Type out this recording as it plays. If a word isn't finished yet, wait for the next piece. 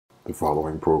The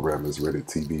following program is rated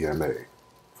TVMA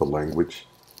for language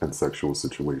and sexual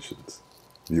situations.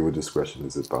 Viewer discretion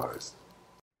is advised.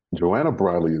 Joanna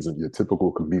Briley isn't your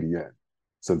typical comedienne.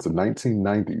 Since the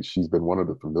 1990s, she's been one of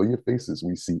the familiar faces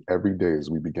we see every day as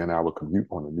we begin our commute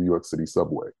on the New York City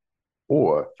subway,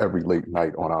 or every late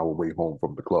night on our way home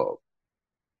from the club.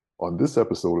 On this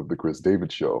episode of The Cris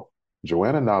David Show,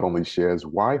 Joanna not only shares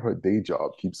why her day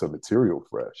job keeps her material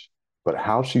fresh, but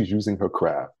how she's using her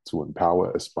craft to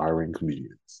empower aspiring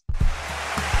comedians.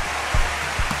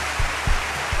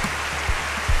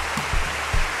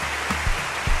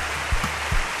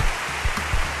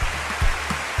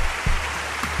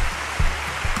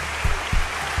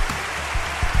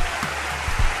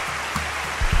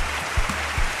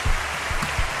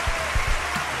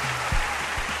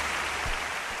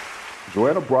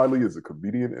 Joanna Briley is a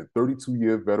comedian and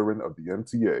 32-year veteran of the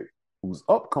MTA, whose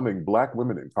upcoming Black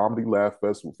Women in Comedy Laff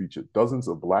Fest will feature dozens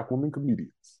of Black women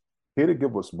comedians. Here to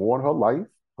give us more on her life,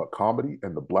 her comedy,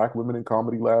 and the Black Women in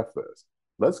Comedy Laff Fest,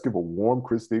 let's give a warm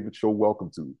Cris David Show welcome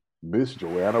to Miss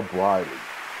Joanna Briley.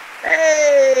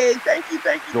 Hey, thank you.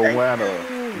 Joanna,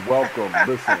 thank you. welcome.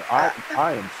 Listen,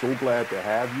 I am so glad to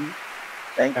have you.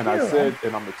 Thank and you. I said,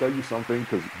 and I'm going to tell you something,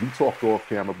 because we talked off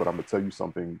camera, but I'm going to tell you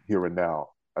something here and now.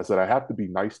 I said, I have to be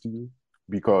nice to you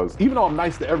because even though I'm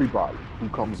nice to everybody who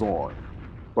comes on,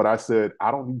 but I said, I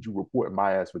don't need you reporting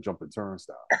my ass for jumping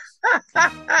turnstiles.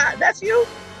 That's you?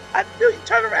 I knew you.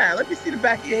 Turn around. Let me see the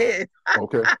back of your head.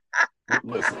 Okay.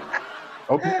 Listen.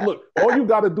 Okay, look, all you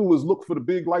got to do is look for the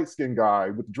big light-skinned guy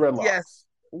with the dreadlocks. Yes.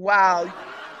 Wow.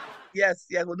 Yes.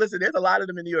 Well, listen, there's a lot of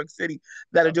them in New York City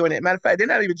that are doing it. Matter of fact, they're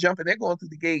not even jumping. They're going through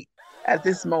the gate at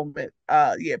this moment.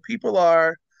 Yeah, people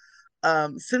are,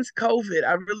 since COVID,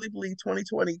 I really believe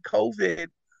 2020, COVID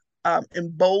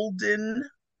emboldened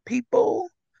people,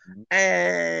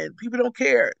 and people don't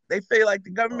care. They feel like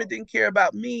the government didn't care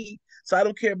about me, so I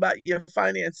don't care about your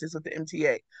finances with the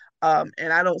MTA.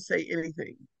 And I don't say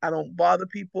anything. I don't bother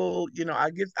people.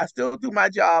 I still do my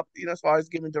job, as far as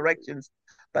giving directions,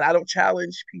 but I don't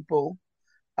challenge people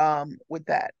with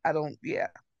that. I don't. Yeah,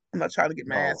 I'm not trying to get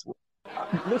my ass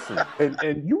whooped. Listen,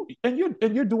 and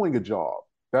you're doing a job.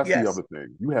 That's the Yes. other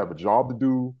thing. You have a job to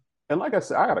do. And like I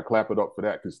said, I gotta clap it up for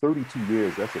that because 32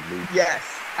 years, that's amazing. Yes.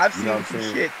 I've You know seen what I'm some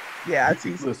saying? shit. Yeah, I've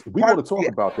seen some. Listen, we want to talk Yeah.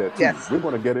 about that too. Yes. We're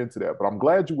going to get into that, but I'm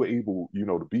glad you were able,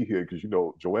 to be here because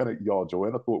Joanna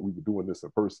thought we were doing this in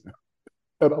person,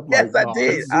 and I'm like, Yes, I nah,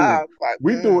 did. it's Zoom. Like,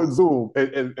 We doing Zoom,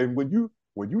 and when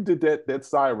you did that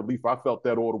sigh of relief, I felt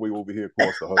that all the way over here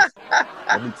across the Hudson.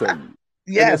 Let me tell you.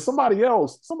 And then Yes. somebody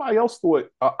else thought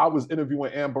I was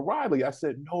interviewing Amber Riley. I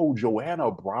said, no,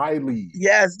 Joanna Briley.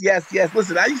 Yes.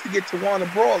 Listen, I used to get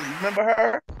Tawana Brawley. Remember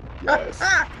her? Yes.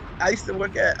 I used to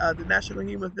work at the National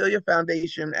Hemophilia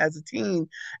Foundation as a teen,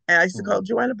 and I used to call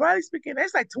Joanna Briley speaking.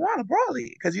 It's like Tawana Brawley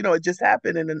because it just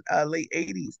happened in the late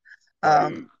 '80s,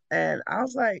 Right. and I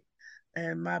was like,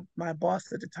 and my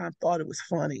boss at the time thought it was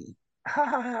funny.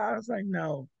 I was like,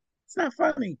 no, it's not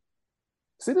funny.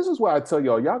 See, this is why I tell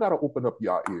y'all got to open up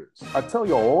your ears. I tell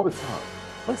y'all all the time,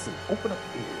 listen, open up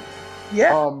your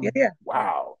ears. Yeah.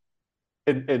 Wow.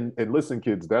 And listen,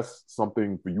 kids, that's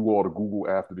something for you all to Google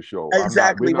after the show. We're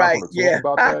Exactly not right. going to talk Yeah.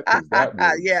 about that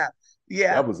because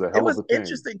Yeah. that was a It hell of was a thing.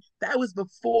 interesting. That was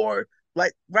before,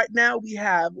 like right now we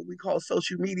have what we call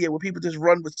social media where people just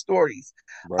run with stories.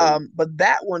 Right. But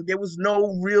that one, there was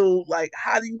no real, like,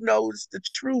 how do you know it's the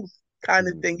truth kind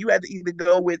of thing? You had to either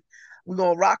go with, we're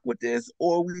gonna rock with this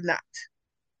or we not,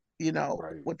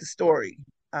 Right. with the story.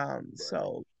 Right.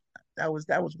 So that was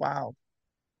wild.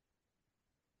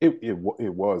 It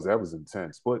was. That was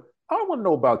intense. But I want to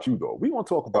know about you, though. We want to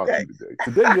talk about Okay. you today.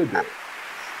 Today, your day.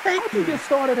 Thank How'd you you. get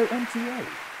started at MTA?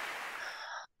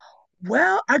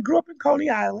 Well, I grew up in Coney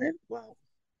Island. Well,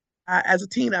 as a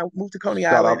teen, I moved to Coney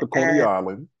Shout out Island, to Coney and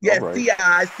Island. All yes, right.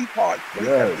 Sea Park, 27th to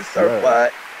Yes, Surf yes.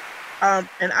 Bud.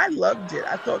 And I loved it.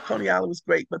 I thought Coney Island was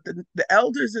great, but the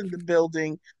elders in the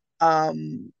building,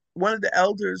 one of the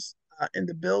elders in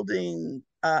the building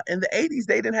in the 80s,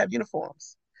 they didn't have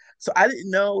uniforms. So I didn't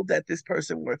know that this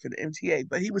person worked for the MTA,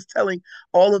 but he was telling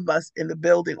all of us in the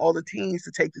building, all the teens,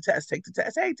 to take the test, take the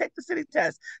test. Hey, take the city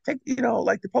test. Take,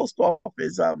 like the post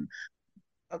office,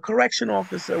 a correction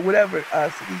officer, whatever,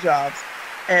 city jobs.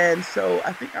 And so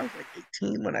I think I was like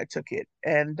 18 when I took it.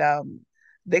 And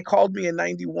they called me in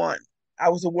 91. I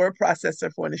was a word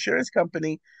processor for an insurance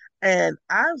company. And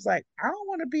I was like, I don't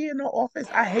want to be in the office.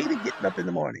 I hated getting up in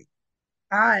the morning.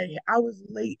 I was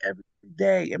late every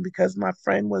day. And because my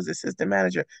friend was assistant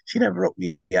manager, she never wrote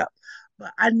me up.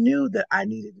 But I knew that I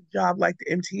needed a job like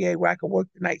the MTA where I could work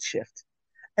the night shift.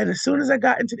 And as soon as I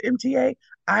got into the MTA,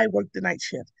 I worked the night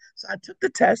shift. So I took the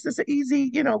test. It's an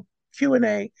easy,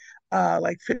 Q&A,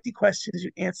 like 50 questions you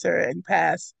answer and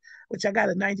pass, which I got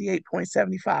a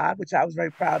 98.75, which I was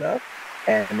very proud of.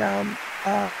 And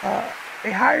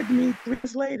they hired me 3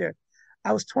 years later.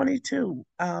 I was 22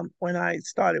 when I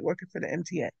started working for the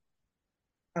MTA.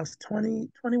 I was 20,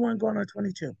 21, going on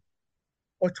 22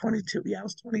 or 22. Yeah, I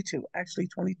was 22, actually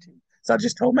 22. So I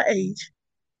just told my age.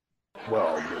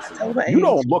 Well, I listen, told my you age.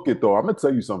 don't look it though. I'm gonna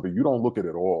tell you something. You don't look it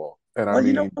at all. And I Well,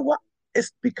 you know mean, what?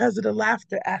 It's because of the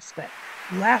laughter aspect.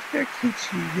 Laughter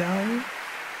keeps you young.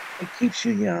 It keeps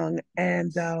you young,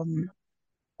 and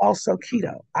also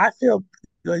keto. I feel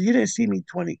you didn't see me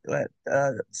 20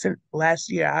 since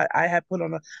last year. I had put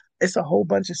on a. It's a whole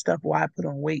bunch of stuff why I put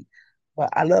on weight, but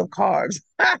I love carbs.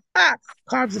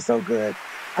 Carbs are so good.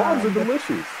 carbs are But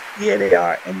delicious. yeah, they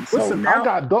are. And so Listen, I now,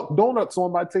 got duck donuts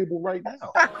on my table right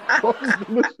now. Carbs are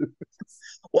delicious.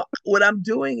 what I'm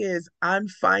doing is I'm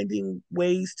finding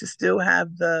ways to still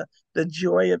have the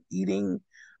joy of eating,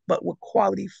 but with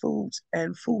quality foods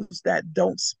and foods that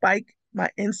don't spike my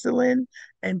insulin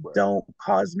and Right. don't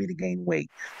cause me to gain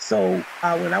weight. So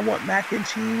when I want mac and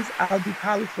cheese, I'll do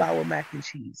cauliflower mac and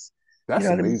cheese. You know That's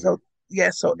what I mean? So amazing. yeah,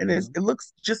 so and Hmm. it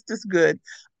looks just as good.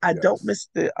 I don't Yes. miss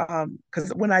the because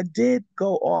when I did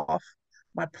go off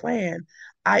my plan,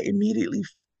 I immediately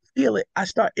feel it. I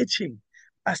start itching.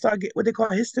 I start get what they call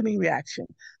a histamine reaction.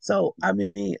 So I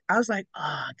mean, I was like, oh,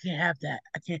 I can't have that.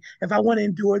 I can't. If I want to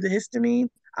endure the histamine,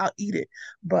 I'll eat it.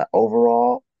 But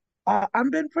overall,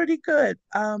 I've been pretty good.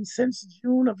 Since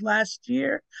June of last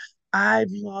year,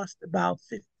 I've lost about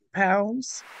 50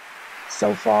 pounds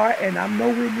so far, and I'm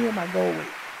nowhere near my goal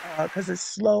weight because it's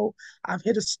slow. I've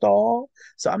hit a stall,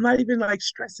 so I'm not even like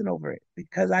stressing over it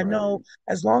because I know Right.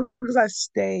 as long as I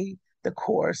stay the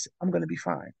course, I'm going to be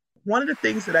fine. One of the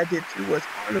things that I did too was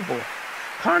carnivore.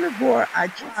 Carnivore, I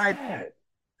What's tried. that?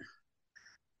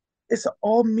 It's an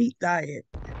all meat diet.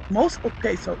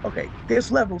 Okay,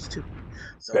 there's levels too.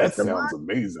 So That sounds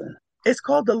amazing. it's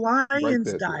called the Write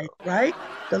lion's that diet, down. right?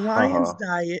 The Uh lion's huh.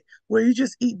 diet, where you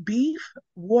just eat beef,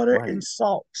 water, and Right.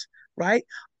 salt, right?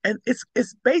 And it's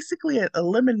basically an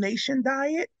elimination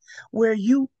diet where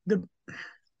you the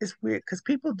it's weird because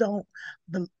people don't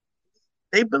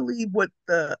they believe what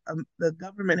the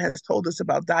government has told us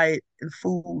about diet and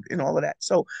food and all of that.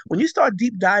 So when you start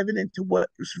deep diving into what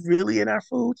is really in our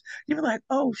foods, you're like,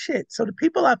 oh shit. So the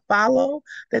people I follow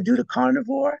that do the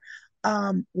carnivore,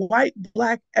 white,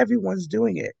 black, everyone's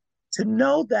doing it. To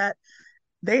know that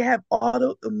they have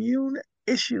autoimmune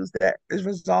issues that is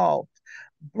resolved,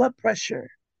 blood pressure,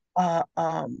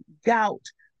 gout,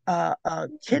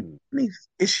 Hmm. kidney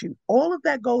issue, all of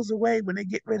that goes away when they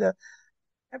get rid of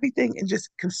everything and just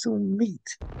consume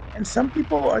meat. And some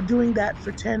people are doing that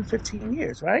for 10, 15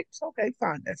 years, right? So, okay,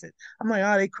 fine, that's it. I'm like,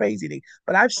 oh, they crazy.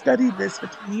 But I've studied this for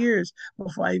 2 years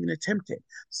before I even attempted.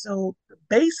 So the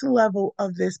base level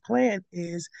of this plan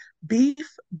is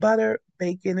beef, butter,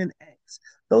 bacon, and eggs.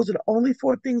 Those are the only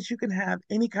 4 things you can have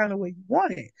any kind of way you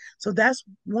want it. So that's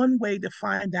one way to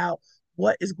find out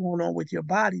what is going on with your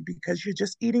body because you're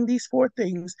just eating these 4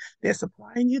 things. They're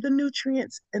supplying you the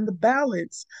nutrients and the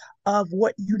balance of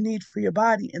what you need for your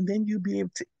body, and then you be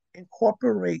able to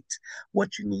incorporate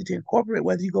what you need to incorporate,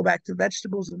 whether you go back to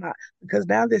vegetables or not. Because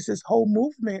now there's this whole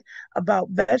movement about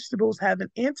vegetables having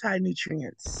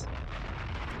anti-nutrients.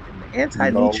 And the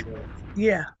You know, anti-nutrients,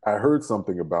 yeah, I heard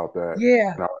something about that,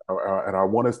 yeah, and I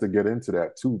want us to get into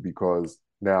that too because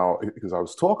now because I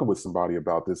was talking with somebody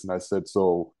about this, and I said,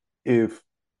 so if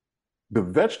the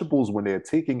vegetables when they're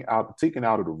taken out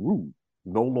of the root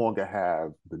no longer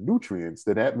have the nutrients,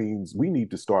 then that means we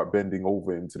need to start bending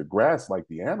over into the grass like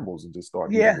the animals and just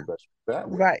start eating yeah, the vegetables that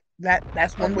way. right.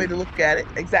 That's I one way to mean, look at it.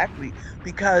 Exactly.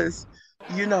 Because,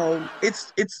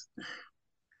 it's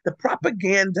the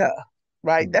propaganda,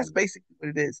 right? That's hmm, basically what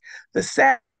it is. The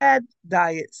sad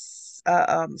diet,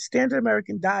 standard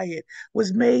American diet,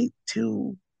 was made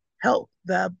to help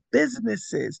the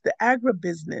businesses, the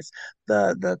agribusiness,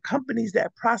 the companies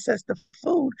that process the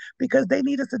food because they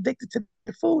need us addicted to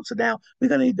the food. So now we're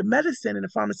going to need the medicine and the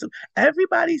pharmaceutical.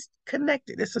 Everybody's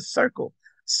connected. It's a circle.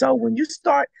 So when you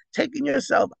start taking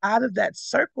yourself out of that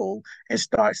circle and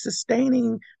start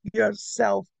sustaining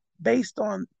yourself based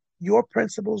on your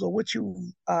principles or what you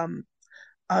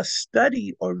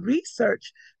study or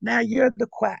research, now you're the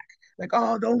quack. Like,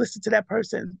 oh, don't listen to that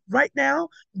person. Right now,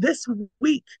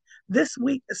 week, this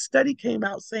week, a study came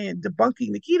out saying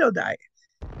debunking the keto diet,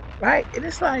 right? And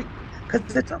it's like, because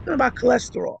they're talking about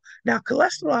cholesterol. Now,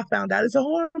 cholesterol, I found out, is a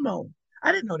hormone.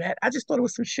 I didn't know that. I just thought it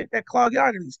was some shit that clogged your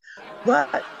arteries.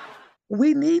 But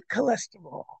we need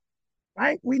cholesterol,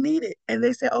 right? We need it. And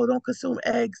they say, oh, don't consume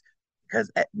eggs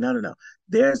because no, no, no.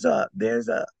 There's a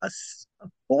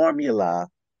formula,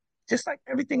 just like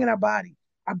everything in our body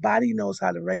knows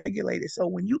how to regulate it. So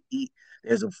when you eat,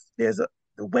 there's a there's a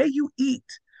the way you eat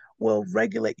will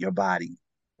regulate your body,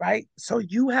 right? So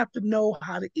you have to know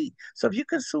how to eat. So if you're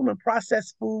consuming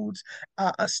processed foods,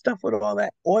 stuff with all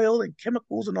that oil and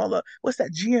chemicals and all the what's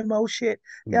that GMO shit,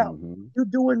 yeah, Hmm. you're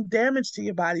doing damage to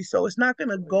your body. So it's not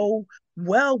gonna Right. go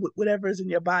well with whatever is in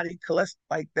your body, cholesterol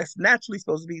like that's naturally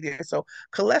supposed to be there. So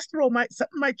cholesterol might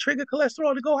something might trigger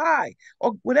cholesterol to go high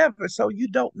or whatever. So you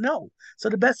don't know. So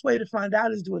the best way to find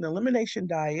out is do an elimination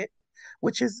diet,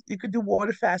 which is you could do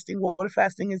water fasting. Water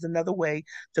fasting is another way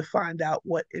to find out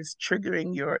what is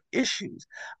triggering your issues.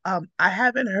 I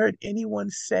haven't heard anyone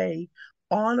say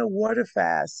on a water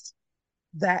fast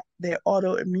that their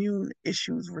autoimmune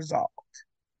issues resolve.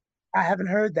 I haven't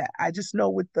heard that. I just know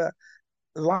with the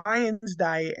Lion's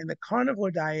diet and the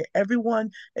carnivore diet,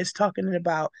 everyone is talking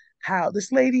about how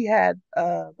this lady had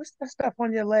what's that stuff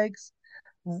on your legs?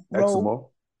 Row Eczema,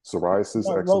 psoriasis,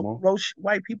 no eczema.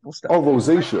 white people stuff. Oh, White,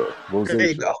 rosacea, there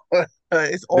you rosacea. go.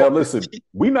 It's Now, all listen,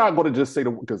 we're not going to just say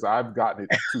the because I've gotten it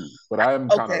too, but I am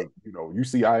kind okay. of, you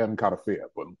see, I am kind of fair,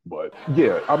 but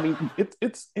yeah, I mean,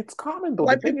 it's common though. The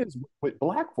White thing people is, with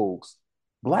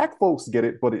black folks get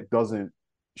it, but it doesn't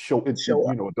show it, show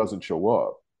up. it doesn't show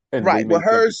up, and they Right. Well, may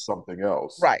think it's hers, something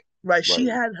else, right, right. She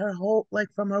right? had her whole like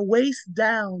from her waist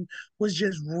down was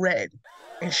just red,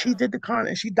 and she did the carn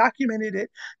and she documented it,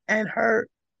 and her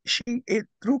she it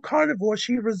through carnivore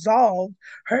she resolved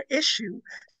her issue.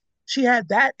 She had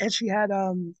that, and she had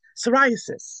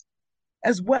psoriasis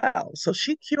as well. So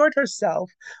she cured herself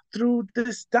through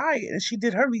this diet, and she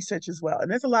did her research as well.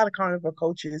 And there's a lot of carnivore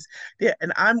coaches there,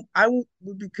 and I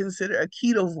would be considered a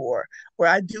ketovore, where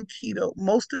I do keto.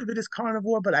 Most of it is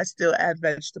carnivore, but I still add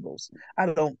vegetables. I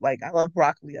love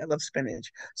broccoli, I love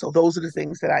spinach. So those are the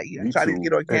things that I eat. I Me try to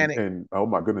get too. And organic. and oh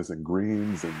my goodness, and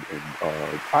greens and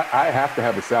I have to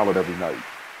have a salad every night,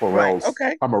 or Right. else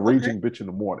Okay. I'm a Okay. raging bitch in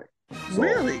the morning. So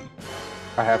Really?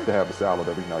 I have Hmm. to have a salad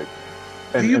every night.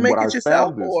 Do And you and what make I it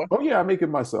yourself found is, or oh yeah, I make it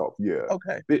myself. Yeah.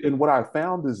 okay? And what I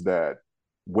found is that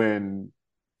when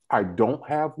I don't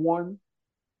have one,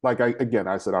 like I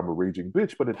said I'm a raging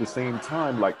bitch, but at the same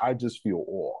time, like I just feel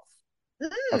off.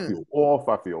 I Hmm. feel off.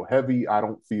 I feel heavy. I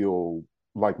don't feel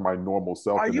like my normal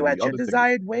self. Are And you then the at your other thing is,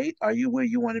 desired weight? Are you where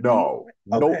you want to be? no,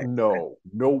 no, Okay. Okay. no,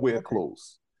 nowhere Okay.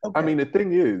 close. I Okay. mean, the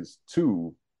thing is,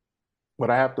 too, what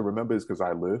I have to remember is because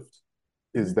I lift,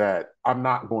 is Mhm. that I'm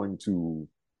not going to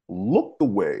look the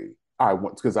way I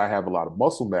want because I have a lot of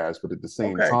muscle mass, but at the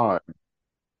same Okay. time,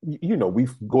 we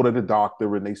go to the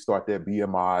doctor and they start their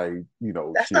BMI,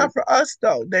 That's not shit. for us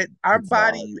though. That our It's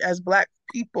not body as Black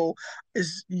people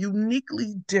is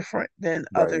uniquely different than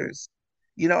right. others.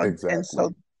 And so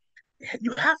Exactly.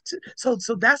 you have to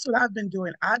so that's what I've been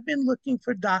doing. I've been looking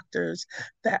for doctors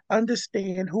that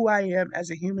understand who I am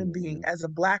as a human being, Hmm. as a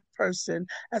Black person,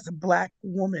 as a Black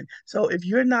woman. So if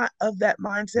you're not of that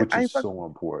mindset, Which I is ain't fucking. so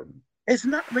important. It's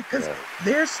not because Yeah.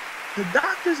 there's the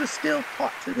doctors are still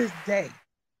taught to this day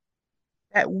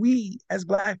that we as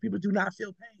Black people do not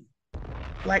feel pain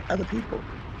like other people.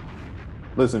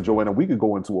 Listen, Joanna, we could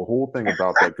go into a whole thing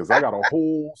about that because I got a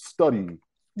whole study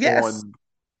Yes, on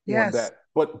yes. that.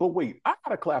 But wait, I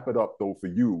gotta clap it up though for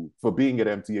you for being at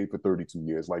MTA for 32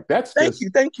 years. Like Thank you,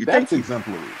 thank you, thank that's you.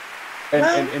 exemplary.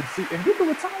 Well, And you can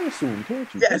retire soon,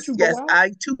 can't you? Can't yes, you go yes. out?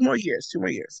 I 2 more years, 2 more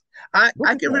years. I Look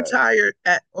at can that. retire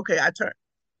at okay.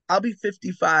 I'll be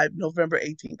 55 November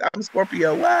 18th. I'm a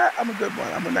Scorpio. What? I'm a good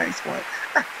one. I'm a nice one.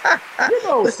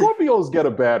 Listen, Scorpios get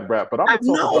a bad rap, but I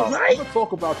know, I'm right? gonna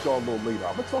talk about y'all a little later.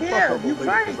 I'm gonna talk about Yeah, y'all a you're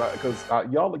little later right. because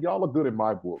y'all are good in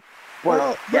my book. But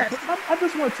Well, but, yes, but I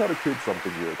just want to tell the kids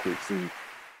something real quick. See,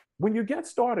 when you get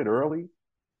started early,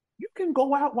 you can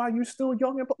go out while you're still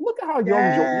young. But look at how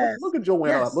young yes, look at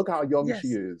Joanna. yes, Look how young she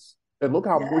yes, is, and look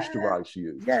how yes, moisturized she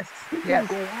is. yes, You can yes,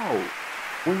 go out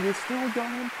when you're still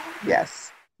young and popping.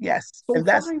 yes, yes. So And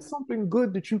that's find something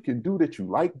good that you can do that you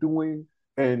like doing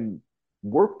and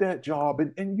work that job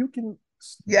and you can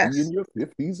be in yes, your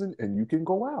 50s and you can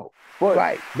go out. But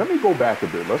right. let me go back a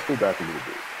bit. Let's go back a little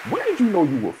bit. When did you know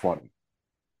you were funny?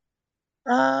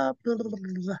 Blah, blah, blah, blah,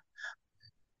 blah.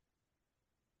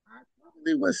 I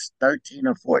probably was 13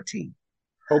 or 14.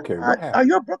 Okay, what Are happened?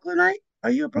 you a Brooklynite? Are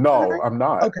you a No, Brooklynite? I'm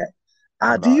not. Okay.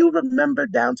 I'm Do not. you remember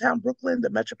downtown Brooklyn, the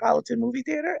Metropolitan Movie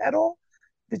Theater at all?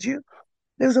 Did you?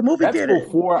 There was a movie That's theater in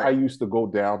before I Brooklyn. used to go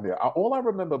down there. All I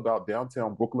remember about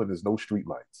downtown Brooklyn is no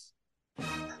streetlights.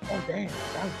 damn.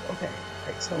 So I was like, okay,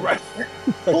 right. So Right.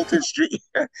 Fulton Street.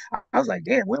 I was like,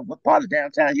 damn, what part of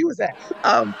downtown you was at?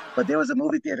 But there was a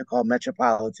movie theater called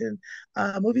Metropolitan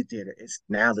Movie Theater. It's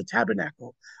now the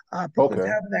Tabernacle, Brooklyn Okay.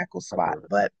 Tabernacle I've spot. heard.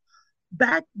 But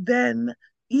back then,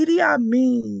 Idi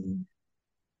Amin.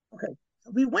 Okay,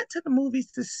 so we went to the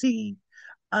movies to see.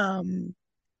 Um,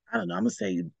 I don't know. I'm gonna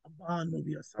say a Bond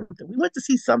movie or something. We went to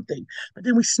see something, but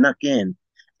then we snuck in,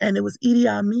 and it was Idi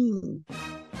Amin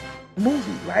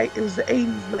movie, right? It was the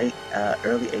 80s,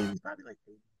 early 80s, probably like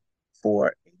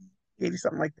 84, 80,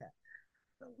 something like that.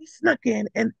 So we snuck in,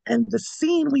 and the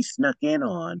scene we snuck in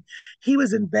on, he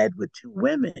was in bed with two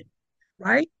women,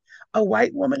 right? A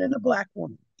white woman and a black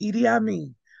woman, Idi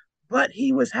Amin. But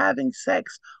he was having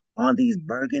sex on these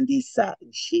burgundy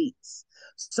satin sheets.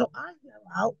 So I yell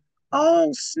out,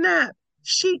 "Oh, snap,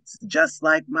 sheets just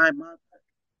like my mother."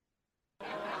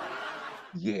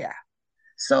 Yeah.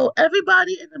 So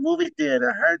everybody in the movie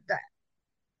theater heard that.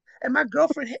 And my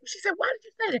girlfriend hit me. She said, "Why did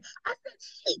you say that?" I said,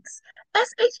 "Sheets.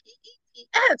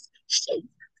 Sheets. Sheets.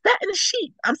 That in the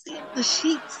sheet." I'm seeing the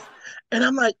sheets. And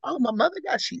I'm like, "Oh, my mother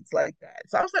got sheets like that."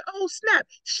 So I was like, "Oh, snap.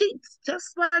 Sheets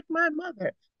just like my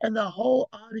mother." And the whole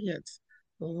audience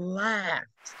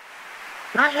laughed.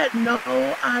 I had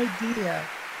no idea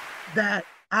that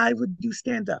I would do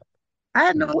stand up. I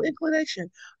had no Mhm.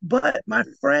 inclination, but my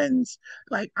friends,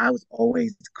 like I was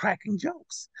always cracking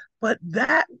jokes. But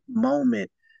that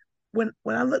moment, when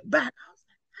I look back, I was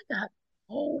like, I got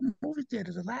whole movie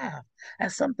theaters to laugh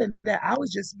at something that I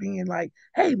was just being like,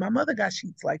 hey, my mother got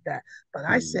sheets like that. But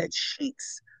I Mhm. said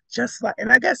sheets just like,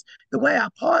 and I guess the way I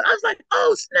paused, I was like,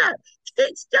 oh snap,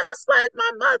 sheets just like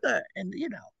my mother. And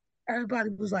everybody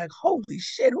was like, holy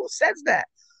shit, who says that?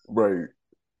 Right.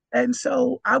 And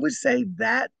so I would say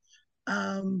that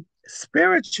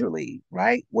spiritually,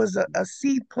 right, was a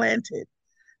seed planted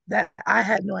that I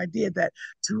had no idea that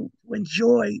to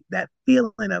enjoy that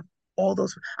feeling of all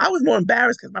those. I was more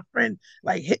embarrassed because my friend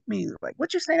like hit me like,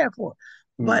 "What you say that for?"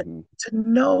 But Hmm. to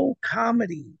know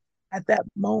comedy at that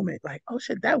moment, like, oh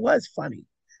shit, that was funny.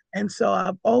 And so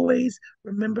I've always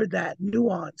remembered that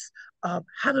nuance of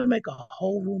how to make a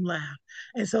whole room laugh.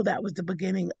 And so that was the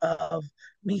beginning of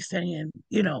me saying,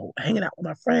 hanging out with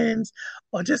my friends,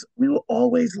 or just we were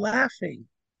always laughing.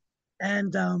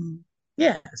 And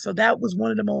yeah, so that was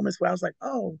one of the moments where I was like,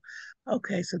 oh,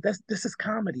 okay, so this is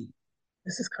comedy.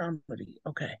 This is comedy.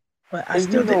 Okay. But I And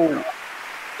still didn't know.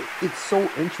 it's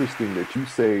so interesting that you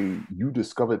say you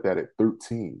discovered that at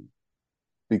 13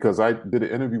 because I did an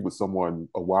interview with someone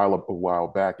a while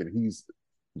back, and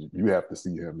you have to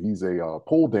see him. He's a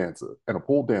pole dancer and a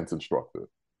pole dance instructor.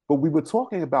 But we were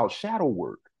talking about shadow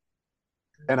work,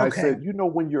 and I Okay. said,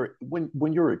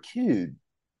 when you're a kid,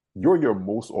 you're your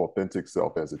most authentic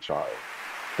self as a child.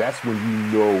 That's when you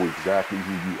know exactly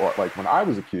who you are. Like when I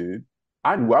was a kid,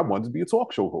 I knew I wanted to be a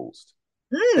talk show host.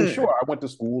 And Hmm. sure, I went to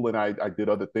school and I did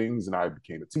other things and I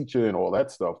became a teacher and all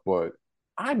that stuff. But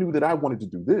I knew that I wanted to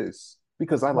do this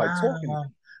because I like talking to Wow.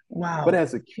 people. But Wow.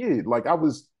 as a kid, like I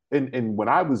was, and when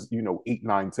I was, 8,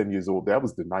 9, 10 years old, that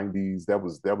was the '90s. That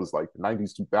was like the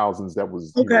 '90s, 2000s. That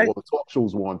was, Okay. all the talk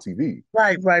shows were on TV.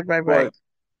 Right, right, right, right.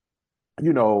 But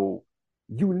you know,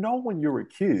 when you're a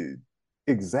kid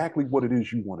exactly what it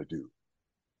is you want to do.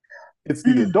 It's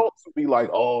the Mm, adults who be like,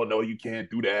 "Oh no, you can't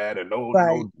do that," and no, no,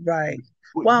 right, no. right.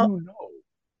 But Well, you know,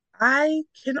 I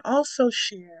can also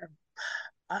share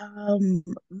um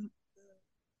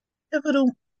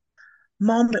pivotal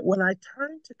moment when I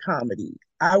turned to comedy.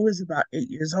 I was about 8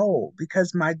 years old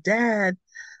because my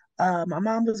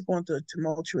mom was going through a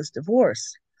tumultuous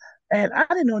divorce. And I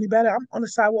didn't know any better. I'm on the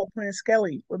sidewalk playing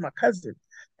Skelly with my cousin.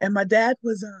 And my dad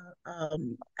was a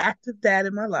active dad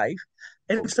in my life.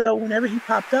 And okay. so whenever he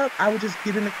popped up, I would just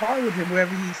get in the car with him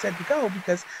wherever he said to go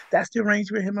because that's the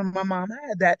arrangement him and my mom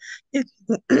had that if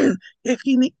if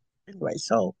he need anyway.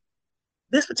 So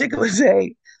this particular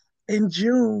day in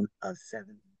June of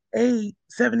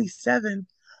 77,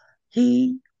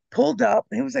 he pulled up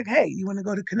and he was like, "Hey, you want to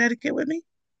go to Connecticut with me?"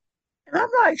 And I'm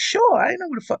like, sure. I didn't know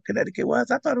where the fuck Connecticut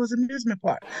was. I thought it was an amusement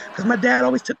park because my dad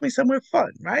always took me somewhere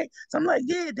fun, right? So I'm like,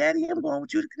 yeah, Daddy, I'm going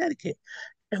with you to Connecticut.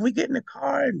 And we get in the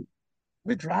car and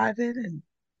we're driving and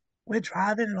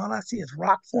and all I see is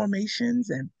rock formations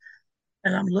and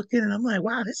I'm looking and I'm like,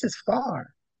 wow, this is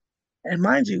far. And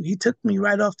mind you, he took me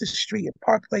right off the street at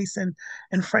Park Place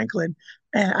in Franklin,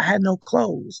 and I had no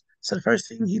clothes. So the first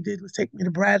thing he did was take me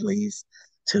to Bradley's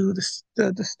to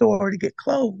the store to get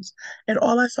clothes. And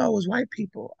all I saw was white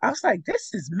people. I was like,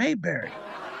 this is Mayberry.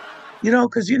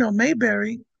 Because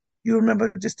Mayberry, you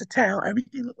remember just a town.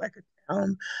 Everything looked like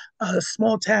a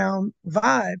small town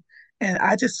vibe. And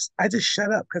I just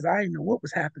shut up because I didn't know what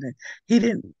was happening. He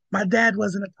didn't. My dad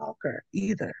wasn't a talker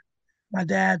either. My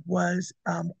dad was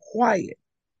quiet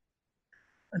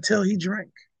until he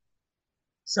drank.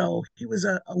 So he was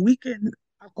a weekend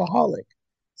alcoholic.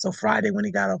 So Friday when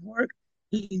he got off work,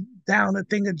 he downed a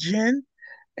thing of gin,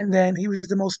 and then he was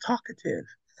the most talkative.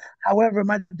 However,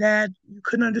 my dad, you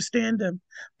couldn't understand him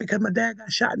because my dad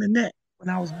got shot in the neck when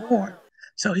I was born.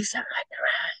 So he sounded like,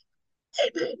 hey,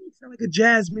 baby, he sounded like a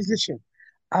jazz musician.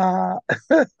 Uh,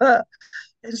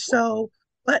 and so,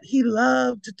 but he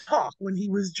loved to talk when he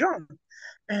was drunk.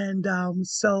 And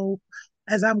so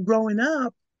as I'm growing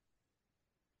up,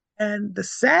 and the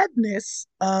sadness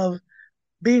of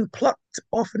being plucked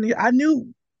off in the, I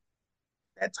knew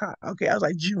that time. Okay, I was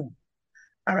like, June.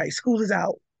 All right, school is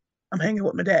out. I'm hanging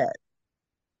with my dad.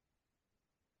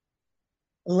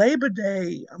 Labor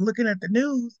Day, I'm looking at the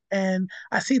news and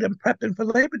I see them prepping for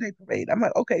Labor Day parade. I'm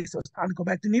like, okay, so it's time to go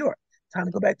back to New York. Time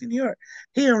to go back to New York.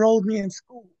 He enrolled me in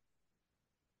school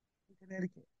in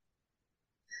Connecticut.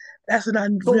 That's when I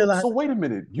So realized, wait a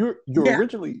minute. You're yeah,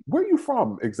 originally, where are you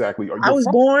from exactly? Are I you was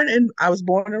from? born in I was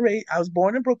born and raised I was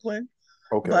born in Brooklyn,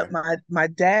 but Okay, my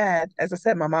dad, as I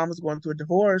said, my mom was going through a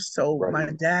divorce, so my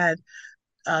right. dad,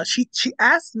 she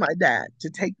asked my dad to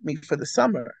take me for the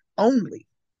summer only,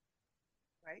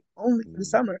 right? Only for the Mm.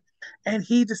 summer. And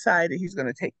he decided he's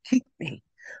going to keep me,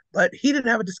 but he didn't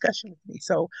have a discussion with me.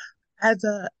 So, as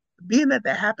a being that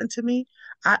that happened to me,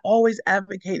 I always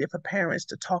advocated for parents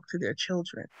to talk to their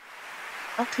children.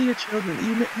 Talk to your children.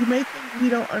 You may think we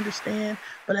don't understand,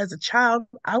 but as a child,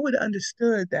 I would have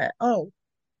understood that, oh,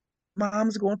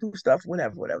 mom's going through stuff,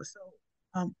 whatever, whatever. So,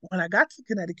 when I got to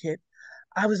Connecticut,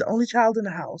 I was the only child in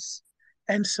the house.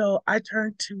 And so I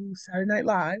turned to Saturday Night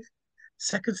Live,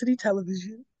 Second City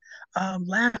Television,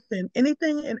 laughing,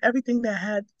 anything and everything that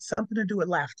had something to do with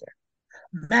laughter.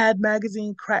 Mad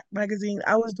Magazine, Crack Magazine,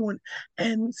 I was doing.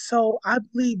 And so I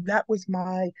believe that was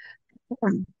my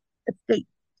um, escape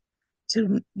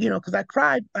to, because I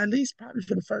cried at least probably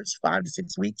for the first 5 to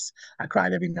 6 weeks. I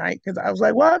cried every night because I was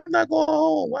like, why am I not going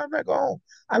home? Why am I not going home?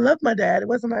 I love my dad. It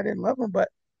wasn't I didn't love him, but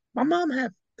my mom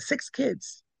had 6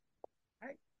 kids,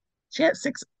 right? She had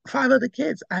 5 other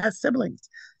kids. I had siblings.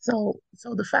 So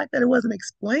the fact that it wasn't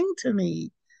explained to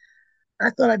me, I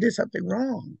thought I did something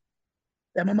wrong,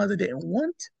 that my mother didn't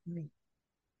want me.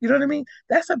 You know what I mean?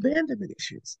 That's abandonment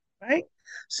issues, right?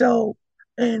 So,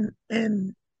 and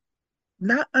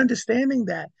not understanding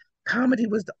that comedy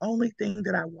was the only thing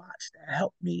that I watched that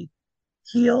helped me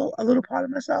heal a little part of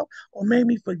myself or made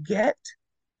me forget,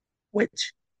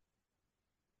 which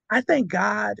I thank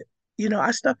God,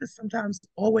 our stuff is sometimes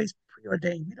always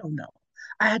preordained. We don't know.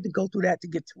 I had to go through that to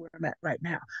get to where I'm at right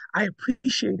now. I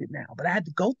appreciate it now, but I had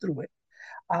to go through it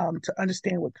to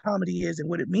understand what comedy is and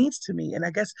what it means to me. And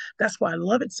I guess that's why I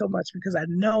love it so much because I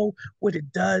know what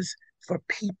it does for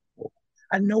people.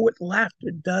 I know what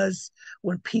laughter does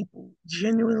when people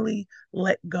genuinely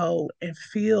let go and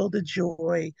feel the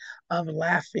joy of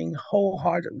laughing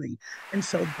wholeheartedly. And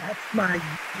so that's my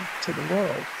gift to the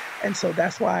world. And so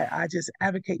that's why I just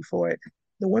advocate for it.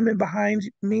 The women behind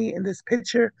me in this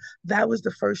picture, that was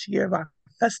the first year of our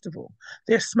festival.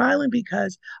 They're smiling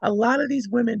because a lot of these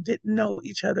women didn't know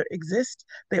each other exist.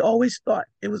 They always thought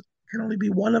it was can only be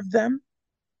one of them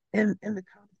in the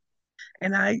company.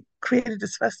 And I created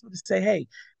this festival to say, hey,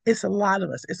 it's a lot of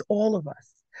us, it's all of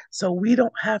us. So we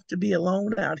don't have to be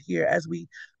alone out here as we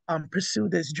pursue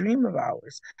this dream of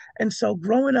ours. And so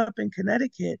growing up in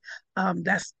Connecticut,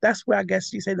 that's where I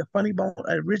guess you say the funny bone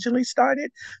originally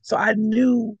started. So I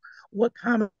knew what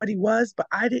comedy was, but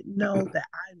I didn't know that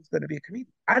I was going to be a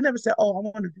comedian. I never said, "Oh, I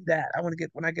want to do that. I want to get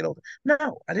when I get older."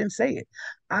 No, I didn't say it.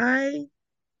 I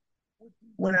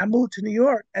when I moved to New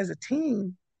York as a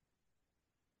teen,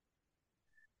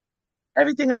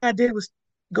 everything I did was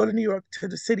go to New York to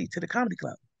the city to the comedy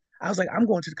club. I was like, I'm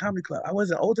going to the comedy club. I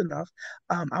wasn't old enough.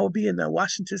 I would be in the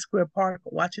Washington Square Park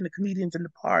watching the comedians in the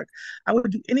park. I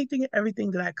would do anything and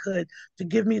everything that I could to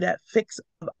give me that fix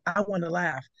of I want to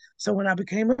laugh. So when I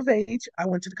became of age, I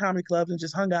went to the comedy clubs and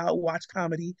just hung out, watched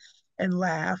comedy, and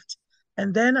laughed.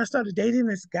 And then I started dating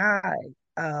this guy.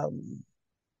 Um,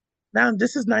 Now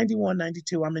this is 91,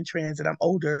 92. I'm in transit. I'm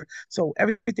older. So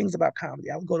everything's about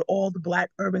comedy. I would go to all the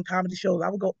black urban comedy shows. I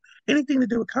would go anything to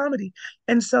do with comedy.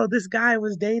 And so this guy I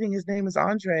was dating, his name is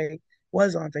Andre,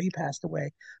 was Andre, he passed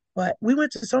away. But we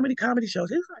went to so many comedy shows.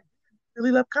 He was like, "I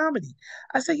really love comedy."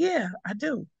 I said, "Yeah, I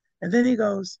do." And then he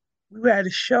goes, "We were at a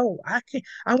show. I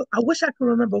wish I could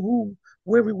remember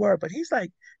where we were, but he's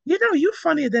like, you're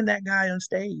funnier than that guy on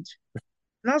stage."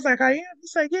 And I was like, "I am?"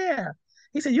 He's like, "Yeah."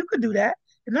 He said, "You could do that."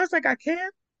 And I was like, "I can?"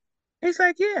 He's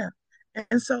like, "Yeah."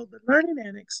 And so the Learning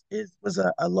Annex was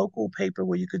a local paper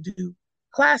where you could do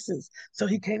classes. So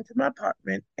he came to my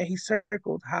apartment and he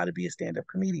circled how to be a stand-up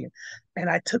comedian. And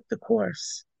I took the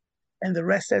course, and the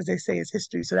rest, as they say, is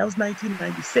history. So that was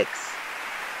 1996.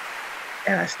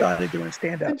 And I started doing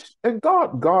stand-up. And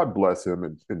God bless him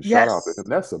and shout out to him. Yes.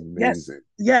 That's Yes. amazing.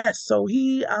 Yes. So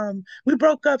we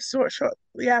broke up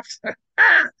shortly after.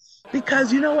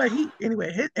 Because you know what?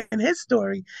 In his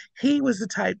story, he was the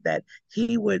type that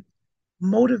he would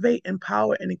motivate,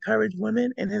 empower, and encourage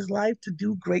women in his life to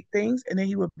do great things, and then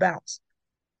he would bounce.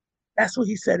 That's what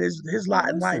he said is his Well, lot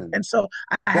in life. listen, And so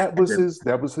I had to,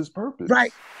 that was his right,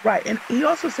 purpose. right. And he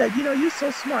also said, you're so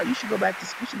smart. You should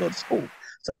you should go to school.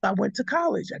 So I went to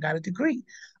college. I got a degree.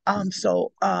 Um,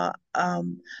 so uh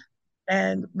um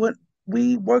and when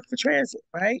we worked for transit,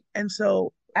 right? And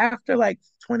so after like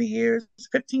 20 years,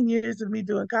 15 years of me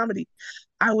doing comedy,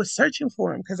 I was searching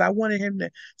for him because I wanted him to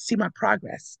see my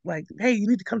progress. Like, hey, you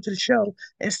need to come to the show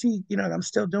and see, I'm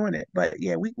still doing it. But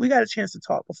yeah, we got a chance to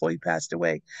talk before he passed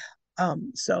away.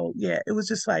 So yeah, it was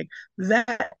just like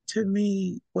that to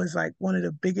me was like one of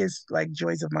the biggest like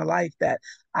joys of my life that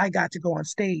I got to go on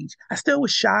stage. I still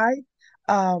was shy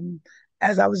um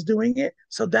as I was doing it.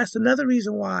 So that's another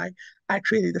reason why I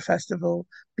created the festival,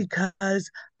 because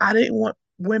I didn't want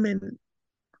women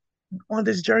on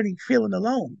this journey feeling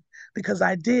alone, because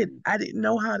I didn't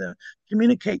know how to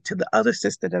communicate to the other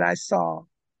sister that I saw,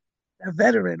 a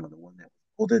veteran or the one that was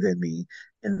older than me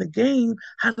in the game.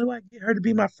 How do I get her to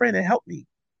be my friend and help me,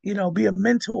 be a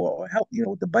mentor or help,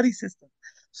 with the buddy system?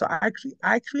 So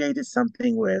I created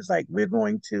something where it's like,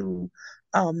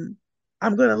 um,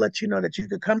 I'm going to let you know that you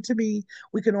could come to me.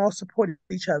 We can all support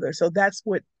each other. So that's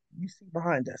what you see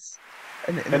behind us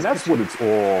in And this that's what picture. it's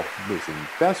all, listen,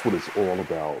 that's what it's all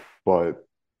about. But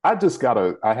I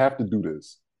have to do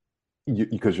this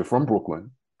because you're from Brooklyn.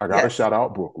 I got to Yes. shout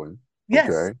out Brooklyn. Yes.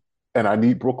 Okay. And I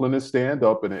need Brooklyn to stand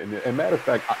up. And matter of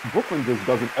fact, Brooklyn just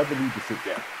doesn't ever need to sit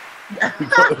down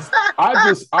because I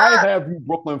have you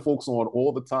Brooklyn folks on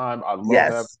all the time. I love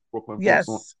having Yes. Brooklyn folks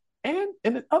on. Yes.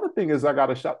 And the other thing is, I got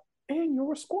to shout, and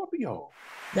you're a Scorpio.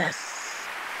 Yes.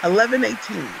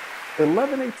 11/18.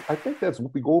 11/8. I think that's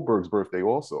Whoopi Goldberg's birthday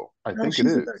also. I No, think it she's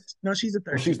a is. 13. No, she's a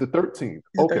Oh, she's 13. the 13th.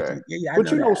 She's a Okay. 13. Yeah, yeah, I But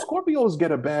know that. Scorpios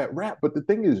get a bad rap. But the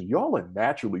thing is, y'all are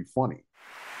naturally funny.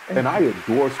 And Thank I you.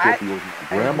 adore I Scorpios. My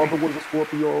I grandmother agree. was a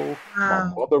Scorpio. My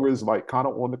Wow. mother is like kind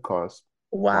of on the cusp.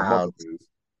 My mother Wow. is.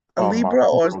 A My Libra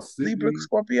or homegirl Libra Sydney.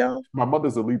 Scorpio? My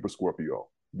mother's a Libra Scorpio.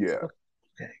 Yeah.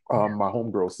 Okay. Yeah. My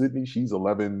homegirl Sydney, she's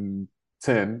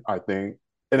 11/10, I think.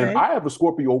 And then Okay. I have a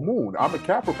Scorpio moon. I'm a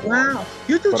Capricorn, Wow.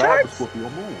 You do but I have a charts? Scorpio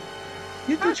moon.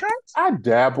 You do I charts? I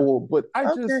dabble, but I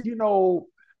Okay. just,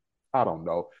 I don't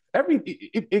know.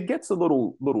 It gets a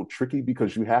little tricky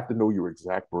because you have to know your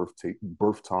exact birth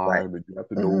Right. time, and you have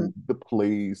to Hmm. know the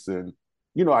place, and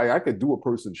I could do a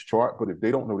person's chart, but if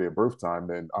they don't know their birth time,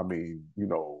 then I mean,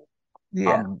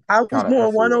 Yeah. I'm I was kind of more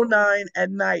SOL. 109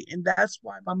 at night, and that's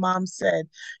why my mom said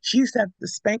she used to have to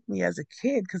spank me as a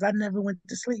kid because I never went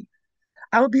to sleep.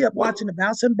 I would be up What? watching the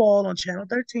bouncing ball on Channel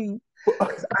 13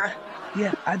 because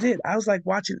yeah, I did. I was like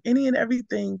watching any and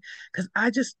everything because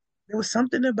there was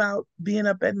something about being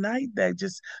up at night that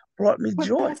just brought me But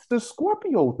joy. that's the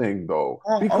Scorpio thing, though,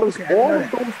 Oh, because okay. I didn't all know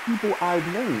of that. those people I've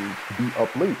named be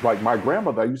up late. Like my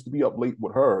grandmother, I used to be up late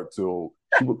with her till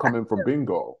she would come in from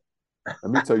bingo.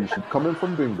 Let me tell you, she'd come in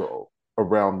from bingo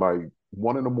around like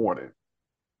 1 in the morning,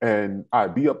 and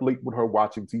I'd be up late with her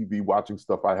watching TV, watching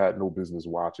stuff I had no business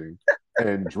watching,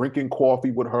 and drinking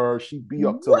coffee with her. She'd be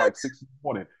up till What? like 6 in the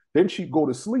morning. Then she'd go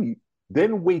to sleep,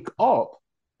 then wake up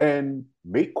and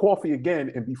make coffee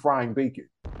again and be frying bacon.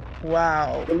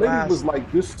 Wow. The lady Wow. was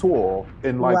like this tall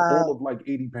and like all Wow. of like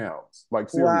 80 pounds, like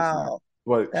seriously. Wow.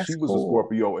 But That's she was a cool.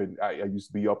 Scorpio, and I used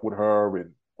to be up with her,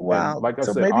 and Wow. like I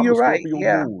So said, maybe I'm a you're right. Scorpio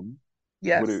Yeah. moon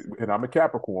with it, Yes. and I'm a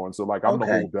Capricorn, so like I'm the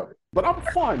whole Okay. devil. But I'm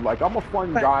fun. Like I'm a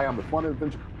fun Right. guy. I'm a fun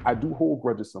adventure. I do hold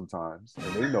grudges sometimes,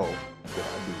 and they know that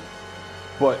I do.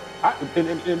 But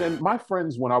and my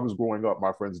friends when I was growing up,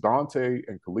 my friends Dante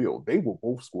and Khalil, they were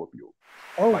both Scorpio.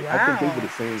 Oh, Like I think they were the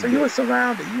wow. So same you were day.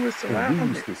 surrounded. You were And we surrounded.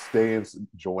 used to stay in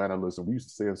Joanna, listen, we used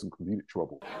to stay in some comedic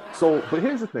trouble. So, but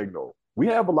here's the thing though, we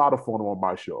have a lot of fun on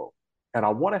my show, and I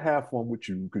want to have fun with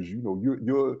you because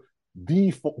you're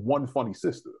the one funny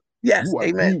sister. Yes. You are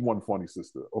Amen. the one funny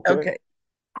sister. Okay. Okay.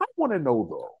 I want to know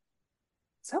though.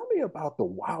 Tell me about the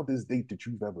wildest date that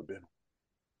you've ever been on.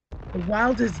 The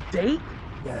wildest date?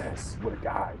 Yes, with a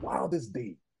guy. Wildest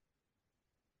date.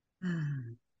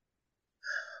 Hmm.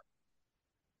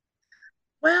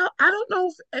 Well, I don't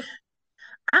know if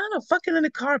I don't know. Fucking in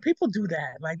the car, people do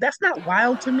that. Like that's not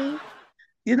wild to me,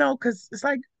 because it's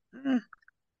like I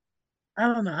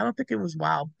don't know. I don't think it was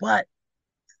wild, but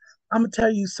I'm gonna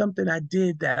tell you something I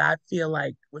did that I feel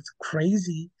like was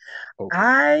crazy. Okay.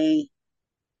 I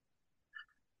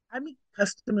I meet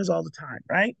customers all the time,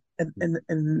 right? Mhm.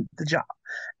 In the job.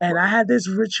 And I Right. had this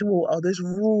ritual or this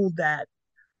rule that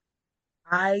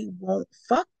I won't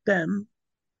fuck them,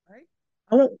 right?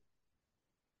 I won't,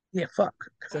 yeah, fuck,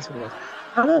 because that's what it was.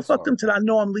 I won't That's fuck fine. them till I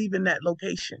know I'm leaving that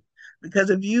location. Because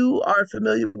if you are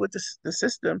familiar with the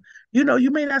system,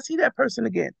 you may not see that person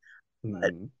again.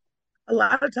 But Hmm. a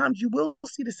lot of times you will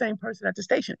see the same person at the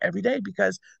station every day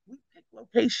because we pick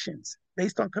locations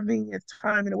based on convenience,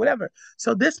 timing, or whatever.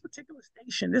 So this particular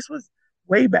station, this was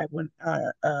way back when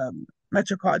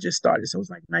MetroCard just started. So it was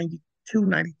like 92,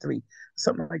 93,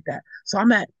 something like that. So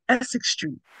I'm at Essex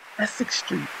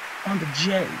Street on the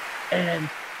J. And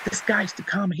this guy used to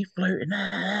come and he flirting.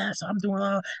 So I'm doing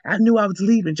I knew I was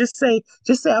leaving. Just say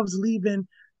I was leaving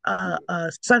Yeah.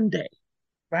 Sunday,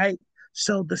 right?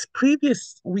 So this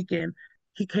previous weekend,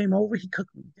 he came over, he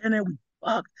cooked me dinner, we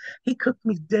fucked. He cooked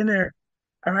me dinner.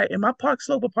 All right. In my Park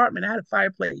Slope apartment, I had a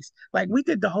fireplace. Like we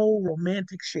did the whole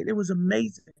romantic shit. It was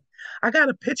amazing. I got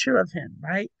a picture of him,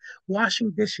 right?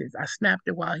 Washing dishes. I snapped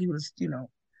it while he was,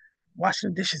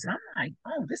 washing dishes. And I'm like,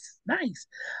 oh, this is nice.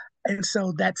 And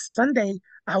so that Sunday,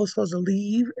 I was supposed to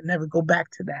leave and never go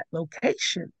back to that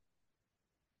location.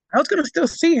 I was gonna still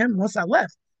see him once I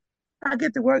left. I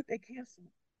get to work, they cancel.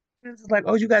 It's like,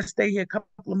 oh, you got to stay here a couple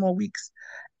of more weeks.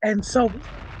 And so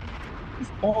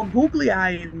he's all googly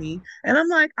eyeing me. And I'm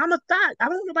like, I'm a thought. I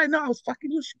don't want nobody to know I was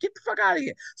fucking you. Get the fuck out of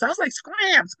here. So I was like,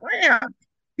 scram, scram.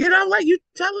 Like you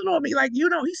telling on me, like,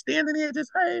 he's standing here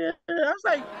just, hey. I was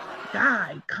like,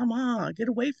 guy, come on, get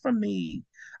away from me.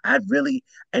 I really,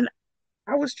 and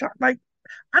I was trying, like,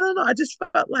 I don't know. I just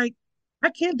felt like I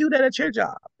can't do that at your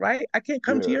job, right? I can't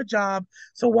come to Yeah. your job.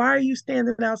 So why are you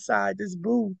standing outside this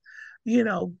booth,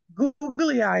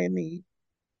 googly eyeing me?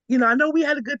 I know we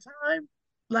had a good time.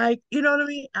 Like, you know what I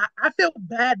mean? I feel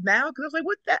bad now because I was like,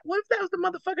 what if that was the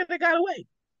motherfucker that got away?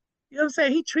 You know what I'm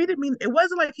saying? He treated me, it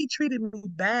wasn't like he treated me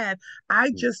bad. I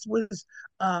Mm. just was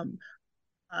um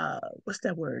what's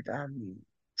that word?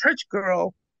 Church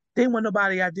girl. Didn't want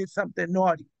nobody I did something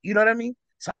naughty. You know what I mean?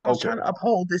 So I was trying Okay. to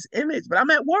uphold this image, but I'm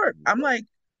at work. I'm Right. like,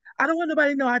 I don't want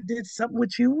nobody to know I did something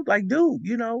with you. Like, dude,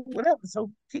 whatever.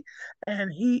 So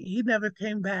he never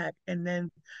came back. And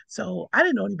then so I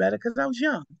didn't know any better because I was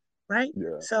young, right?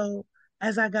 Yeah. So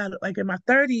as I got like in my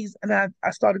 30s and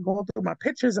I started going through my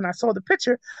pictures and I saw the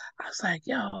picture, I was like,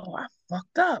 yo, I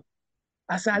fucked up.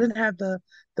 I said I Mm. didn't have the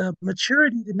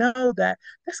maturity to know that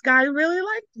this guy really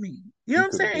liked me. You know He what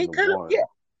I'm could have saying? been He the could have, one.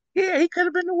 yeah, he could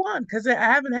have been the one because I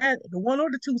haven't had the one or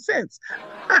the two since.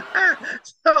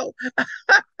 So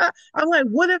I'm like,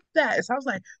 what if that? So I was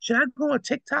like, should I go on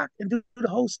TikTok and do the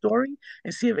whole story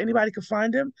and see if anybody could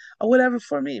find him or whatever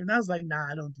for me? And I was like, nah,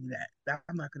 I don't do that.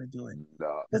 I'm not gonna do it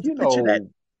Nah, because the picture that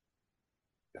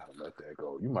gotta let that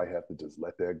go. You might have to just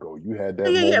let that go. You had yeah,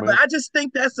 that yeah, yeah. But moment, I just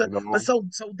think that's you but know.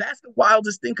 so that's the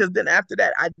wildest thing because then after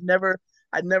that, I never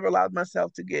allowed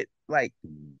myself to get like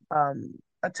Mm.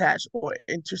 attached or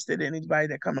interested in anybody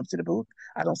that come up to the booth.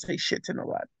 I don't say shit to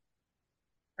nobody.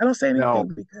 I don't say Now,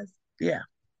 anything because yeah.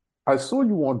 I saw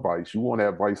you on Vice. You on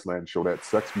that Viceland show, that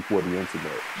Sex Before the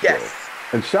Internet show. Yes.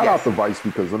 And shout out Yes. to Vice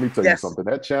because let me tell you Yes. something.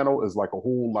 That channel is like a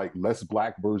whole like less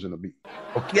black version of me.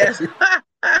 Yes. Okay.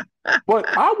 But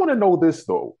I want to know this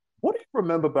though. What do you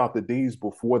remember about the days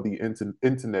before the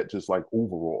internet, just like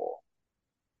overall?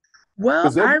 Well,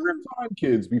 Because there I was remember. a time,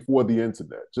 kids, before the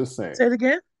internet. Just saying. Say it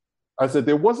again. I said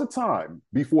there was a time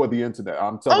before the internet.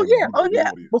 I'm Oh telling yeah, you oh know the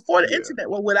yeah. audience. Before the Yeah. internet,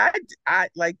 well, what I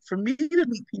like for me to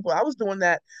meet people, I was doing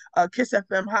that Kiss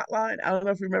FM hotline. I don't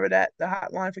know if you remember that, the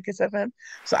hotline for Kiss FM.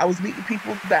 So I was meeting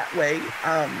people that way,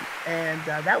 and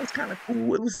that was kind of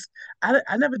cool. It was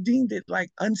I never deemed it like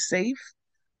unsafe,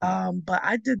 but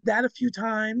I did that a few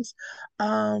times.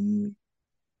 Um,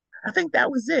 I think that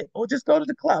was it. Or just go to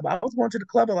the club. I was going to the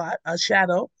club a lot.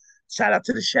 Shadow, shout out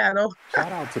to the Shadow.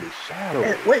 Shout out to the And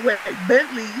shadow. wait,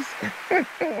 Bentleys.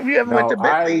 You ever went Now to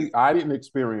Bentleys? I didn't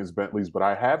experience Bentleys, but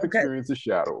I have Okay. experienced the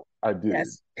shadow. I did.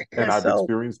 Yes. And And I've so,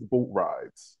 experienced the boat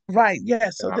rides. right, yeah.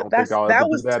 And So I don't think that's I'll ever that do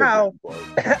was that how again.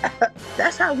 But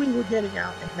that's how we were getting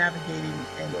out and navigating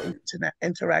and right.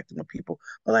 interacting with people.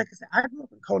 But like I said, I grew up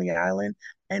in Coney Island,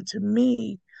 and to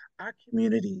me, our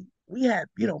community, we had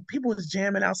people was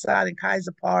jamming outside in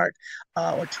Kaiser Park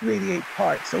or 288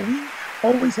 Park, so we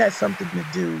always had something to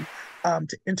do.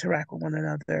 To interact with one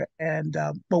another. And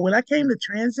but when I came to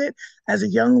transit as a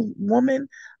young woman,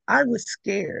 I was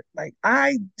scared. Like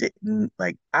I didn't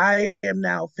like I am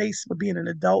now faced with being an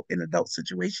adult in adult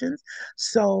situations.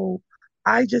 So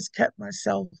I just kept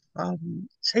myself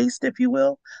chaste, if you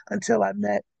will, until I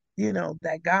met,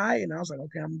 that guy, and I was like,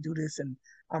 okay, I'm gonna do this, and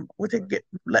what to get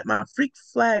let my freak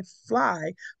flag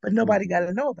fly, but nobody got Hmm.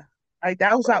 to know about it. Right?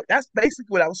 That was Right. out. That's basically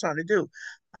what I was trying to do.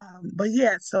 But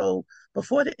yeah, so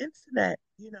before the internet,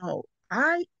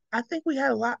 I think we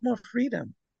had a lot more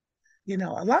freedom.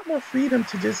 A lot more freedom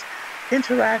to just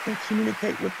interact and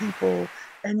communicate with people.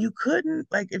 And you couldn't,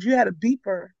 like, if you had a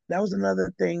beeper, that was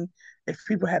another thing. If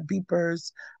people had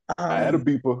beepers, I had a um,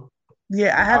 beeper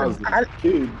yeah, when I was a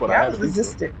kid, but I yeah, I had a was beeper.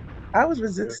 resistant. I was Yeah.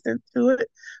 resistant to it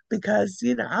because,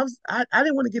 I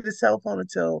didn't want to get a cell phone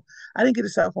until I didn't get a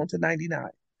cell phone until 99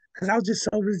 because I was just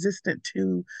so resistant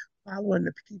to following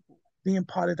the people, being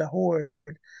part of the horde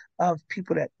of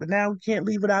people but now we can't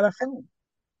leave without our phone.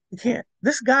 We can't.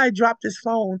 This guy dropped his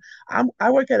phone.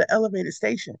 I work at an elevated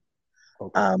station.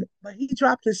 Okay. But he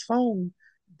dropped his phone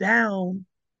down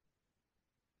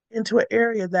into an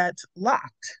area that's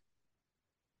locked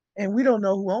and we don't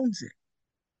know who owns it,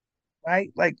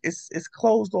 right? Like it's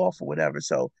closed off or whatever.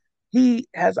 So he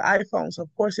has iPhone, so of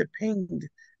course it pinged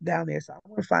down there. So I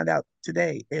want to find out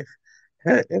today if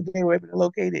if they were able to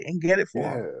locate it and get it for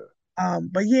him. Yeah.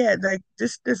 But yeah, like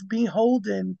this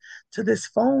beholden to this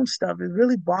phone stuff, it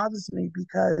really bothers me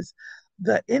because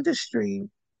the industry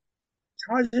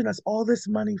charging us all this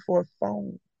money for a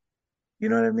phone. You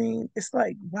know what I mean? It's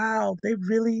like, wow, they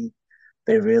really,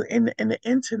 in the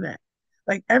internet,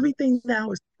 like everything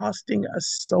now is costing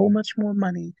us so much more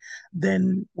money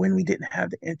than when we didn't have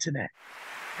the internet,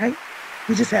 right?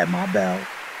 We just had my bell,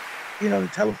 the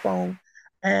telephone,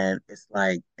 and it's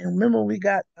like, and remember we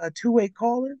got a two-way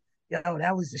caller? Yo,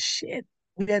 that was the shit.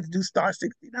 We had to do star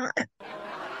 69.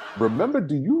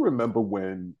 Do you remember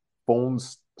when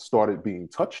phones started being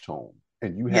touch tone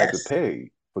and you had to Yes,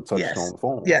 pay for touch yes, tone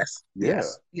phones? yes, Yeah.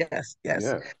 yes, yes, yes.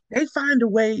 Yeah. They find a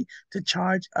way to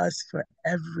charge us for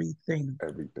everything.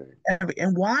 Everything.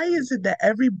 And why is it Everything. that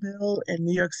every bill in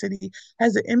New York City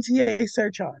has an MTA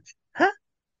surcharge? Huh?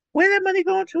 Where that money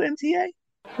going to, MTA?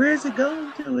 Where is it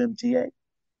going to, MTA?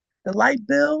 The light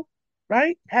bill,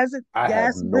 right? Has it? I have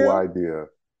Gas no bill, idea.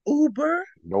 Uber,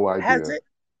 No has idea. it?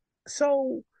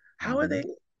 So how are Hmm. they,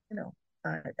 all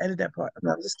right, edit that part.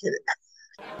 No, I'm just kidding.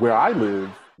 Where I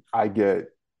live, I get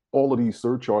all of these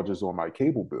surcharges on my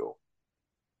cable bill.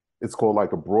 It's called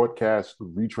like a broadcast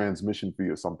retransmission fee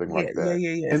or something Yeah, like yeah, that. yeah,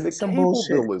 yeah. And the Some cable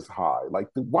bullshit. bill is high. Like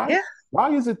why Yeah,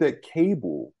 why is it that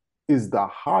cable is the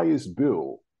highest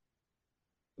bill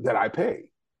that I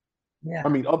pay? yeah, I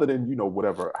mean, other than,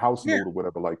 whatever house yeah, note or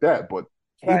whatever like that, but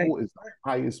right. cable is the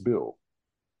highest bill.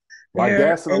 My They're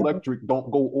gas and able, electric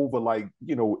don't go over like,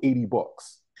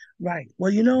 $80. right.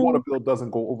 Well, Water bill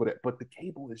doesn't go over that, but the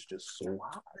cable is just so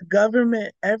high. the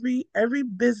government, every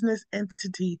business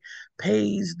entity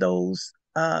pays those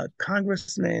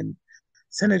congressmen,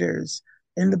 senators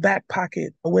in the back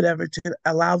pocket or whatever to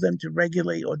allow them to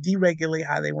regulate or deregulate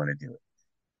how they want to do it.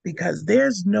 Because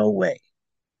there's no way.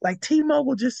 Like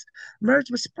T-Mobile just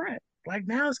merged with Sprint. Like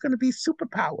now it's going to be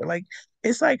superpower. Like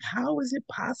it's like, how is it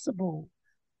possible?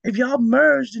 If y'all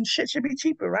merged, and shit should be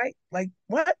cheaper, right? Like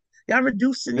what? Y'all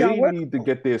reducing y'all They need to workload.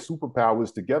 get their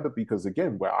superpowers together because,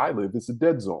 again, where I live, it's a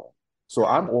dead zone. So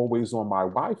I'm always on my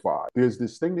Wi Fi. There's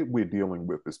this thing that we're dealing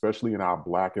with, especially in our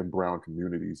Black and Brown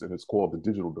communities, and it's called the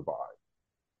digital divide.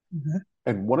 Mhm.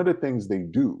 And one of the things they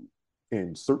do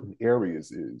in certain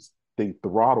areas is they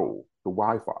throttle the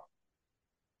Wi Fi.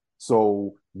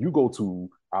 So you go to,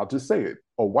 I'll just say it,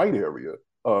 a white area,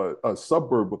 a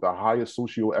suburb with a higher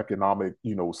socioeconomic,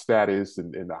 status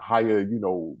and a higher,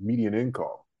 median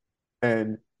income,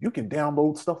 and you can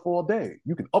download stuff all day.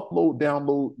 You can upload,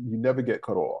 download, you never get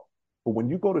cut off. But when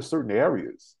you go to certain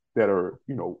areas that are,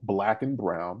 black and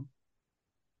brown,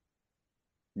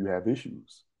 you have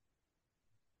issues.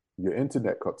 Your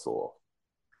internet cuts off,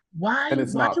 Why? and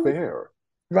it's Why not do we? fair.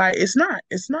 Right. It's not.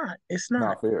 It's not. It's It's not.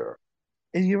 not fair.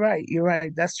 And you're right. You're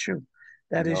right. That's true. You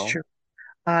That is know. true.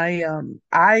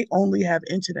 I only have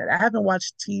internet. I haven't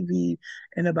watched TV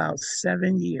in about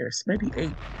 7 years, maybe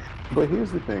eight. But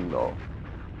here's the thing, though.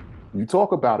 You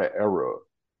talk about an era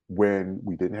when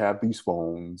we didn't have these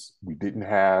phones, we didn't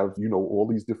have, all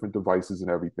these different devices and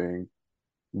everything.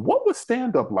 What was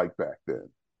stand up like back then?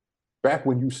 Back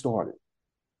when you started?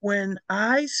 When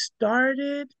I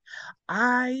started,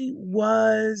 I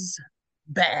was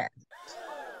bad.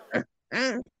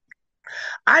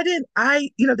 I didn't,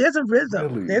 there's a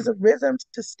rhythm. There's Really? a rhythm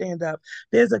to stand up.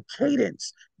 There's a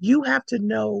cadence. You have to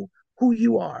know who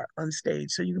you are on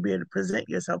stage so you can be able to present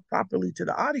yourself properly to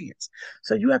the audience.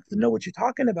 So you have to know what you're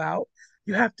talking about.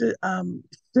 You have to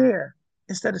share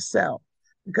instead of sell.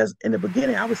 Because in the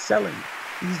beginning, I was selling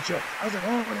these jokes. I was like,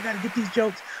 oh, I got to get these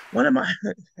jokes. One of my,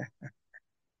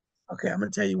 okay, I'm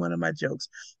going to tell you one of my jokes.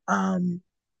 Um,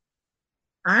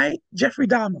 Jeffrey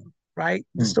Dahmer, right?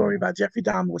 The story Hmm. about Jeffrey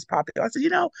Dahmer was popular. I said,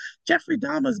 Jeffrey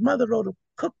Dahmer's mother wrote a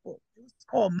cookbook. It was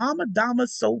called Mama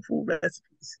Dahmer's Soul Food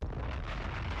Recipes.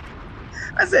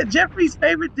 I said Jeffrey's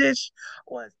favorite dish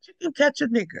was chicken catch a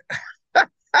nigger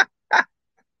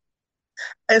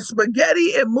and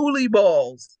spaghetti and moolie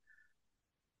balls.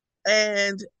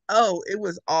 And oh, it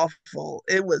was awful.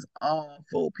 It was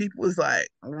awful. People was like,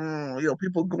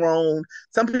 people groaned.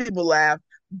 Some people laughed,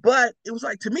 but it was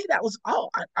like to me that was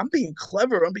I'm being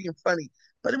clever. I'm being funny,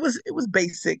 but it was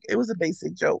basic. It was a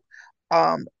basic joke.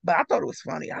 But I thought it was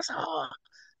funny. I said, oh,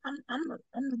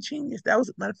 I'm a genius. That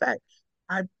was matter of fact.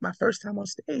 My first time on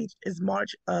stage is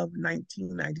March of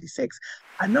 1996.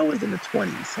 I know it was in the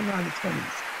 20s, somewhere in the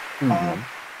 20s. Um, Hmm.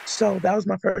 so that was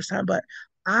my first time, but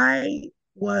I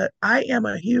I am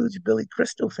a huge Billy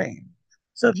Crystal fan.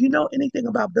 So if you know anything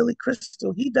about Billy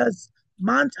Crystal, he does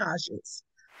montages.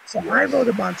 So I Yes. wrote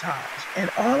a montage, and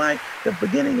the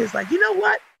beginning is like, you know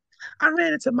what? I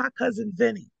ran into my cousin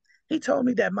Vinny. He told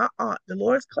me that my aunt,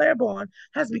 Dolores Claiborne,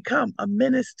 has become a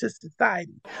menace to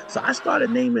society. So I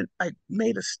started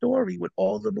made a story with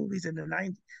all the movies in the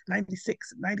 90,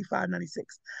 96, 95,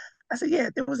 96. I said, yeah,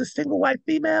 there was a single white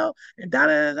female and da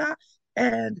da da da.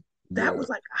 And that Yeah. was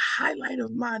like a highlight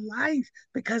of my life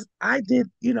because I did,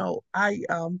 I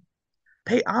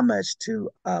pay homage to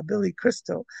Billy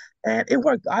Crystal, and it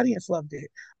worked. The audience loved it.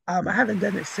 I haven't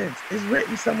done it since. It's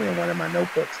written somewhere in one of my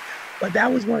notebooks, but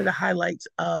that was one of the highlights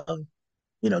of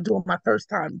doing my first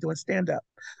time doing stand up.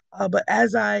 But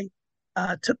as I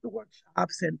took the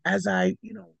workshops and as I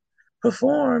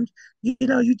performed,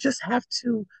 you just have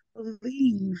to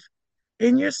believe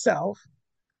in yourself,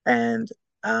 and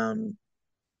um,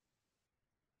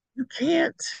 you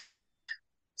can't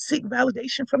seek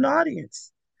validation from the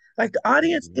audience. Like the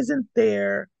audience Hmm. isn't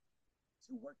there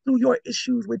to work through your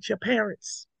issues with your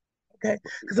parents. Okay.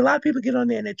 Because a lot of people get on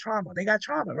there and they're trauma. They got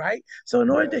trauma, right? So in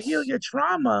order to heal Yes. your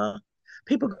trauma,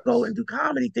 people go Yes. and do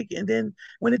comedy thinking, and then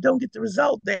when it don't get the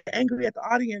result, they're angry at the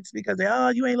audience because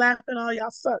you ain't laughing, oh,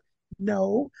 y'all suck.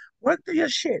 No, work through your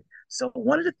shit. So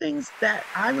one of the things that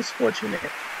I was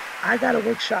fortunate, I got a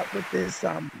workshop with this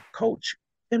coach,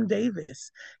 Tim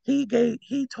Davis.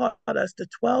 He taught us the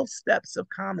 12 steps of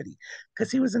comedy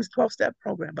because he was in his 12 step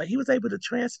program, but he was able to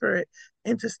transfer it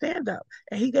into stand up.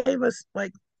 And he gave us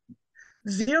like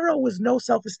zero was no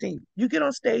self esteem. You get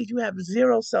on stage, you have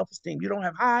zero self esteem. You don't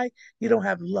have high, you don't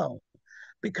have low,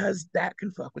 because that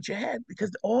can fuck with your head.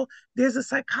 Because there's a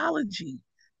psychology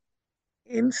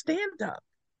in stand up,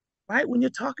 right? When you're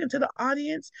talking to the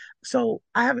audience. So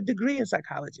I have a degree in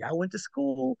psychology. I went to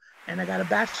school and I got a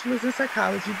bachelor's in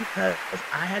psychology because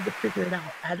I had to figure it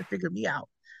out. I had to figure me out,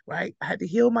 right? I had to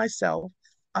heal myself.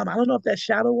 I don't know if that's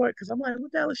shadow work because I'm like,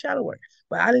 what the hell is shadow work?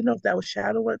 But I didn't know if that was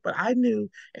shadow work. But I knew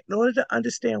in order to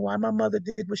understand why my mother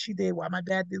did what she did, why my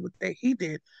dad did what he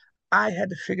did, I had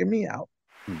to figure me out.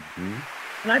 Hmm.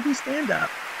 When I do stand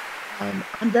up, I'm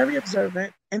very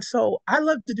observant, and so I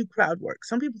love to do crowd work.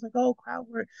 Some people think, "Oh, crowd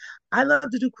work." I love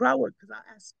to do crowd work because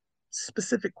I ask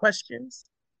specific questions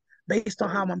based on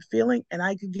how Right. I'm feeling, and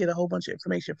I can get a whole bunch of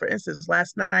information. For instance,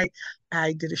 last night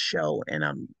I did a show, and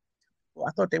well,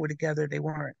 I thought they were together, they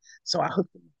weren't, so I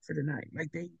hooked them up for the night.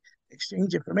 Like they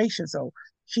exchange information. So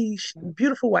she's a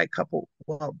beautiful white couple.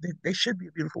 Well, they should be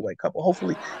a beautiful white couple,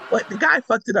 hopefully. But the guy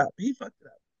fucked it up. He fucked it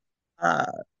up.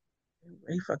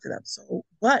 He fucked it up. So,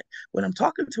 but when I'm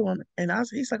talking to him, and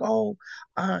he's like, oh,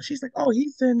 she's like, oh,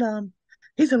 he's in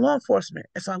law enforcement.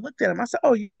 And so I looked at him. I said,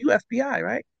 oh, you FBI,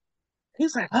 right?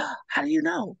 He's like, oh, how do you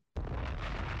know?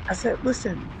 I said,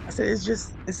 listen, I said,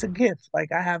 it's a gift.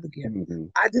 Like I have a gift. Hmm.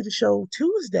 I did a show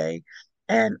Tuesday,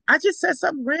 and I just said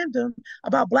something random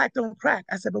about black don't crack.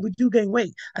 I said, but we do gain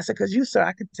weight. I said, because you, sir,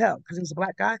 I could tell, because he was a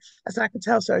black guy. I said, I could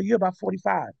tell, sir, you're about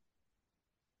 45.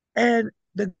 And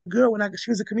the girl,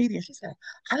 she was a comedian, she said,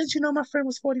 how did you know my friend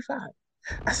was 45?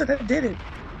 I said, I didn't.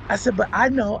 I said, but I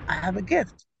know I have a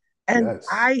gift. And Yes.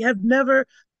 I have never,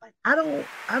 like, I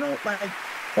don't like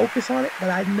focus on it, but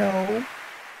I know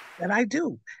that I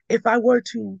do. If I were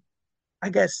to, I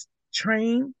guess,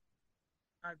 train,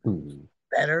 I'd Hmm.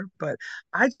 better, but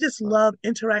I just love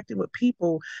interacting with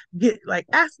people, get like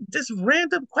ask just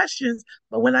random questions.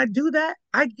 But when I do that,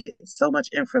 I get so much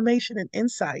information and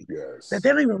insight that they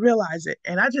Yes. don't even realize it.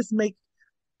 And I just make,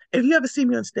 if you ever see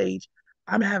me on stage,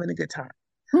 I'm having a good time.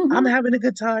 I'm Hmm. having a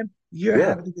good time. You're Yeah.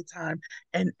 having a good time.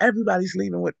 And everybody's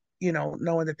leaving with,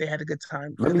 knowing that they had a good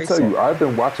time Let because me they tell saw you, me. I've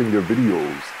been watching your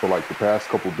videos for like the past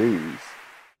couple days,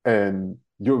 and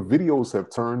your videos have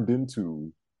turned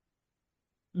into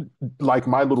like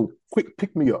my little quick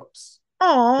pick me ups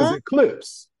because Aw. they're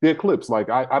clips. They're clips. Like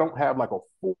I don't have like a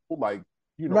full like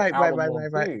Right, right, hour right, long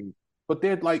right, right. thing. but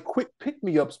they're like quick pick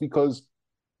me ups because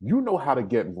you know how to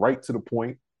get right to the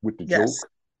point with the Yes. joke,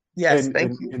 Yes. and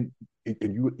Thank and you. and,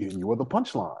 and you are the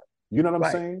punchline. You know what I'm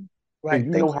Right. saying? Right. And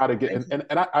you know Thank you. how to get Thank you.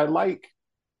 and I like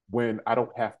when I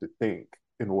don't have to think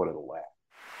in order to laugh.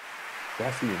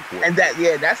 That's the And important that, thing.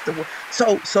 yeah, that's the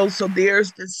so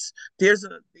there's this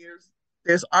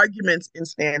there's arguments in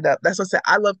stand up. That's what I said.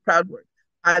 I love crowd work.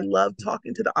 I love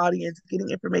talking to the audience, getting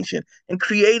information, and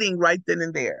creating right then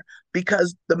and there.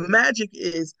 Because the magic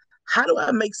is, how do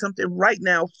I make something right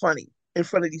now funny in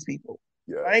front of these people,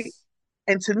 right? Yes.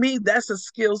 And to me, that's a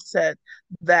skill set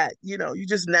that you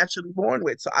just naturally born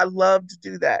with. So I love to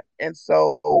do that. And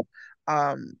so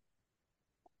um,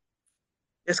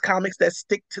 there's comics that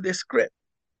stick to their script.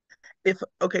 If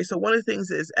Okay, so one of the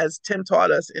things is, as Tim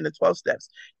taught us in the 12 steps,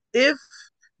 if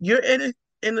you're in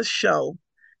a show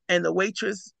and the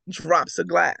waitress drops a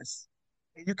glass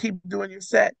and you keep doing your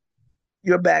set,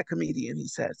 you're a bad comedian, he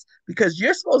says, because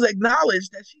you're supposed to acknowledge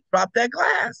that she dropped that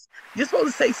glass. You're supposed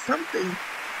to say something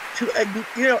to,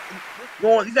 what's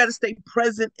going on. You got to stay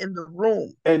present in the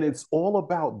room. And it's all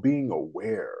about being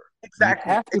aware. You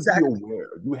Exactly, have to be exactly, aware.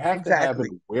 You have to have exactly.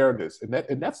 an awareness.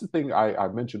 And that's the thing I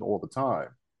mention all the time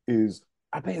is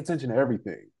I pay attention to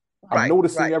everything. I'm Right,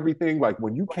 noticing right, everything. Like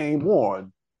when you right. came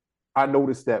on, I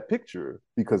noticed that picture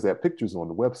because that picture's on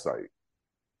the website.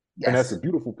 And that's a Yes,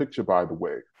 beautiful picture, by the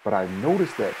way. But I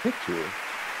noticed that picture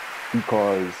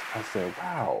because I said,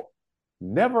 wow,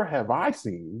 never have I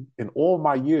seen in all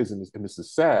my years, and this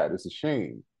is sad, it's a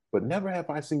shame, but never have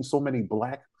I seen so many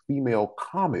Black female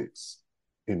comics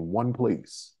in one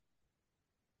place.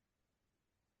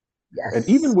 And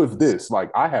even yes. with this,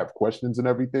 like I have questions and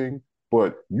everything,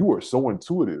 but you are so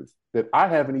intuitive that I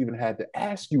haven't even had to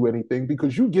ask you anything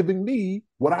because you're giving me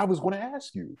what I was going to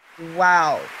ask you.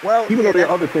 Wow. Well, Even though yeah, there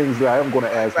that's are other things that I am going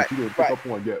to right, ask right, that you didn't pick right, up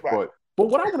on yet, right. but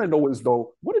what I want to know is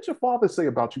though, what did your father say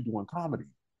about you doing comedy?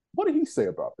 What did he say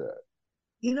about that?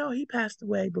 He passed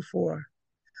away before.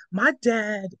 My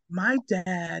dad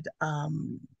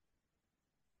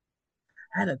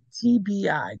had a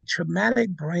TBI, traumatic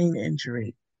brain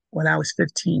injury, when I was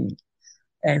 15,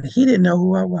 and he didn't know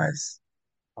who I was.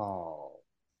 Oh,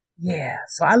 Yeah,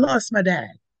 so I lost my dad,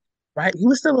 right? He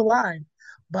was still alive,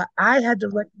 but I had to I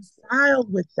understand. reconcile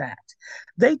with that.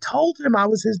 They told him I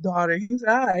was his daughter. He's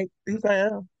all right. He's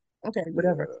like, oh, okay,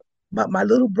 whatever. Yeah, But my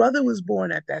little brother was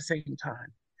born at that same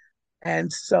time.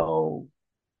 And so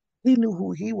he knew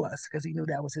who he was because he knew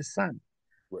that was his son.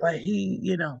 But right.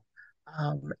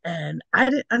 and I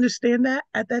didn't understand that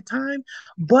at that time,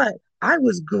 but I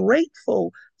was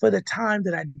grateful for the time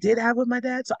that I did have with my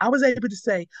dad. So I was able to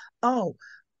say, oh,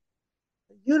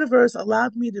 the universe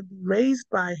allowed me to be raised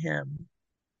by him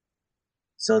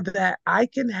so that I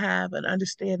can have an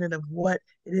understanding of what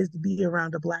it is to be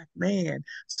around a Black man,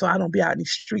 so I don't be out in the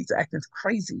streets acting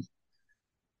crazy.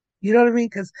 You know what I mean?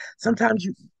 Because sometimes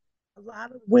a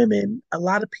lot of women, a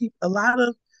lot of people, a lot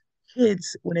of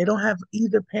kids, when they don't have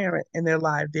either parent in their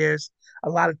life, there's a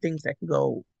lot of things that can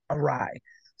go awry.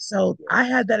 So I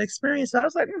Yes. had that experience. So I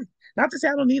was like, not to say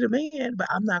I don't need a man, but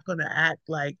I'm not going to act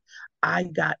like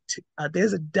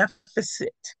there's a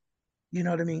deficit. You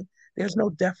know what I mean? There's no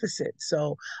deficit.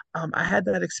 So I had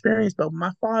that experience, but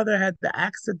my father had the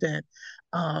accident.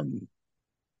 Um,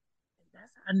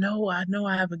 I know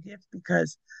I have a gift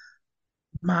because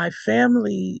my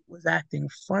family was acting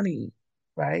funny,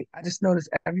 right? I just noticed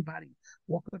everybody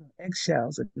walking on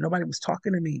eggshells and nobody was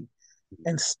talking to me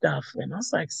and stuff. And I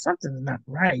was like, something's not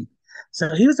right.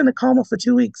 So he was in a coma for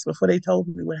 2 weeks before they told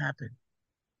me what happened.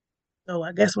 So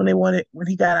I guess when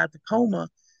he got out the coma,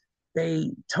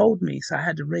 they told me. So I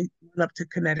had to run up to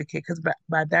Connecticut because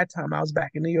by that time I was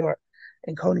back in New York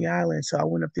in Coney Island. So I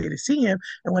went up there to see him.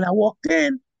 And when I walked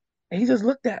in, he just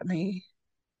looked at me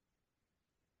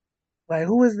like,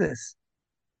 who is this?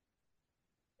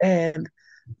 And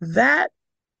that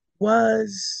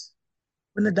was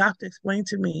when the doctor explained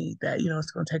to me that,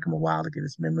 it's going to take him a while to get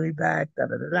his memory back, da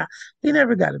da da da. He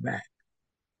never got it back.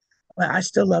 But I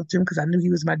still loved him because I knew he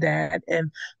was my dad.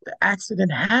 And the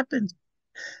accident happened.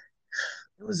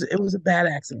 It was a bad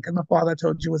accident because my father, I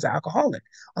told you, was an alcoholic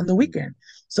on the Mhm. weekend.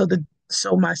 So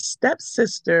my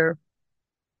stepsister,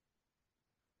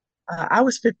 I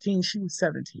was 15, she was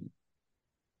 17.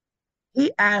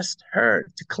 He asked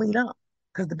her to clean up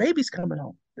because the baby's coming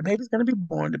home. The baby's going to be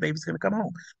born. The baby's going to come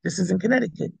home. This is in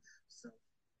Connecticut. So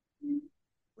he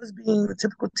was being the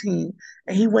typical teen,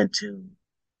 and he went to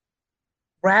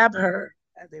grab her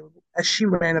as she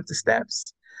ran up the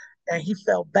steps, and he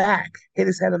fell back, hit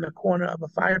his head on the corner of a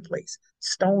fireplace,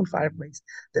 stone fireplace,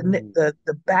 Mm.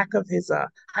 the back of his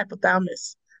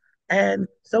hypothalamus. And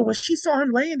so when she saw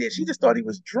him laying there, she just thought he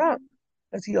was drunk.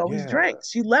 because he always Yeah. drank.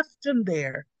 She left him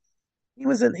there. He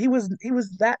was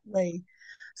that way.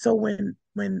 So when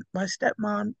my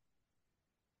stepmom,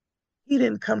 he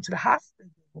didn't come to the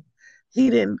hospital. He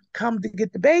didn't come to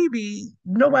get the baby.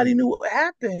 Nobody Right. knew what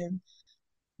happened.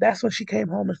 That's when she came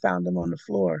home and found him on the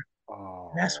floor.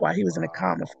 That's why Oh, he was in a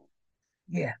coma. wow.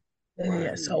 Yeah.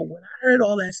 Yeah. So Right. when I heard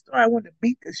all that story, I wanted to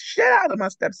beat the shit out of my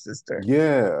stepsister.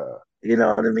 Yeah. You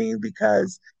know what I mean?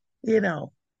 Because, you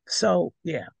know, so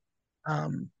yeah.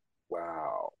 Um,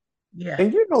 Wow. yeah.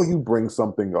 And you bring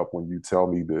something up when you tell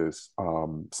me this.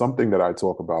 Something that I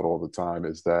talk about all the time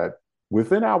is that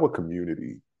within our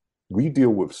community, we deal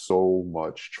with so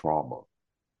much trauma,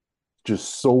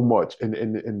 just so much.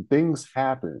 And things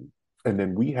happen. And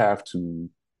then we have to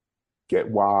get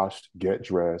washed, get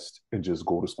dressed, and just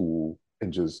go to school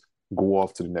and just go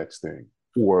off to the next thing.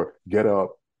 Or get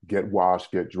up, get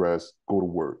washed, get dressed, go to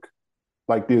work.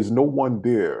 Like there's no one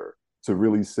there to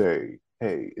really say,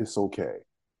 hey, it's okay.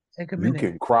 Take a You minute.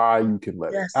 can cry, you can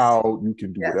let it Yes. out, you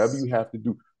can do whatever Yes. you have to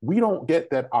do. We don't get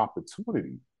that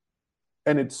opportunity.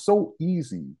 And it's so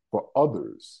easy for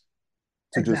others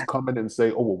to just Exactly. come in and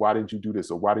say, oh, well, why didn't you do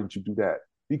this or why didn't you do that?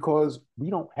 Because we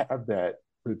don't have that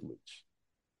privilege.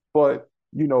 But,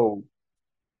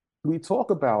 we talk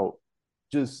about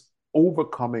just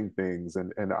overcoming things.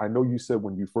 And I know you said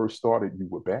when you first started, you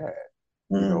were bad,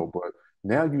 Mm, but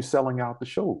now you're selling out the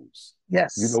shows,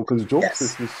 yes. because Joke Yes.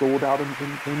 Sisters sold out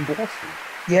in Boston,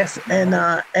 Yes. you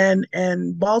know?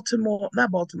 And Baltimore,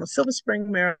 not Baltimore, Silver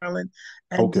Spring, Maryland,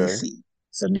 and Okay. DC.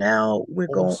 So now we're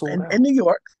All going sold in out. New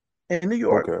York, in New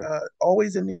York, Okay.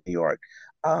 always in New York.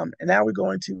 And now we're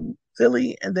going to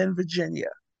Philly and then Virginia.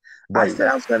 I Right. said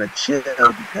I was gonna chill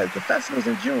because the festival's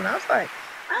in June. I was like,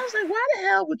 why the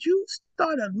hell would you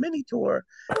start a mini tour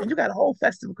and you got a whole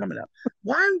festival coming up?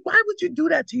 Why would you do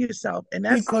that to yourself? And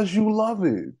that's Because you love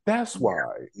it. That's yeah, why.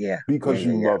 yeah, yeah, Because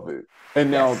yeah, you yeah. love it.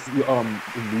 And now, Yes,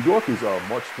 in New York is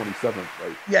March 27th,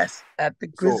 right? yes, at the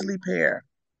So Grizzly Pear.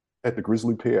 at the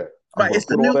Grizzly Pear, I'm Right. going to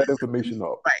put all that information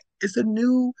up. Right. It's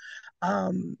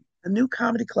um a new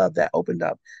comedy club that opened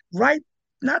up right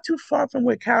not too far from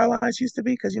where Caroline's used to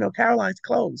be, because Caroline's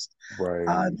closed. Right.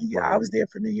 I was Right. there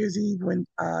for New Year's Eve when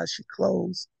she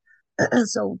closed. And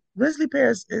so Grizzly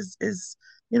Pears is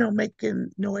making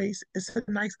noise. It's a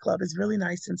nice club. It's really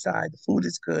nice inside. The food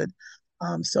is good.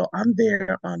 So I'm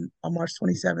there on March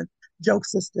 27th. Joke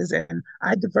Sisters, and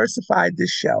I diversified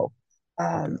this show.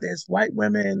 Okay. There's white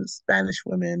women, Spanish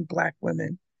women, black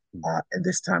women, Mhm. and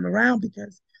this time around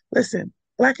because listen,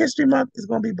 Black History Month is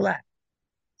going to be black.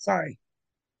 Sorry,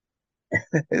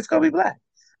 it's going to be black.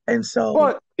 And so,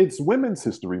 But it's Women's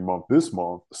History Month this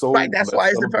month, right, so that's why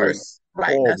let's it's celebrate diverse.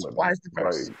 Right, all that's why women. it's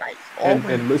diverse. Right. Right, it's all And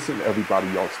women. listen, everybody,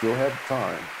 y'all still have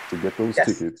time to get those Yes,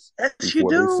 tickets yes, you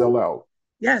before they sell do. out.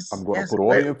 I'm Yes, going to yes. put all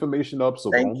the information up,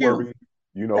 so Thank don't you. worry. Thank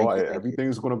you. Thank you.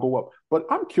 Everything's going to go up. But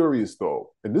I'm curious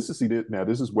though, and this is see that now.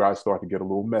 This is where I start to get a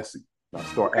little messy. I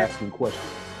start Okay, asking questions.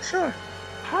 sure.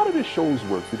 How do the shows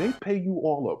work? Do they pay you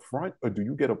all up front, or do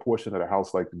you get a portion of the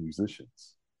house like the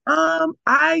musicians?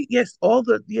 Yes, all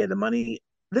the money.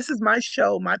 This is my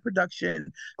show, my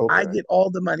production. I Okay, get all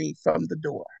the money from the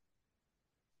door.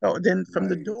 So then from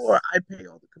the door, nice. I pay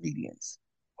all the comedians.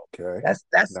 Okay, That's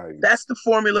nice, the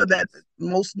formula that nice.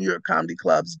 most New York comedy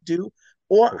clubs do.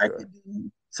 Or I Okay. could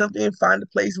do something and find a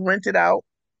place, rent it out,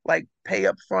 like pay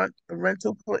up front a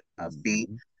rental fee,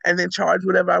 Mhm. and then charge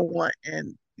whatever I want,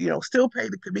 and still pay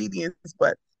the comedians,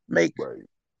 but make Right.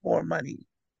 more money.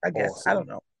 I guess I don't Awesome.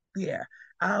 know. Yeah,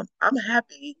 I'm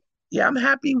happy. Yeah, I'm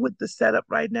happy with the setup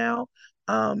right now.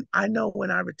 I know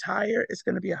when I retire, it's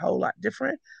going to be a whole lot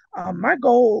different. My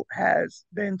goal has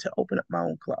been to open up my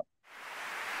own club.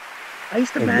 I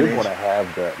used to And you're going manage. to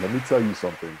have that. Let me tell you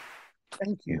something.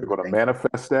 Thank You're you. going to Thank you.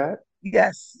 manifest that,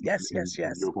 Yes, yes, and, yes, and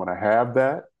yes. you're going to have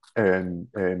that. And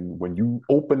when you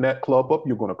open that club up,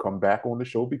 you're going to come back on the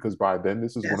show because by then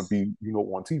this is going to Yes. be,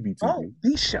 on TV, Oh, TV.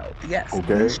 the show. Yes, the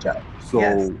Okay. show.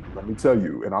 Yes. So let me tell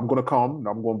you, and I'm going to come and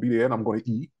I'm going to be there and I'm going to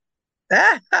eat.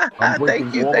 I'm Thank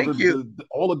breaking you. all of Thank you.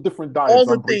 all the different diets. All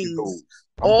the I'm breaking things. those.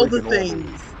 I'm All the breaking all those.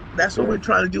 things. That's what we're Okay.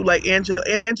 trying to do. Like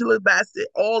Angela Bassett,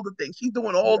 all the things. She's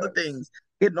doing all the Yes. things,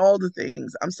 getting all the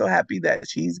things. I'm so happy that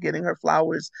she's getting her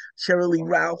flowers. Shirley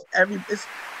Ralph, Wow.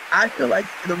 I feel like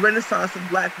the renaissance of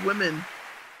Black women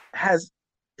has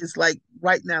is like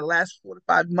right now, last 4 to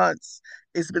 5 months,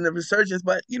 it's been a resurgence.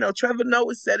 But Trevor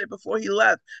Noah said it before he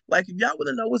left. Like, if y'all want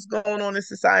to know what's going on in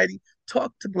society,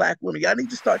 talk to Black women. Y'all need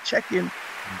to start checking on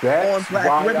That's Black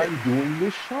why women. I'm doing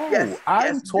this show. Yes, I'm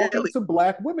yes, talking really. to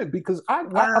Black women because I'm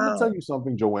gonna tell Wow. you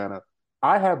something, Joanna.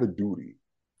 I have a duty,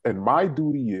 and my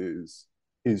duty is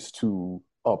to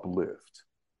uplift.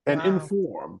 and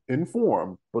Wow.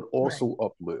 inform, but Right. also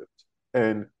uplift.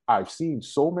 And I've seen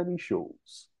so many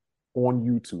shows on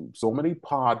YouTube, so many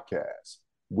podcasts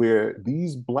where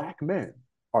these black men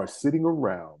are sitting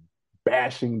around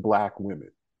bashing black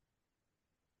women.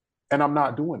 And I'm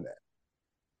not doing that.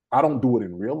 I don't do it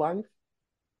in real life,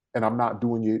 and I'm not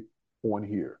doing it on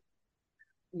here.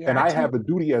 Yeah, And I I tend have a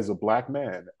duty as a black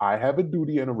man. I have a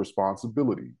duty and a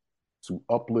responsibility to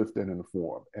uplift and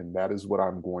inform. And that is what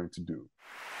I'm going to do.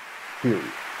 Period.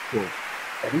 So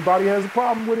if anybody has a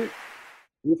problem with it,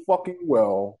 you're fucking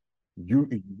well. You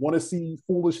want to see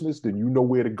foolishness, then you know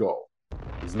where to go.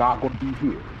 It's not going to be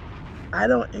here. I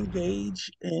don't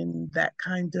engage in that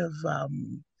kind of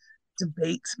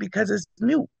debates because it's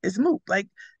mute. It's moot. Like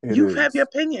It you have your is.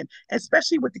 opinion,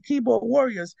 especially with the keyboard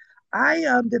warriors. I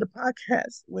did a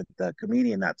podcast with a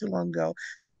comedian not too long ago.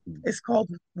 It's called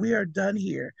 "We Are Done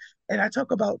Here," and I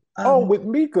talk about Oh, with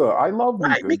Mika. I love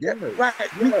right, Mika. Mika, Yes. right,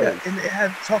 Mika, Yes. and it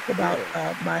had talk about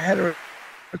Yes. my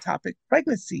heterotopic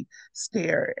pregnancy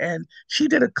scare, and she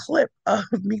did a clip of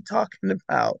me talking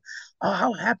about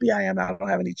how happy I am I don't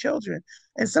have any children,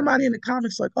 and somebody in the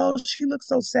comments like, "Oh, she looks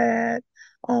so sad.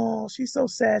 Oh, she's so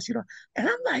sad. She don't," and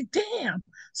I'm like, "Damn."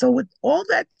 So what all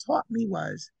that taught me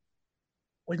was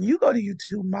when you go to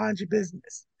YouTube, mind your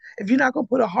business. If you're not gonna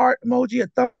put a heart emoji, a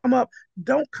thumb up,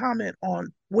 don't comment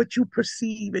on what you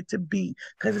perceive it to be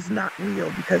because it's not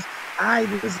real. Because I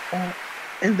was on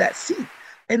in that seat,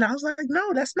 and I was like,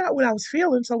 no, that's not what I was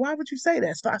feeling. So why would you say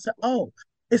that? So I said, oh,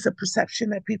 it's a perception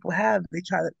that people have. They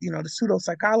try to, the pseudo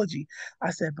psychology.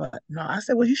 I said, but no. I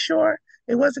said, well, you sure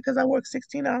it wasn't because I worked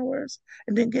 16 hours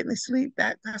and didn't get any sleep?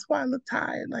 That's why I look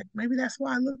tired. Like maybe that's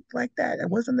why I look like that. It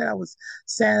wasn't that I was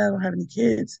sad I don't have any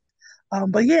kids.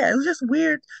 But yeah, it was just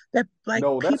weird that like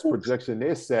No, that's people, projection.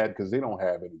 They're sad because they don't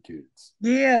have any kids.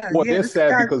 yeah, Or yeah, they're this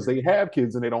sad guy, because they have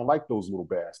kids and they don't like those little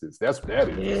bastards. That's what that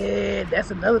is. yeah,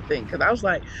 that's another thing. Cause I was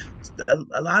like,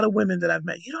 a lot of women that I've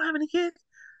met, you don't have any kids?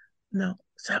 No.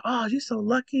 So, oh, you're so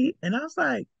lucky. And I was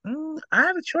like, I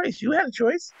have a choice. You had a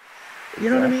choice. You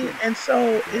know what I mean? Exactly. And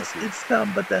so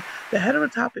Exactly. but the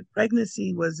heterotopic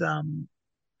pregnancy was an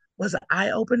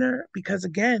eye opener because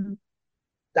again,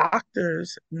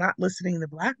 doctors not listening to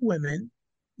black women,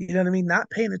 you know what I mean, not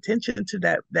paying attention to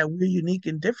that we're unique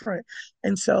and different.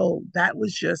 And so that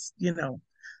was just,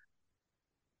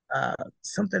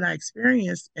 something I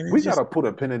experienced and it We got just to put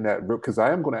a pin in that because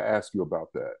I am going to ask you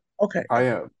about that. okay. I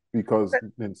am because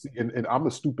and I'm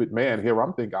a stupid man here.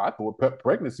 I'm thinking I thought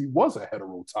pregnancy was a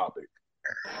hetero topic,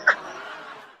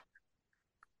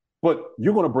 but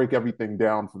you're going to break everything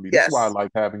down for me. This is why I Yes.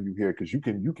 like having you here because you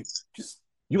can just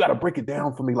you got to break it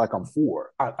down for me like I'm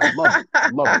four. I love it. I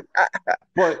love it.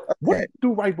 But what do Okay. you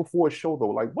do right before a show though?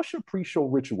 Like, what's your pre-show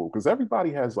ritual? Because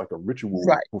everybody has like a ritual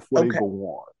Right. before they Okay. go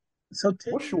on. So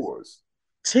 10 What's years yours?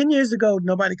 10 years ago,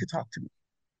 nobody could talk to me.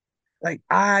 Like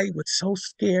I was so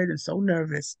scared and so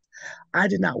nervous. I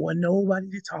did not want nobody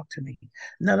to talk to me.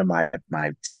 None of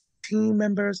my team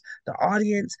members, the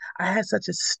audience. I had such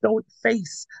a stoic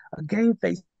face, a game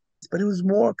face, but it was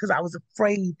more because I was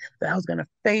afraid that I was going to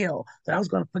fail, that I was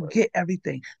going to Right. forget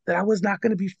everything, that I was not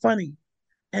going to be funny.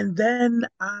 And then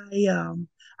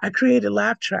I created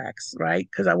laugh tracks, right?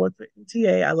 Because I work for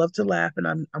NTA. I love to laugh, and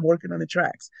I'm working on the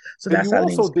tracks. So And that's you how the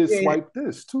name also was did created. swipe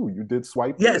this too. You did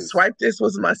swipe Yes, this. Swipe This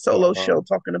was my solo Uh-huh. show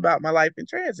talking about my life in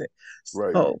transit.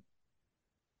 Right. So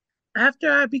after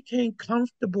I became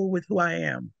comfortable with who I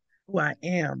am,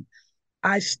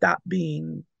 I stopped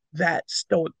being that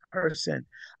stoic person.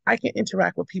 I can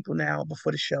interact with people now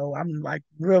before the show. I'm like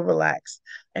real relaxed.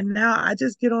 And now I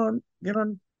just get on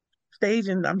stage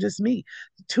and I'm just me.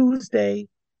 Tuesday,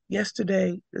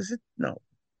 yesterday, is it no?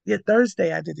 Yeah,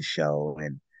 Thursday I did a show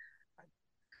and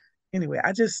anyway,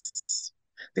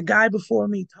 the guy before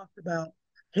me talked about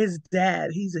his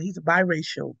dad. He's a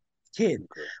biracial kid.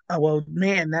 Okay. Well,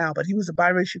 man now, but he was a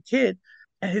biracial kid,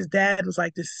 and his dad was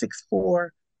like this 6'4"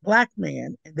 black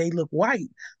man, and they look white,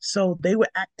 so they would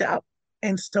act up.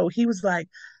 And so he was like,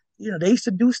 they used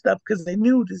to do stuff because they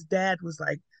knew his dad was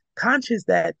like conscious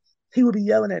that he would be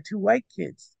yelling at two white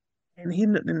kids, and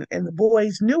and the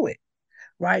boys knew it,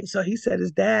 right? So he said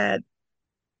his dad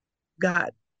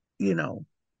got, you know,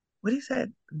 what he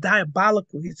said,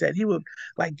 diabolical. He said he would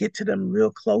like get to them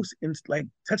real close and like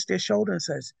touch their shoulder and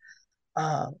says,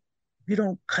 if you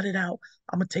don't cut it out,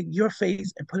 I'm gonna take your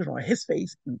face and put it on his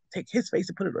face and take his face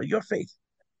and put it on your face.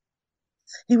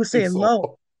 He was saying So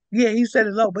low. Yeah, he said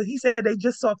it low, but he said they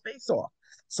just saw face off.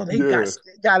 So they got yeah.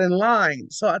 got in line.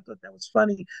 So I thought that was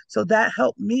funny. So that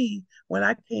helped me when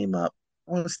I came up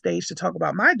on stage to talk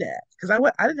about my dad because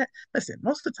I didn't listen.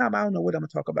 Most of the time, I don't know what I'm gonna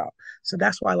talk about, so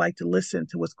that's why I like to listen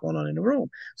to what's going on in the room.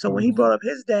 So when he Hmm. brought up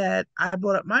his dad, I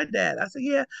brought up my dad. I said,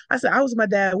 yeah, I said I was my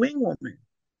dad wing woman,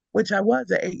 which I was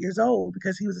at 8 years old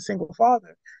because he was a single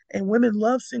father, and women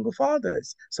love single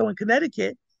fathers. So in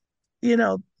Connecticut,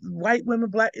 white women,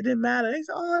 black, it didn't matter. They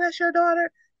said, "Oh, that's your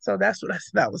daughter." So that's what I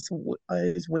said. That was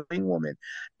his wing woman,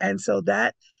 and so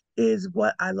that is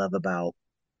what I love about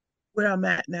where I'm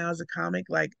at now as a comic.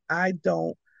 Like I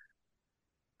don't,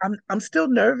 I'm still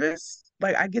nervous.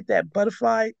 Like I get that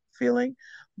butterfly feeling,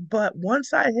 but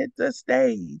once I hit the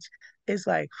stage, it's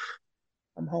like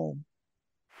I'm home.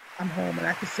 I'm home, and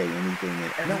I can say anything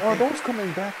and Now, are everything. those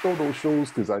coming back though? Those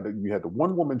shows, because I know you had the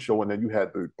one woman show, and then you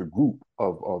had the group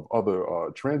of other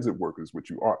transit workers, which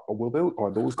you are.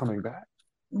 Are those coming back?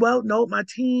 Well, no, my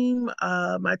team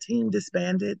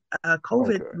disbanded.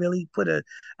 COVID Okay, really put a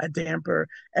damper.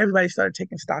 Everybody started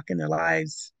taking stock in their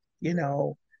lives, you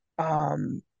know.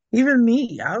 Um, Even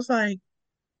me, I was like,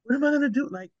 what am I gonna do?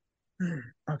 Like,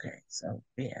 okay, so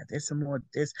yeah, there's some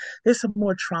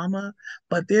more trauma,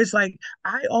 but there's like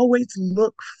I always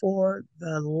look for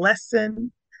the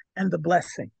lesson and the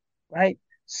blessing, right?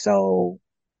 So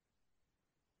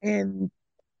in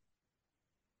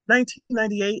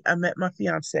 1998, I met my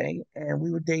fiance and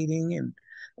we were dating and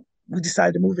we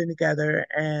decided to move in together.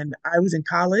 And I was in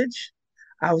college,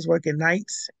 I was working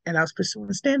nights, and I was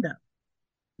pursuing stand up.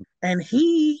 And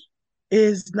he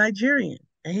is Nigerian.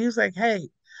 And he was like, hey,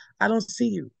 I don't see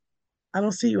you. I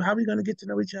don't see you. How are we going to get to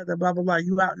know each other? Blah, blah, blah.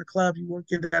 You out in the club, you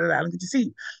working, da, da, da. I don't get to see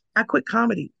you. I quit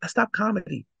comedy. I stopped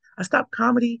comedy. I stopped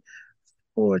comedy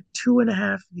for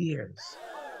 2.5 years.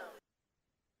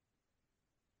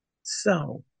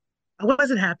 So I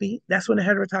wasn't happy. That's when the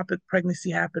heterotopic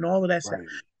pregnancy happened, all of that stuff. right.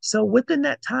 So within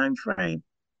that time frame,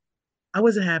 I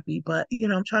wasn't happy, but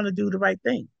I'm trying to do the right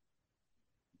thing.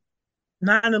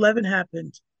 9/11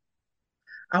 happened.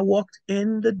 I walked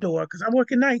in the door because I'm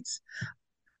working nights.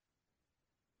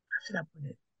 How should I put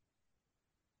it?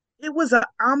 It was an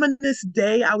ominous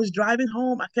day. I was driving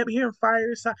home. I kept hearing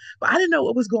fires, but I didn't know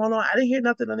what was going on. I didn't hear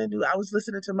nothing on the news. I was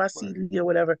listening to my Right. CD or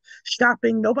whatever,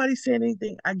 shopping. Nobody saying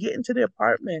anything. I get into the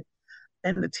apartment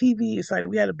and the TV. It's like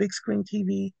we had a big screen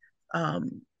TV,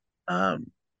 um,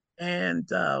 um, and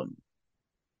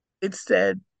it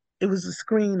said it was a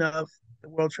screen of the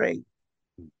World Trade.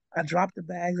 I dropped the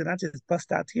bags and I just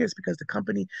bust out tears because the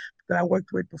company that I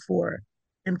worked with before,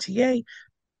 MTA,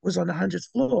 was on the 100th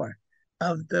floor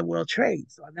of the World Trade.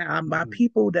 So now my Mhm.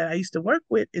 people that I used to work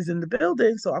with is in the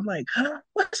building. So I'm like,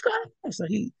 what's going on? So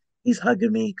he's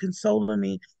hugging me, consoling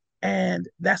me. And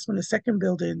that's when the second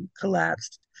building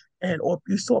collapsed. And or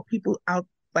you saw people out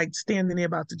like standing there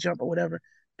about to jump or whatever.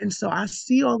 And so I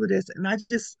see all of this and I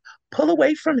just pull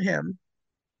away from him,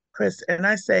 Chris, and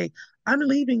I say, I'm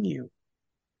leaving you.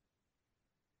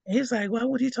 And he's like, well,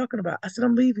 what are you talking about? I said,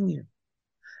 I'm leaving you.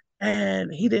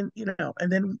 And he didn't,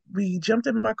 and then we jumped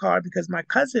in my car because my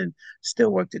cousin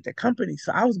still worked at the company.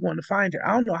 So I was going to find her.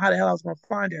 I don't know how the hell I was going to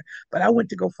find her, but I went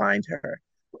to go find her.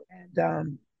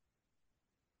 And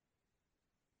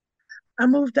I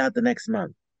moved out the next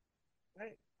month.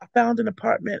 Right? I found an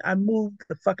apartment. I moved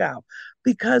the fuck out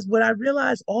because what I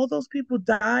realized, all those people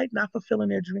died not fulfilling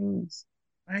their dreams,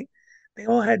 right? They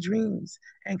all had dreams,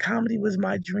 and comedy was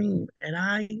my dream, and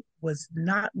I was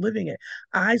not living it.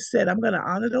 I said, I'm going to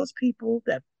honor those people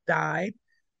that died.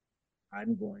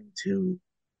 I'm going to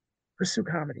pursue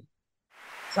comedy.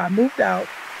 So I moved out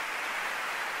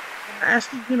and I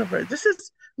asked the universe, this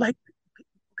is like,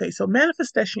 okay, so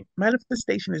manifestation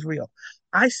is real.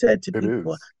 I said to It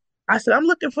people, is. I said, I'm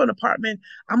looking for an apartment.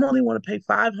 I'm only want to pay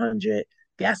 500,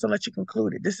 gas and electric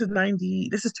included. This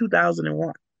is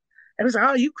 2001. And it's like,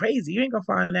 oh, you crazy. You ain't gonna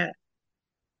find that.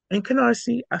 In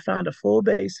Canarsie, I found a full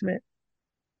basement,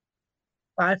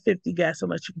 550 gas and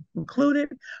electric included,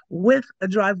 with a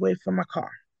driveway for my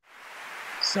car.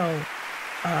 So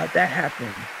that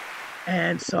happened.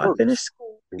 And It so I finished works.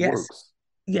 school. It Yes. works.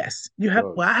 Yes. It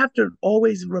Well, I does. have to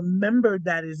always remember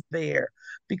that is there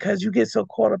because you get so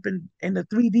caught up in the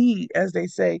 3D, as they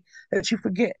say, that you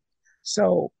forget.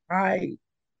 So I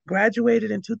graduated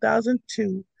in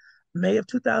 2002, May of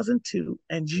 2002,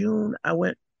 and June I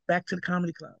went back to the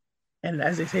comedy club. And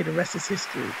as they say, the rest is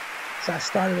history. So I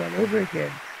started all over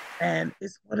again. And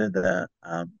it's one of the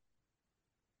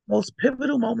most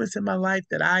pivotal moments in my life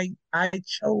that I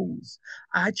chose.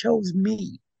 I chose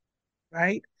me,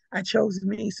 right? I chose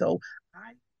me. So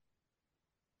I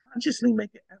consciously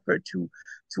make an effort to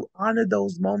honor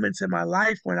those moments in my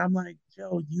life when I'm like,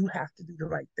 Joe, you have to do the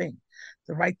right thing.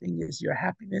 The right thing is your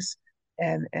happiness.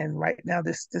 And right now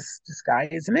this guy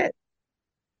isn't it.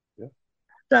 Yeah.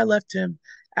 after I left him,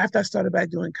 after I started back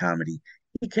doing comedy,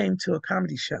 he came to a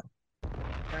comedy show,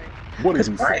 right? What did Because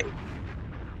he right, say?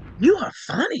 you are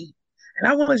funny, and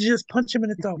I wanted to just punch him in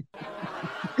the throat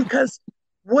because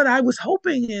what I was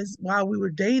hoping is while we were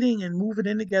dating and moving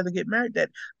in together, get married,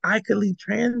 that I could leave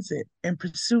transit and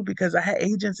pursue because I had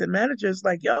agents and managers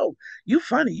like, yo, you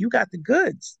funny, you got the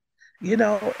goods,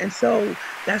 and so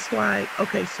that's why,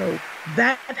 okay, so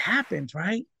that happened,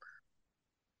 right?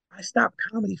 I stopped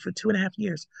comedy for 2.5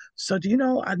 years. So do you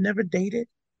know I never dated?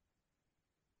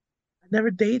 I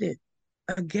never dated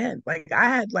again. Like I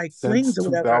had like Since flings or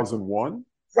whatever. 2001?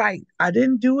 Right. I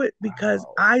didn't do it because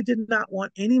Wow. I did not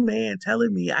want any man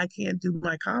telling me I can't do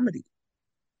my comedy.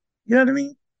 You know what I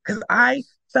mean? Because I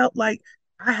Yes. felt like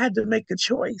I had to make a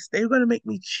choice. They were going to make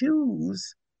me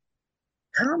choose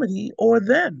comedy or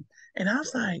them. And I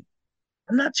was Right. like,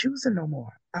 I'm not choosing no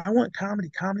more. I want comedy.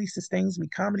 Comedy sustains me.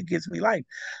 Comedy gives me life.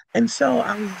 And so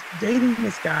I was dating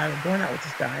this guy or going out with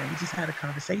this guy, and we just had a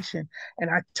conversation. And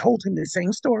I told him the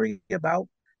same story about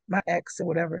my ex or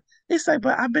whatever. He's like,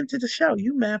 but I've been to the show.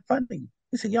 You man funny.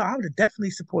 He said, yo, I would have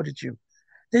definitely supported you.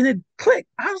 Then it clicked.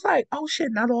 I was like, oh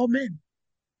shit, not all men.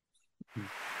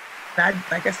 And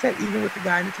like I said, even with the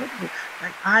guy in the token booth,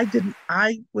 like I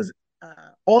was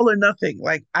all or nothing.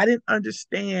 Like I didn't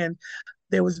understand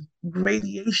there was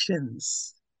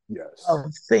gradations Yes.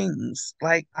 of things.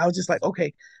 Like I was just like,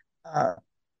 okay, uh,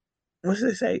 what should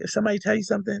they say? If somebody tell you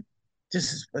something,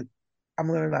 just like I'm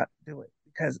gonna not do it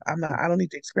because I don't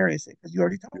need to experience it because you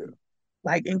already told Yeah. me.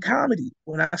 Like in comedy,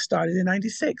 when I started in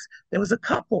 '96, there was a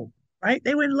couple, right?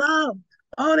 They were in love.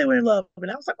 Oh, they were in love. And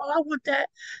I was like, oh, I want that.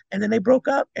 And then they broke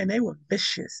up and they were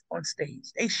vicious on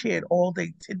stage. They shared all their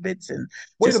tidbits and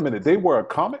Wait a just, minute. They were a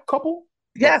comic couple?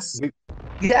 yes, They,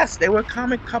 yes, they were a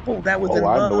comic couple that was oh, in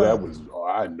I know that love. was. Oh,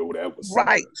 I know that was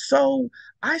Right. something. So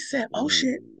I said, oh Ooh,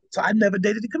 shit. So I never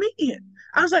dated a comedian.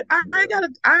 I was like, I yeah. gotta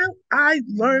I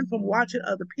learned from watching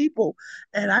other people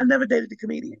and I never dated a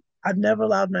comedian. I never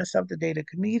allowed myself to date a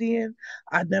comedian.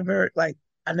 I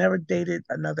never dated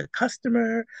another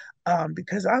customer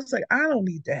because I was like, I don't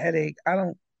need the headache. I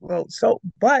don't well so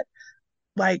but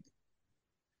like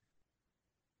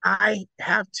I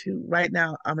have to right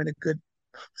now I'm in a good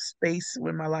space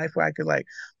in my life where I could like,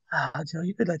 Joe,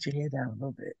 you could let your hair down a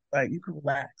little bit. Like you could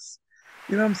relax.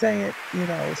 You know what I'm saying?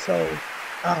 So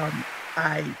um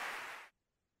I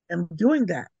am doing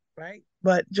that, right?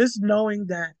 But just knowing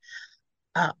that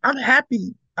I'm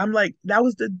happy. I'm like, that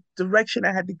was the direction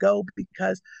I had to go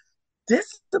because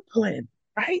discipline,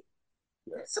 right?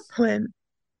 Yes. Discipline,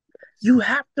 Yes. you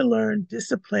have to learn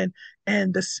discipline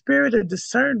and the spirit of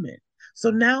discernment. So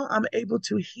now I'm able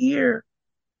to hear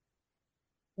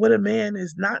what a man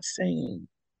is not saying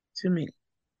to me,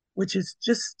 which is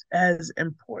just as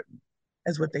important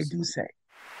as what they do Absolutely. say.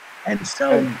 And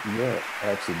so, And yeah,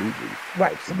 absolutely.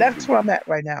 right, so that's Absolutely. where I'm at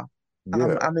right now. I'm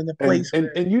Yeah. I'm in a And place and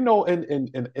where and you know, and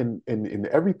in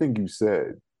everything you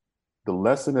said, the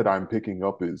lesson that I'm picking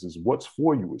up is what's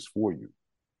for you is for you.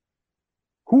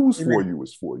 Who's for amen, you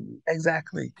is for you.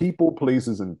 exactly, People,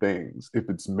 places, and things. If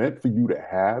it's meant for you to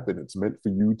have and it's meant for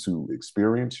you to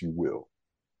experience, you will.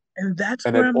 and that's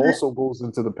And where it I'm at. also goes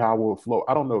into the power of flow.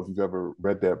 I don't know if you've ever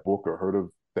read that book or heard of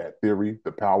that theory,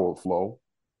 the power of flow.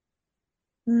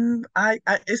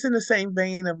 It's in the same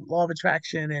vein of law of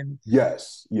attraction, and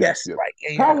Yes, yes, yes, yes. right, yeah,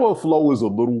 yeah, Power of flow is a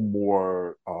little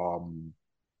more,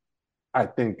 I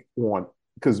think, on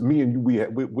because me and you,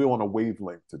 we're on a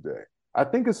wavelength today. I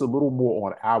think it's a little more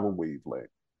on our wavelength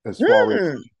as far as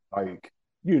mm, like,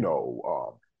 you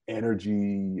know,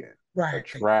 energy and right.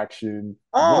 attraction.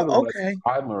 One Oh, of the lessons okay,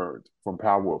 I learned from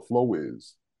Power of Flow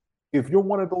is if you're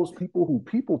one of those people who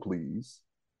people please,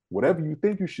 whatever you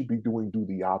think you should be doing, do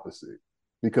the opposite.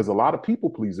 Because a lot of people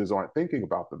pleasers aren't thinking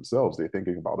about themselves, they're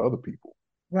thinking about other people.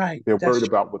 right. They're That's worried true.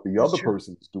 about what the That's other true.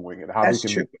 person is doing and how they That's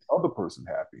can true. make the other person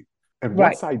happy. And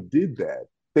Right. once I did that,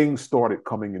 things started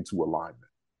coming into alignment.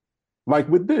 Like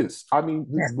with this, I mean,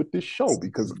 Yes, with this show, that's the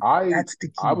because key. I That's the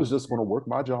I key. was just going to work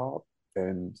my job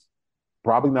and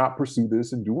probably not pursue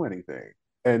this and do anything.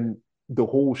 And the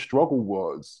whole struggle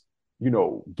was,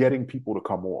 getting people to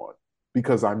come on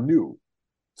because I'm new.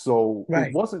 So it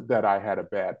Right. wasn't that I had a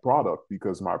bad product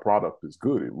because my product is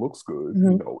good. It looks good.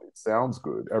 Hmm. It sounds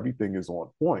good. Everything is on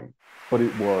point. But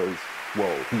it was,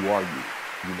 well, who are you?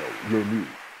 You're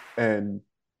new. And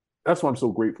that's why I'm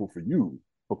so grateful for you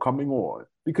for coming on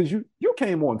because you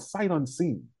came on sight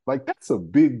unseen. Like that's a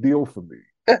big deal for me.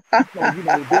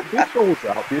 There's shows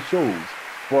out, there's shows,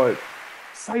 but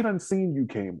sight unseen you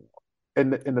came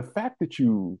on. And the fact that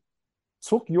you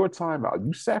took your time out,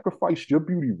 you sacrificed your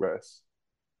beauty rest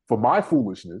for my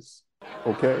foolishness,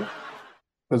 okay?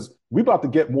 Because We about to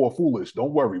get more foolish.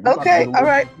 Don't worry. We about to Okay, get a all little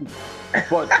right. more foolish.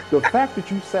 But the fact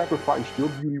that you sacrificed your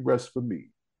beauty rest for me,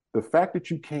 the fact that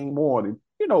you came on and,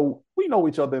 we know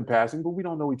each other in passing, but we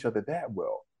don't know each other that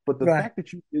well. But the Right. fact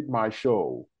that you did my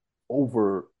show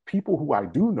over people who I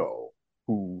do know,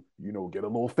 who, get a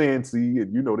little fancy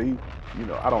and,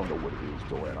 I don't know what it is,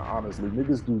 Joanna. Honestly,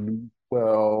 niggas do New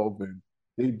 12 and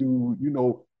they do,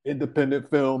 independent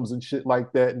films and shit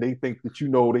like that. And they think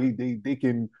that, they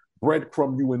can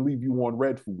breadcrumb you and leave you on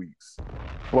red for weeks.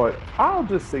 But I'll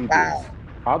just say this. Wow.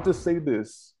 I'll just say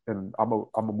this, and I'm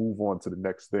gonna move on to the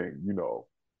next thing.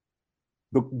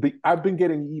 I've been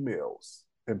getting emails,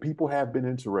 and people have been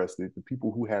interested. The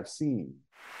people who have seen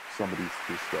some of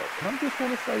this stuff, and I'm just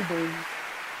gonna say,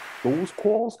 those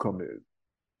calls come in.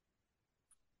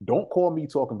 Don't call me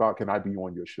talking about can I be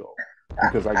on your show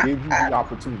because I gave you the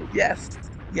opportunity. Yes.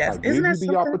 Yes. I Isn't gave that you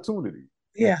the something? opportunity,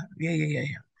 Yeah. Yeah. Yeah. Yeah. Yeah.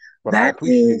 but I That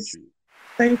appreciate is, you.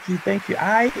 thank you. Thank you.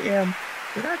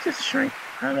 Did I just shrink?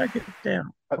 How did I get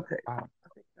down? I, Okay. I, I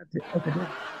think I did. Okay.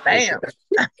 There. okay. Bam.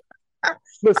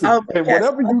 Listen, But and yes.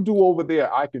 whatever you do over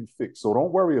there, I can fix. So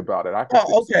don't worry about it. I can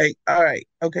Oh, fix it. okay. All right.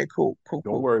 Okay. Cool. Cool.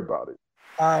 Don't Cool. worry about it.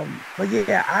 But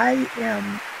yeah, I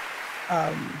am,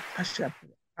 how should I put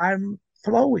it? I'm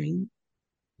flowing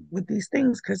with these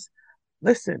things because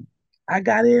listen, I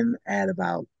got in at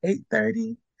about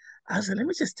 8:30. I said, let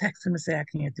me just text him and say I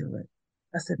can't do it.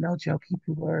 I said, no, Joe, keep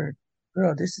your word.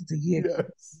 Girl, this is the year. Keep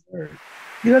Yes. your word.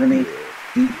 You know what I mean? Yeah.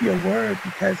 Keep your word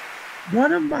because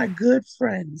one of my good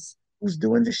friends who's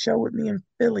doing the show with me in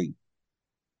Philly,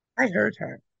 I heard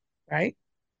her, right?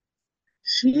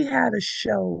 She had a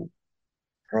show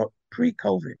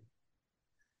pre-COVID.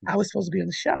 I was supposed to be on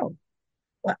the show,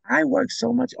 but I worked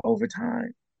so much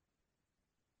overtime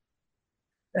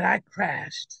that I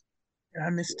crashed and I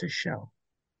missed her show.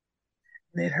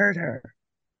 And it hurt her.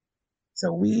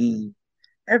 So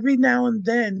every now and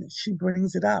then, she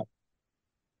brings it up.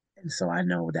 And so I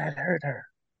know that hurt her,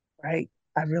 right?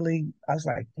 I was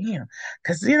like, damn.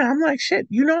 Cause I'm like, shit,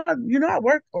 I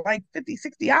work like 50,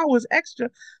 60 hours extra.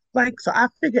 Like, so I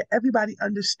figure everybody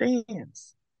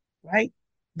understands, right?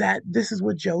 That this is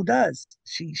what Joe does.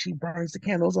 She burns the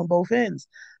candles on both ends.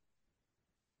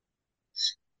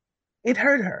 It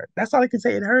hurt her. That's all I can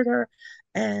say. It hurt her.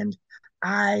 And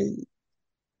I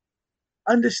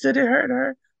understood it hurt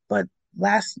her, but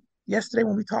yesterday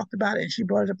when we talked about it and she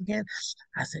brought it up again,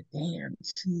 I said, damn,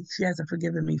 she hasn't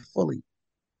forgiven me fully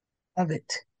of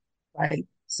it. Right.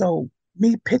 So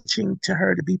me pitching to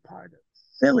her to be part of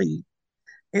Philly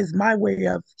is my way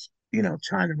of,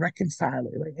 trying to reconcile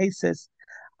it. Like, hey sis,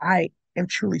 I am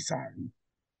truly sorry.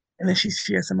 And then she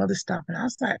shared some other stuff. And I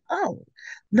was like, oh,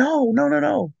 no, no, no,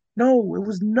 no. No, it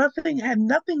was nothing, had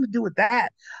nothing to do with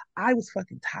that. I was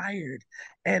fucking tired.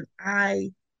 And I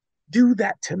do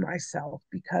that to myself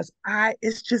because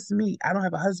it's just me. I don't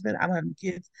have a husband. I don't have any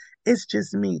kids. It's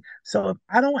just me. So if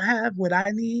I don't have what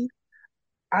I need,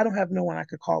 I don't have no one I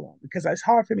could call on because it's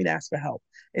hard for me to ask for help.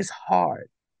 It's hard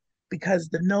because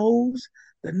the no's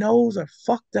are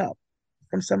fucked up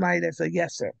from somebody that's a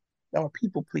yes sir or a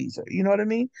people pleaser. You know what I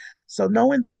mean? So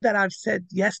knowing that I've said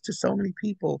yes to so many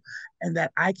people and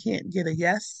that I can't get a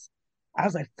yes, I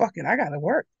was like, fuck it, I gotta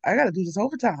work. I gotta do this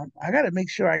overtime. I gotta make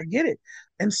sure I get it.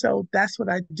 And so that's what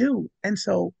I do. And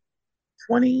so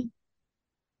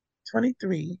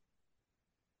 2023,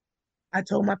 I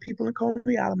told my people in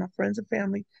Korea, my friends and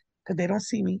family, because they don't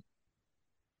see me,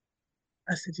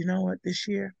 I said, you know what, this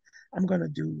year I'm gonna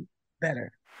do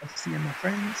better of seeing my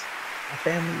friends, my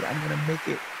family. I'm gonna make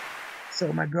it.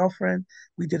 So my girlfriend,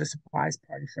 we did a surprise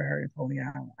party for her in Coney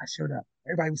Island. I showed up.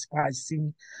 Everybody was surprised to see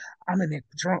me. I'm in there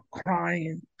drunk,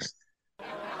 crying.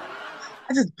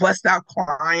 I just bust out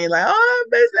crying like, "Oh, I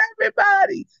miss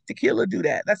everybody." Tequila do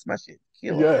that. That's my shit.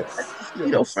 Tequila. That's Yes. just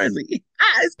keto Yes. friendly.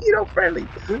 It's keto friendly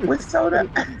It with is. soda.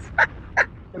 It is.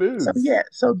 It So is. yeah,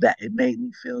 so that it made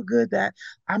me feel good that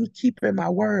I'm keeping my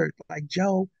word. Like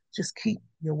Joe, just keep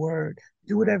your word.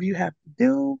 Do whatever you have to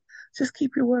do. Just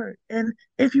keep your word. And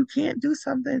if you can't do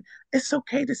something, it's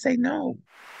okay to say no.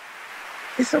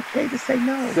 It's okay to say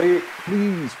no. Say it,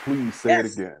 please, please say it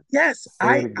Yes, again. yes. Say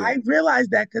it I again.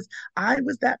 realized that because I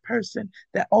was that person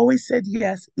that always said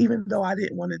yes, even though I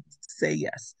didn't want to say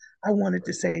yes. I wanted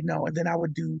to Right. say no, and then I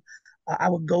would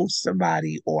ghost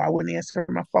somebody, or I wouldn't answer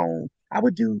my phone. I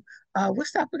would do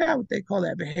what's that? I forgot what they call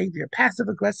that behavior, passive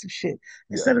aggressive shit,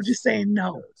 instead of just Yes. saying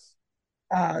no.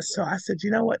 Yes. So I said,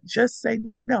 you know what? Just say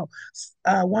no.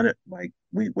 One like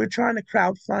we're trying to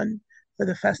crowd fund for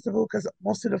the festival because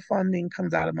most of the funding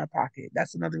comes out of my pocket.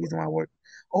 That's another reason why I work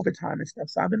overtime and stuff.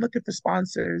 So I've been looking for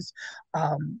sponsors.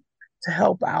 Um, to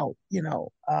help out.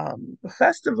 The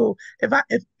festival.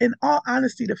 If in all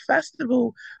honesty, the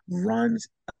festival runs.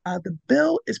 The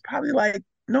bill is probably like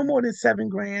no more than 7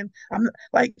 grand. I'm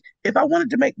like, if I wanted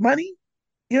to make money,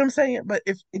 you know what I'm saying? But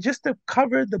if just to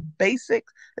cover the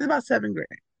basics, it's about 7 grand,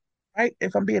 right?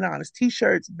 If I'm being honest,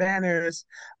 t-shirts, banners,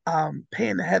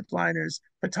 paying the headliners,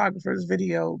 photographers,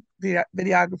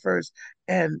 videographers,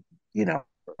 and you know,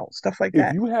 stuff like If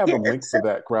that. you have Yeah, a link for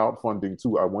that crowdfunding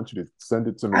too, I want you to send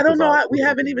it to me I don't because know I'll how put it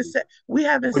up in the group. we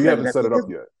haven't Oh, you set it haven't up set it up because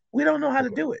yet. we don't know how to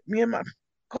Okay. do it. Me and my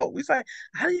co, we like,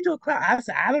 how do you do a crowd? I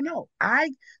said, I don't know. I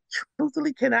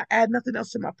truthfully cannot add nothing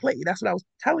else to my plate. That's what I was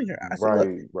telling her. I said, look,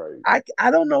 Right, right.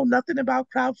 I don't know nothing about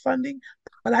crowdfunding,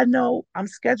 but I know I'm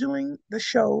scheduling the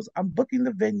shows, I'm booking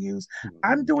the venues,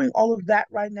 I'm Mhm. doing all of that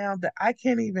right now that I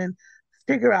can't even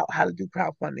figure out how to do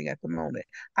crowdfunding at the moment.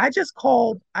 I just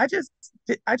downloaded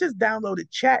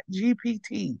Chat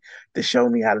GPT to show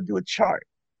me how to do a chart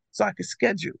so I could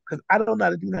schedule because I don't know how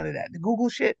to do none of that. The Google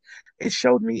shit, it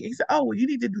showed me, he said, oh, well, you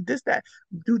need to do this, that,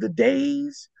 do the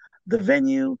days, the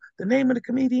venue, the name of the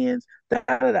comedians, da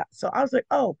da da. So I was like,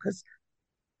 oh, because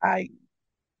I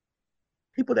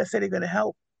people that say they're gonna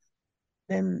help,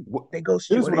 then What, they ghost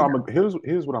you here's or what they I'm not.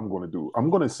 here's what I'm going to do. I'm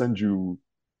going to send you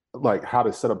like how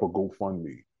to set up a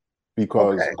GoFundMe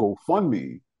because Okay.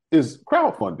 GoFundMe is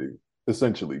crowdfunding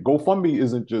essentially. GoFundMe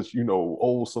isn't just,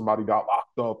 oh, somebody got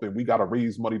locked up and we got to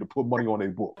raise money to put money on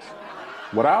their books.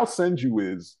 What I'll send you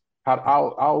is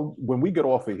how I'll when we get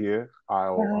off of here, Uh-huh.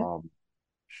 I'll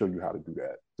show you how to do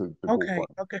that to Okay. GoFundMe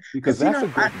Okay. because Because that's a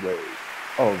I good way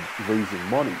of raising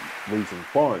money, raising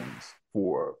funds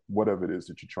for whatever it is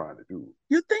that you're trying to do.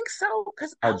 you think so?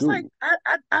 Because I I was like, do.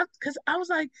 because I was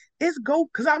like,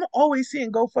 because I'm always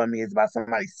seeing GoFundMe is about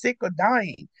somebody sick or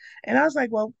dying, and I was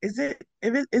like, well, is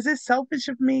it selfish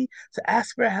of me to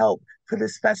ask for help for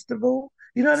this festival?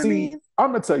 You know what I See, mean?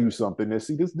 I'm gonna tell you something. Now,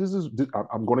 see, this is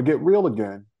I'm gonna get real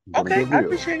again. I'm gonna Okay, get I real.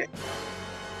 appreciate it.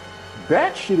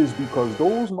 That shit is because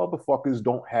those motherfuckers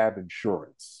don't have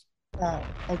insurance. Oh,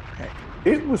 okay.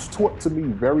 It was taught to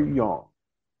me very young,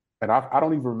 and I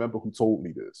don't even remember who told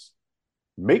me this.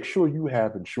 Make sure you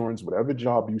have insurance, whatever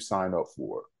job you sign up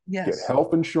for. Get Yes,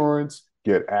 health insurance,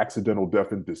 get accidental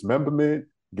death and dismemberment,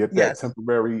 get that yes,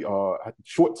 temporary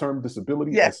short-term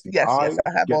disability, yes. STI,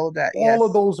 I have get all of that. all of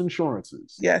Yes, those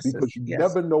insurances yes, because you yes.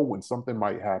 never know when something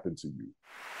might happen to you.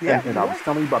 Yeah, And you're I was right.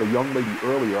 telling you about a young lady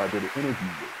earlier I did an interview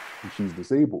with, and she's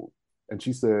disabled. And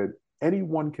she said,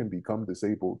 anyone can become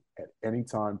disabled at any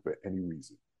time for any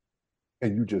reason.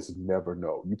 And you just never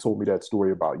know. You told me that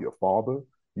story about your father.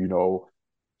 You know,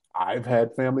 I've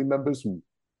had family members who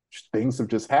things have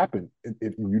just happened, in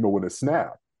a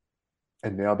snap,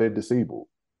 and now they're disabled.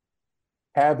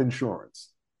 Have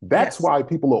insurance. That's Yes. why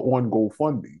people are on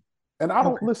GoFundMe. And I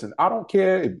don't Okay. listen, I don't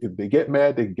care if they get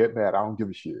mad, they can get mad. I don't give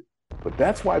a shit. But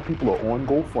that's why people are on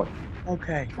GoFundMe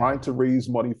Okay. trying to raise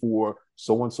money for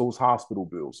so and so's hospital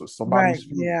bills or Right. somebody's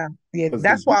funeral Yeah. Yeah. because they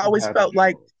That's why I didn't always have felt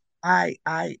like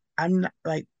insurance. I'm not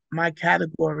like my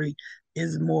category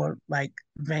is more like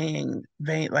vain.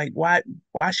 Like why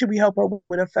should we help her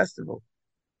with a festival?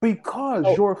 Because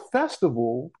Oh, your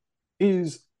festival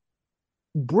is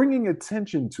bringing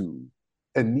attention to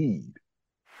a need.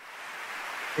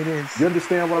 it is. You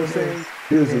understand what I'm It is. saying?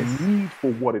 It There's a is. need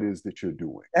for what it is that you're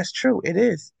doing. That's true. It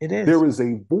is. It is. There is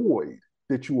a void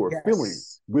that you are filling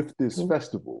Yes. with this Mhm.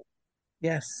 festival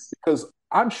Yes. because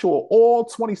I'm sure all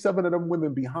 27 of them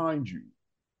women behind you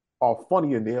are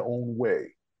funny in their own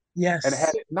way. And had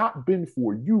Yes. it not been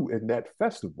for you in that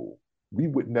festival, we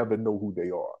would never know who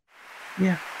they are.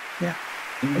 Yeah. Yeah.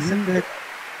 We It's a need good. that.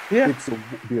 Yeah.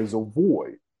 There's a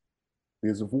void.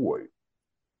 There's a void.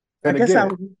 I And guess I again,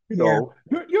 would. Yeah.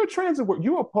 you're a transit worker,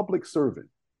 you're a public servant.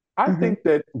 I Hmm. think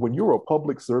that when you're a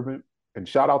public servant, and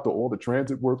shout out to all the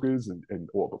transit workers and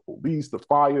all the police, the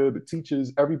fire, the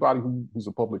teachers, everybody who's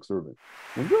a public servant.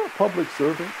 When you're a public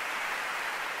servant,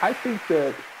 I think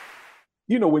that,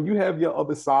 when you have your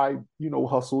other side,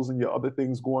 hustles and your other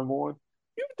things going on,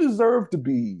 you deserve to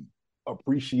be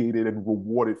appreciated and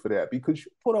rewarded for that because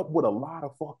you put up with a lot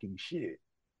of fucking shit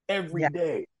every Yeah.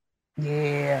 day.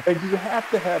 Yeah. And you have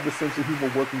to have the sense of humor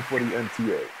working for the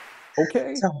MTA,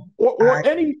 okay? So I. Or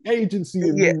any agency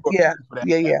in Yeah. New York Yeah. City for that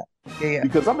Yeah. matter. Yeah. Yeah. Yeah.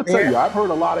 Because I'm gonna tell There. you, I've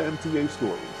heard a lot of MTA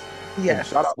stories. And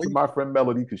shout Yes. out to my friend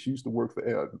Melody because she used to work for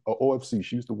OFC.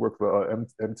 She used to work for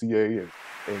MTA,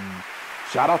 and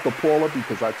shout out to Paula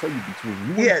because I tell you, between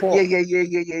you and Yeah, yeah, Paula, yeah, yeah, yeah,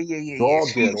 yeah, yeah, yeah, yeah. y'all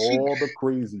get all the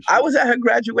crazy I shit. was at her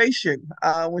graduation,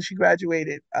 when she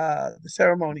graduated, the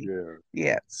ceremony. Yeah.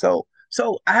 Yeah. So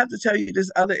I have to tell you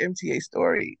this other MTA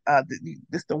story.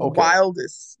 This Okay. the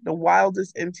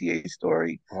wildest MTA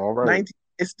story. All right. 19,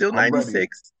 it's still I'm ready.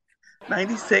 96.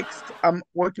 96th. I'm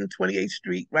working 28th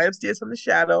Street, right upstairs from the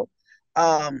Shadow.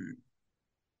 Um,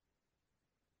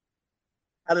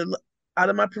 out of out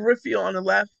of my peripheral on the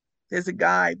left, there's a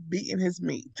guy beating his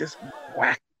meat, just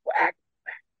whack, whack,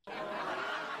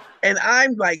 and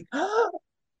I'm like, oh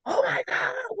my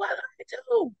god, what did I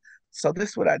do? So this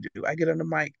is what I do. I get on the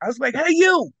mic. I was like, hey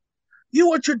you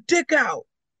want your dick out?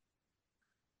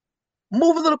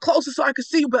 Move a little closer so I can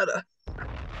see you better.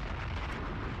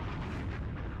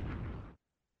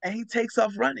 And he takes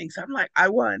off running. So I'm like, I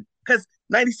won. Because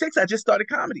 96, I just started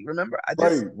comedy, remember?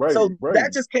 Right, right, So right.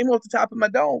 that just came off the top of my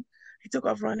dome. He took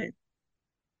off running.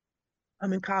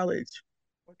 I'm in college,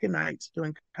 working nights,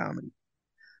 doing comedy.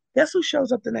 Guess who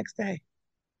shows up the next day?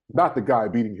 Not the guy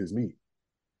beating his meat.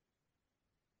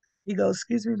 He goes,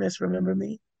 excuse me, miss, remember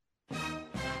me?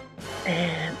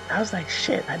 And I was like,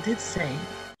 shit, I did say,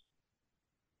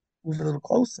 move a little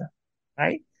closer,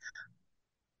 right?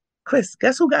 Chris,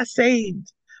 guess who got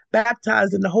saved,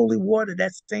 baptized in the holy water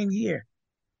that same year?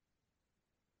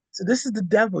 So this is the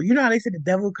devil. You know how they say the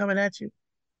devil coming at you?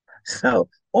 So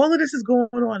all of this is going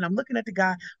on. I'm looking at the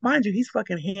guy. Mind you, he's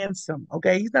fucking handsome.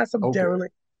 Okay. He's not some Okay.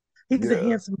 derelict. He's a Yeah.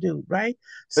 handsome dude, right?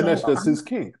 And So that's I'm his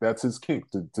kink. That's his kink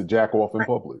to jack off in right,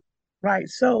 public. right.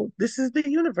 So this is the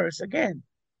universe again.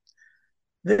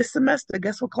 This semester,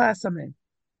 guess what class I'm in?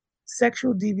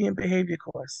 Sexual deviant behavior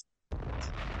course.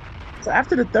 So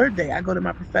after the third day, I go to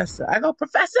my professor. I go,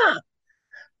 Professor,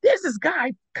 there's this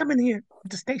guy coming here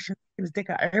at the station and his dick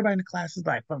out. Everybody in the class is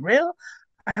like, for real?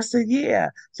 I said, yeah.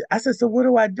 I said, so what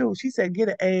do I do? She said, get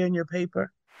an A on your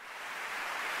paper.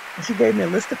 And she gave me a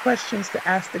list of questions to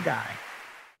ask the guy.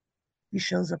 He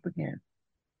shows up again.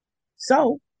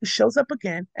 So he shows up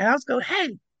again, and I was going,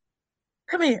 hey,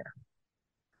 come here.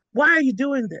 Why are you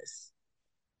doing this?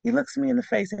 He looks me in the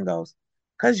face and goes,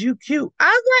 because you cute. I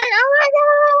was like, oh my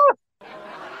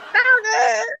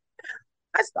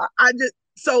God, stop it. I just,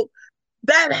 so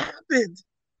that happened.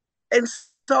 And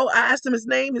so I asked him his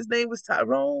name. His name was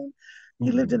Tyrone.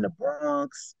 He lived in Mm. the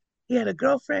Bronx. He had a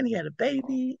girlfriend. He had a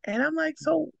baby. And I'm like,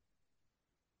 so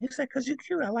he said, because you're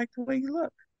cute. I like the way you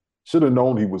look. Should have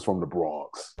known he was from the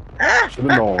Bronx. Should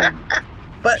have known.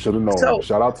 but Should have known. so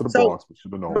Shout out to the so Bronx, but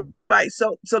should have known. right.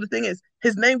 So the thing is,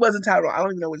 his name wasn't Tyrone. I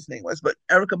don't even know what his name was, but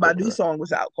Erica Okay. Badu's song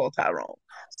was out called Tyrone.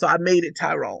 So I made it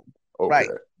Tyrone. Right.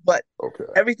 Okay. But Okay.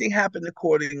 everything happened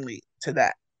accordingly to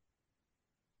that.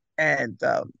 And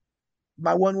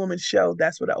my one woman show,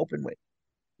 that's what I opened with.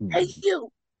 Hey, Mm.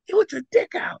 you with your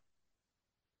dick out.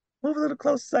 Move a little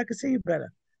closer so I can see you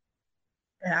better.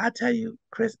 And I tell you,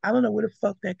 Chris, I don't know where the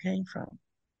fuck that came from.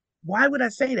 Why would I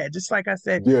say that? Just like I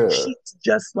said, Yeah. she's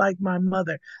just like my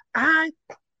mother. I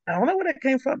I don't know where that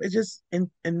came from. It just You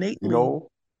innately.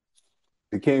 know,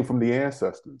 it came from the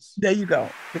ancestors. There you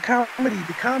go. The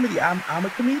comedy. I'm a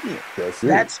comedian. That's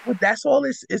it. That's all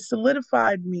it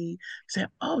solidified me saying,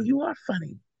 oh, you are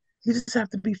funny. You just have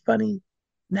to be funny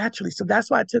naturally. So that's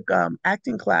why I took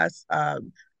acting class.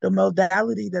 The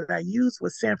modality that I used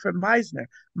was Sanford Meisner.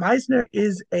 Meisner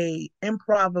is a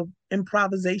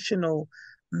improvisational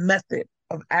method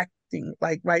of acting.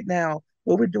 Like right now,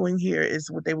 what we're doing here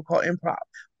is what they would call improv.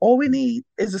 All we need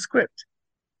is a script.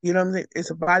 You know what I'm saying?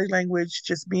 It's a body language,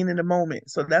 just being in the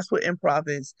moment. So that's what improv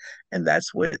is. And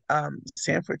that's what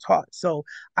Sanford taught. So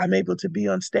I'm able to be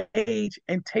on stage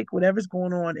and take whatever's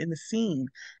going on in the scene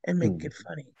and make Mm. it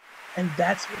funny. And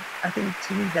that's what I think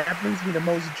to me, that brings me the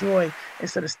most joy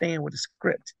instead of staying with a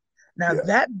script. Now, Yeah.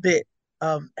 that bit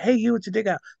of, hey, you what you dig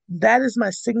out, that is my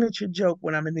signature joke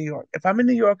when I'm in New York. If I'm in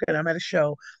New York and I'm at a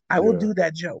show, I will Yeah. do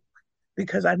that joke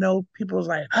because I know people's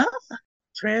like, huh?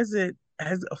 Transit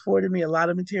has afforded me a lot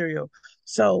of material.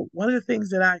 So one of the things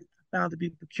that I found to be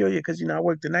peculiar, because I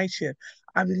work the night shift,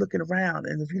 I'd be looking around,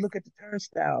 and if you look at the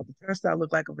turnstile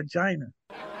look like a vagina.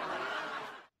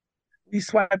 You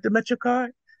swipe the Metro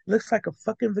card, looks like a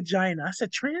fucking vagina. I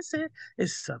said, Transit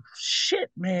is some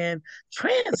shit, man.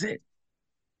 Transit,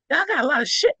 y'all got a lot of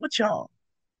shit with y'all,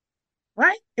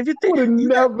 right? If you think Would have you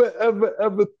got never, ever,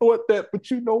 ever thought that,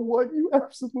 but you know what? You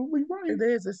absolutely right. it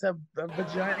is. It's a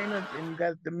vagina, and you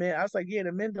got the men. I was like, yeah,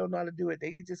 the men don't know how to do it.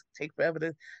 They just take forever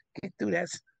to get through that.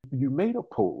 You made a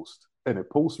post, and a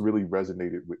post really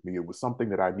resonated with me. It was something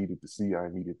that I needed to see, I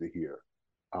needed to hear.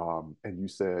 And you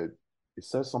said, it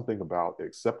says something about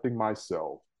accepting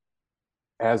myself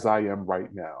as I am right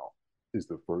now is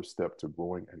the first step to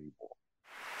growing anymore.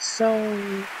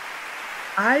 So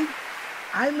I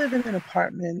I live in an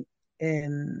apartment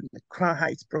in Crown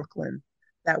Heights, Brooklyn.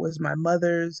 That was my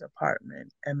mother's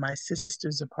apartment and my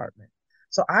sister's apartment.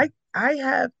 So I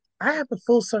have a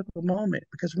full circle moment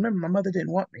because remember my mother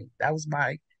didn't want me. That was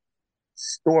my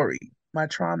story, my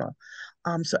trauma.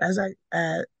 So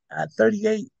At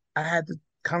 38, I had the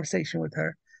conversation with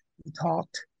her. We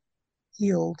talked,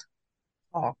 healed,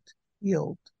 talked,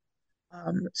 healed.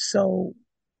 So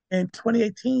in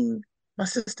 2018, my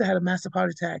sister had a massive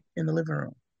heart attack in the living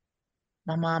room.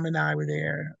 My mom and I were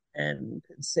there and we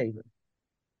couldn't save her.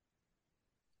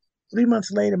 3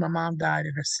 months later, my mom died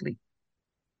in her sleep.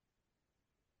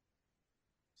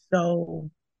 So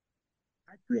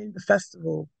I created a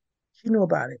festival. She knew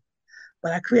about it,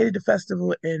 but I created the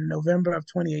festival in November of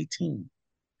 2018.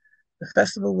 The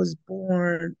festival was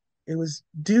born, it was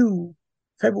due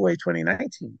February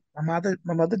 2019. My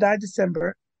mother died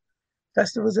December.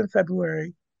 Festival was in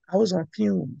February. I was on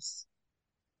fumes.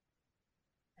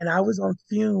 And I was on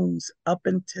fumes up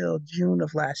until June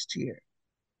of last year.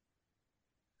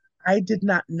 I did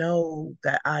not know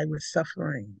that I was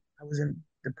suffering. I was in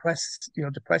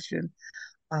depression,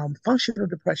 functional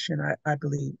depression, I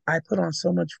believe. I put on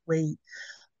so much weight.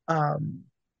 Um,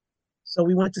 so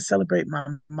we went to celebrate my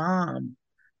mom's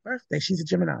birthday. She's a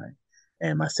Gemini.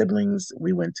 And my siblings,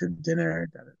 we went to dinner.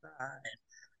 Da, da, da.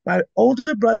 My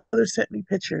older brother sent me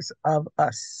pictures of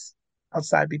us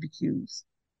outside BBQs,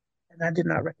 and I did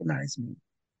not recognize me.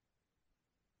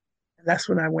 And that's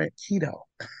when I went keto.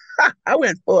 I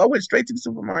went straight to the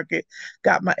supermarket,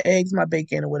 got my eggs, my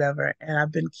bacon, or whatever, and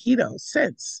I've been keto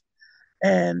since.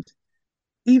 And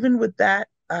even with that,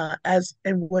 as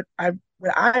and what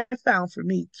I found for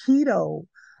me, keto,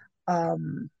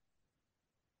 um,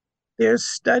 there's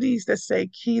studies that say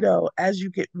keto, as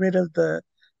you get rid of the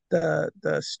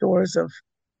stores of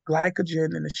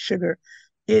glycogen and the sugar,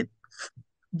 it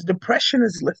depression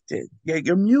is lifted. Yeah,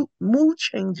 your mood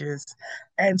changes,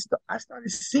 and I started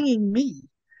seeing me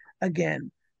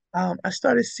again. I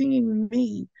started seeing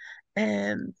me,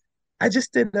 and I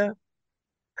just did a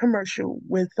commercial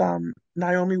with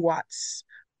Naomi Watts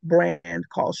brand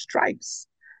called Stripes.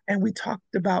 And we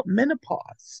talked about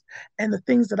menopause and the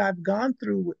things that I've gone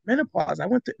through with menopause. I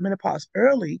went through menopause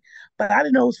early, but I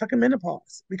didn't know it was fucking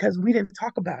menopause because we didn't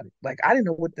talk about it. Like I didn't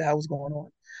know what the hell was going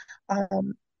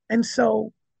on. And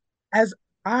so as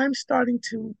I'm starting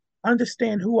to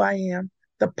understand who I am,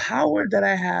 the power that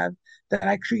I have, that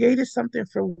I created something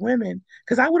for women,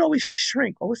 because I would always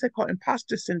shrink, or what's that called,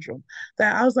 imposter syndrome.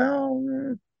 That I was like,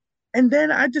 oh, and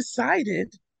then I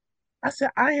decided, I said,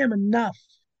 I am enough.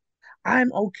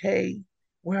 I'm okay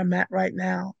where I'm at right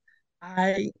now.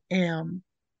 I am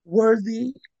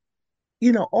worthy.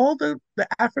 All the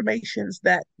affirmations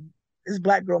that is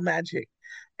Black Girl Magic.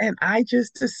 And I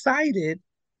just decided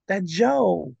that,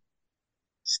 Joe,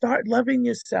 start loving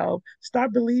yourself,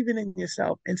 start believing in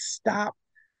yourself, and stop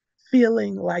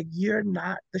feeling like you're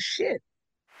not the shit.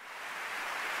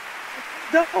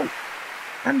 Dope.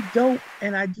 I'm dope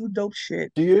and I do dope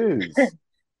shit. She is.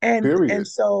 And Period.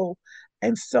 so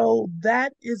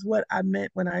that is what I meant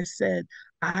when I said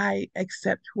I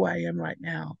accept who I am right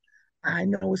now. I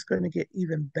know it's going to get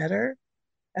even better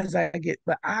as I get,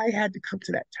 but I had to come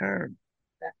to that term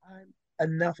that I'm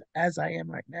enough as I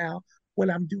am right now. What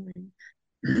I'm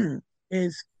doing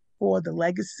is for the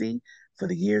legacy, for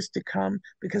the years to come,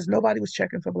 because nobody was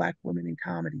checking for Black women in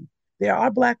comedy. There are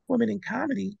Black women in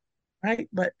comedy, right?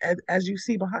 But as you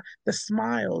see behind the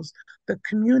smiles, the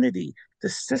community, the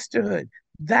sisterhood,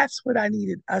 that's what I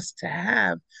needed us to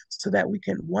have so that we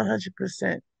can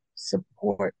 100%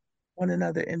 support one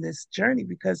another in this journey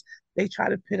because they try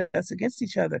to pit us against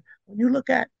each other. When you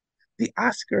look at the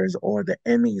Oscars or the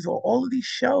Emmys or all of these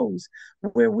shows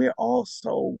where we're all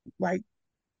so like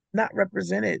not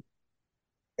represented,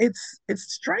 it's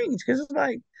strange because it's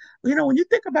like, when you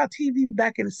think about TV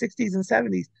back in the 60s and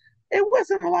 70s, it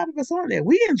wasn't a lot of us on there.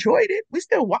 We enjoyed it, we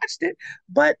still watched it,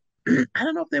 but I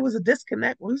don't know if there was a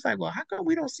disconnect where it's like, well, how come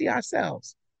we don't see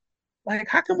ourselves? Like,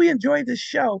 how can we enjoy this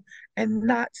show and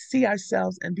not see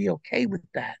ourselves and be okay with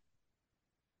that?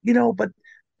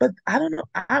 But I don't know.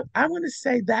 I want to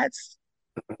say that's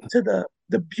to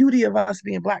the beauty of us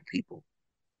being Black people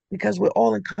because we're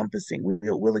all encompassing.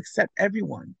 We'll accept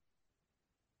everyone,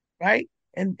 right?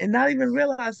 And not even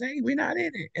realize, hey, we're not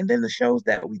in it. And then the shows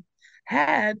that we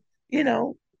had, you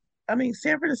know, I mean,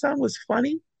 Sanford and Son was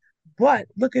funny, but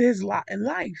look at his lot in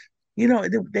life. They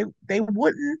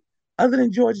wouldn't, other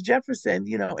than George Jefferson,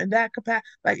 in that capacity.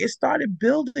 Like it started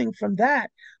building from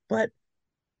that, but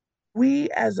we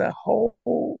as a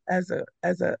whole, as a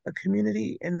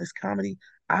community in this comedy,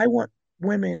 I want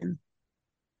women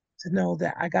to know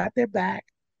that I got their back.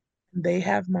 They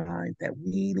have mine. That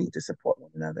we need to support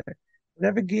one another.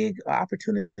 Whatever gig or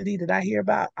opportunity that I hear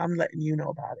about, I'm letting you know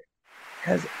about it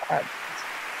because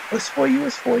what's for you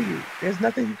is for you. There's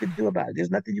nothing you can do about it. There's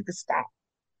nothing you can stop.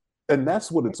 And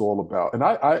that's what it's all about. And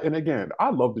and again, I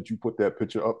love that you put that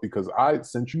picture up because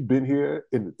since you've been here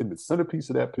in the centerpiece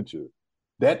of that picture,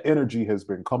 that energy has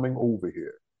been coming over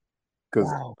here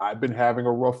because Wow. I've been having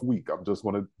a rough week. I'm just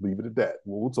going to leave it at that.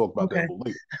 We'll talk about that a Okay. little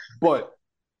later. But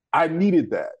I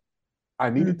needed that. I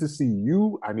needed to Mhm. see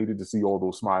you. I needed to see all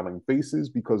those smiling faces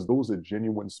because those are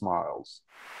genuine smiles.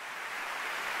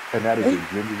 And that is It,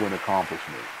 a genuine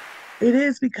accomplishment. it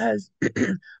is because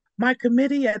my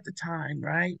committee at the time,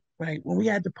 right? Right. When we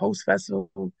had the post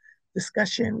festival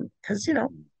discussion, because,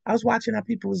 I was watching how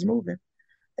people was moving.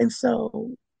 And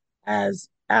so as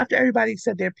after everybody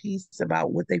said their piece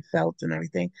about what they felt and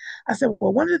everything, I said,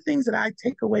 well, one of the things that I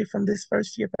take away from this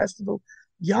first year festival,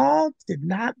 y'all did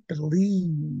not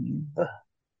believe.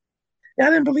 Y'all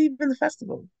didn't believe in the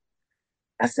festival.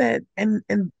 I said, and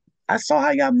I saw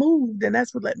how y'all moved, and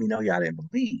that's what let me know y'all didn't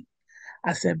believe.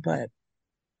 I said, but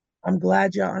I'm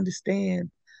glad y'all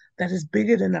understand that it's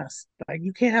bigger than us. Like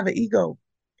you can't have an ego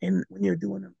in when you're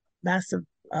doing a massive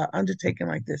undertaking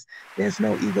like this. There's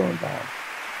no ego involved.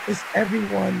 It's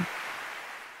everyone.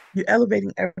 You're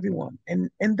elevating everyone. And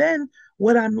then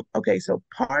what I'm okay. So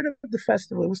part of the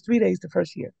festival, it was 3 days the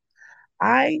first year.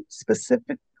 I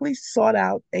specifically sought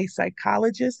out a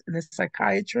psychologist and a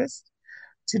psychiatrist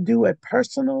to do a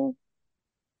personal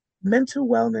mental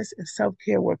wellness and self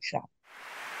care workshop.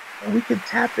 And we could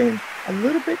tap in a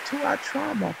little bit to our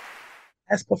trauma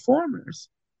as performers.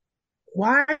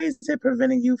 Why is it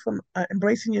preventing you from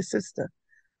embracing your sister?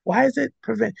 Why is it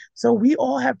prevent? So we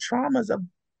all have traumas of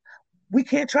we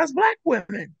can't trust Black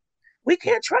women. We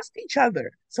can't trust each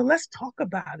other. So let's talk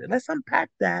about it. Let's unpack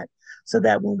that so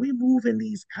that when we move in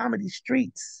these comedy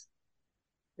streets,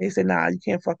 they say, nah, you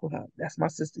can't fuck with her. That's my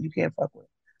sister. You can't fuck with her.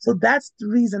 So that's the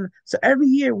reason. So every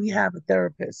year we have a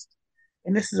therapist.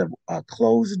 And this is a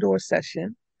closed door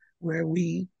session where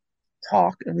we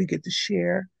talk and we get to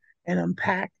share and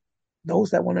unpack.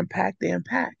 Those that want to unpack, they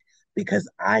unpack. Because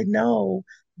I know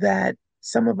that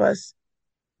some of us,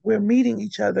 we're meeting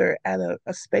each other at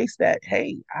a space that,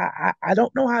 hey, I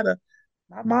don't know how to,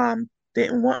 my mom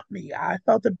didn't want me. I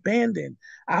felt abandoned.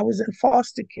 I was in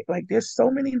foster care. Like there's so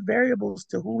many variables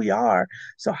to who we are.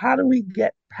 So how do we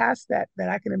get past that, that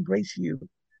I can embrace you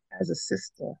as a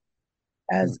sister,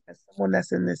 as someone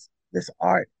that's in this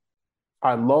art?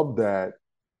 I love that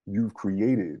you've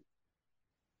created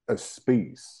a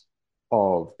space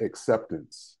of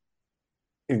acceptance,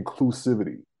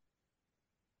 inclusivity,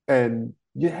 and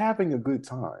you're having a good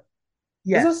time.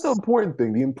 Because that's the Yes, important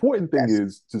thing. The important thing yes,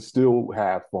 is to still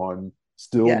have fun,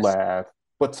 still yes, laugh,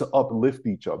 but to uplift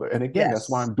each other. And again, that's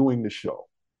why yes, I'm doing the show.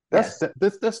 yes,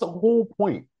 That's the whole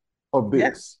point of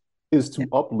yes, this is yes. to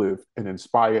uplift and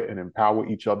inspire and empower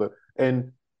each other.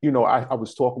 And I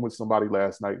was talking with somebody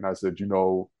last night and I said,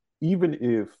 even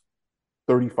if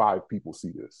 35 people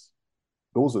see this,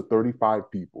 those are 35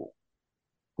 people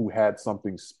who had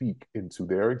something speak into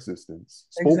their existence,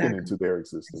 spoken Exactly, into their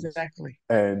existence, exactly.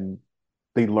 and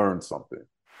they learned something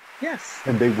Yes.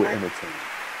 and they were I, entertained.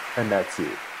 And that's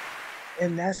it.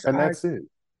 and that's And our that's it.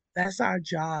 that's our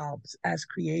jobs as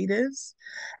creatives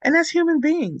and as human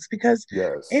beings because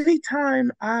Yes.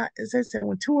 anytime as I said,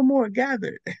 when two or more are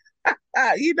gathered,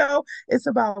 it's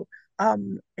about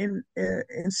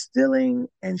instilling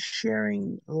and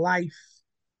sharing life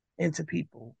into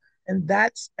people. And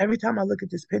that's every time I look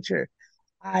at this picture,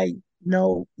 I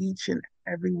know each and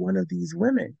every one of these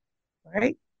women,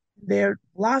 right? They're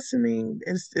blossoming.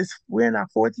 We're in our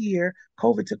fourth year.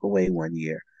 COVID took away 1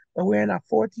 year, but we're in our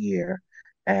fourth year,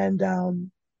 and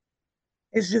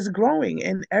it's just growing.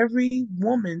 And every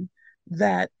woman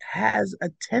that has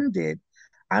attended,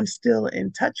 I'm still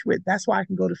in touch with. That's why I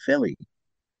can go to Philly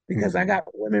because I Mm-hmm. got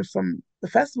women from the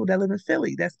festival that live in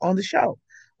Philly that's on the show.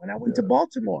 When I went to Yeah.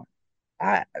 Baltimore,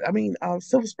 I mean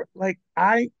Silver Spring, like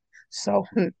so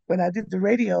when I did the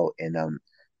radio in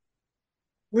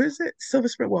where is it? Silver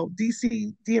Spring, well,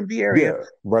 DC, DMV area. Yeah.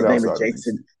 Right His name is outside of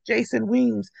DC. Jason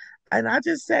Weems. And I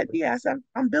just said, yes,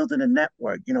 I'm building a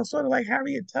network, sort of like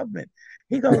Harriet Tubman.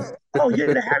 He goes, oh,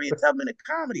 you're the Harriet Tubman of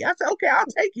comedy. I said, okay, I'll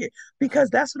take it because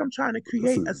that's what I'm trying to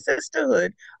create, a Listen,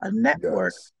 sisterhood, a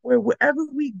network yes. where wherever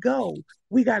we go,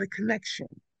 we got a connection.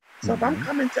 So if I'm Mm-hmm.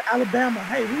 coming to Alabama,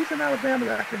 hey, who's in Alabama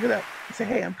that I can hit up and say,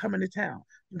 hey, I'm coming to town.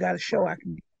 You got a show I Right.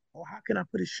 can, or how can I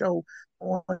put a show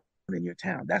on in your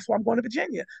town? That's why I'm going to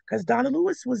Virginia because Donna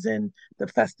Lewis was in the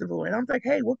festival, and I'm like,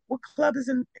 hey, what club is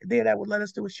in there that would let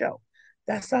us do a show?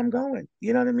 That's how I'm going.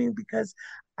 You know what I mean? Because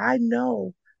I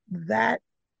know that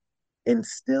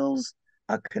instills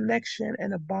a connection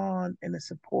and a bond and a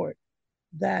support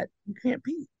that you can't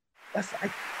beat.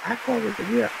 I call it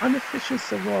we're an unofficial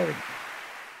sorority.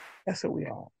 That's what we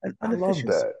are, an I love unofficial.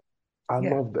 that. I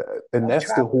Yeah. love that. And I've that's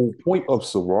the traveled. whole point of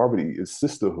sorority is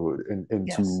sisterhood and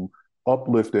Yes. to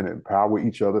uplift and empower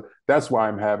each other. That's why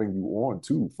I'm having you on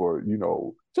too, for,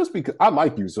 just because I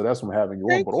like you, so that's why I'm having you on.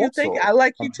 Thank But you. Thank you. also I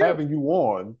like you I'm too. having you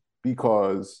on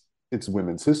because it's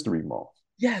Women's History Month.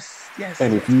 Yes. Yes.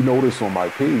 And if Yes. you notice on my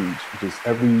page, just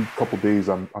every couple of days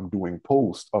I'm doing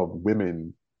posts of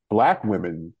women, black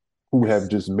women who have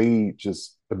Yes. just made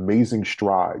just amazing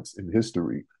strides in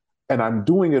history. And I'm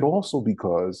doing it also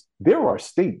because there are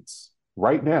states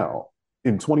right now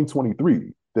in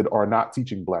 2023 that are not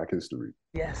teaching black history.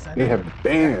 Yes. I They know. have That,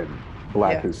 banned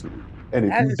black yeah. history. And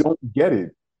if That you is. don't get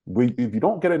it, if you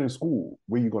don't get it in school,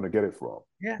 where are you going to get it from?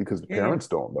 Yeah. Because the Yeah. Yeah. parents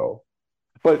don't know.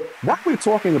 But while we're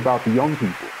talking about the young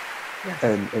people, Yes.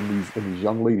 and these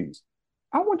young ladies.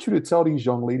 I want you to tell these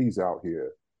young ladies out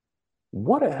here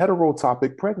what a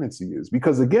heterotopic pregnancy is.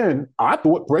 Because again, I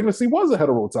thought pregnancy was a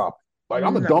heterotopic. Like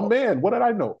I'm a dumb No. man. What did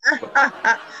I know?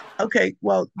 But Okay.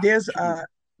 Well, I there's want you to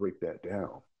break that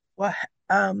down. well,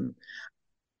 um,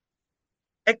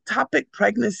 ectopic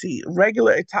pregnancy.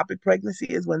 Regular ectopic pregnancy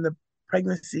is when the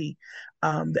pregnancy,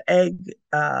 the egg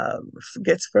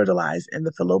gets fertilized in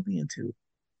the fallopian tube.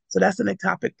 So that's an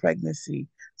ectopic pregnancy.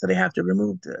 So they have to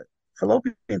remove the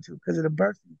fallopian tube because of the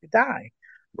birth. You could die.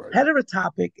 Right.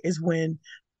 Heterotopic is when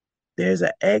there's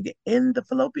an egg in the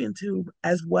fallopian tube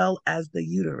as well as the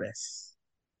uterus.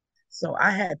 So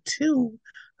I had two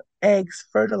eggs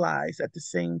fertilized at the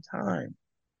same time.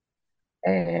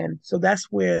 And so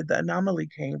that's where the anomaly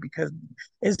came because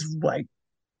it's like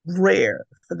rare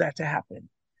for that to happen.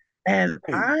 And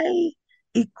Hey, I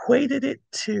equated it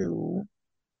to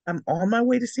I'm on my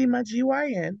way to see my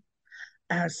GYN.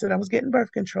 I said I was getting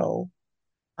birth control.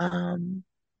 Um,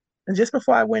 and just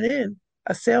before I went in,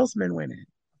 a salesman went in,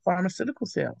 pharmaceutical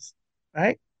sales,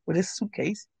 right, with his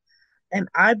suitcase. And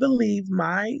I believe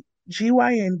my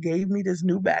GYN gave me this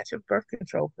new batch of birth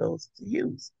control pills to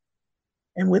use.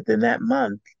 And within that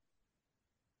month,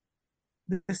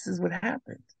 this is what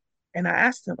happened. And I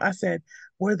asked him, I said,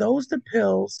 were those the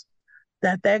pills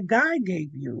that guy gave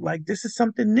you? Like, this is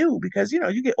something new because,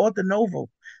 you get orthonovel.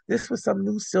 This was some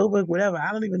new silver, whatever.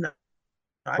 I don't even know.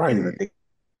 I can't even right. think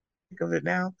of it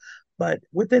now. But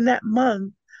within that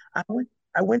month, I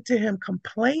went to him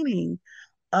complaining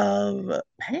of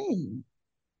pain.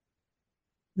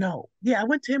 No, yeah, I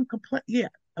went to him complain. Yeah,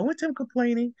 I went to him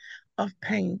complaining of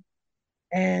pain,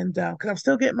 and because I'm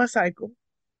still getting my cycle,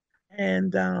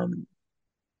 and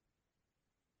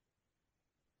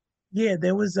yeah,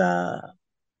 there was I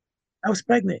was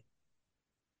pregnant.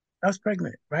 I was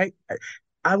pregnant, right?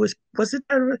 I was it?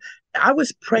 I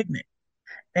was pregnant,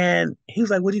 and he was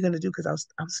like, "What are you gonna do?" Because I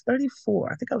was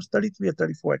 34. I think I was 33 or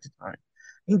 34 at the time,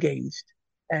 engaged,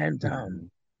 and Mhm.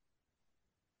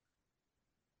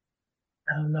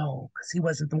 I don't know because he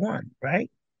wasn't the one,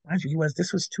 right? Mind you, he was.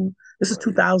 This was Right.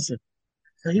 2000.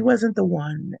 So he wasn't the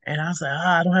one. And I was like,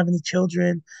 I don't have any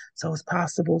children, so it's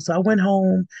possible. So I went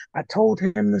home. I told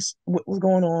him this what was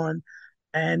going on.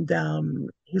 And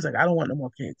he was like, I don't want no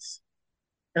more kids.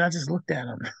 And I just looked at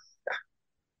him.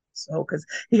 So because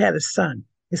he had a son.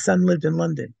 His son lived in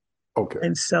London. Okay.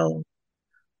 And so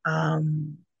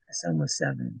his son was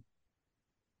 7.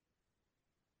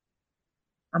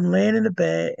 I'm laying in the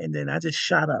bed and then I just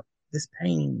shot up. This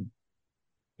pain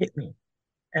hit me.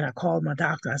 And I called my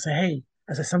doctor. I said, hey,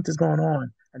 I said, something's going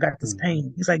on. I got this Mhm.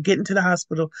 pain. He's like, get into the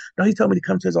hospital. No, he told me to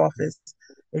come to his office.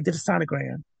 They did a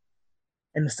sonogram.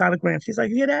 And the sonogram, she's like,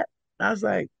 you hear that? I was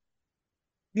like,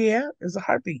 yeah, it's a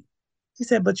heartbeat. She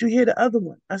said, but you hear the other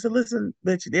one. I said, listen,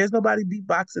 bitch, there's nobody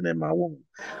beatboxing in my womb.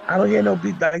 I don't hear no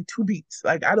beat, like 2 beats.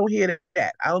 Like, I don't hear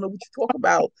that. I don't know what you talk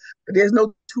about, but there's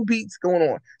no 2 beats going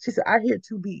on. She said, I hear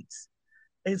 2 beats.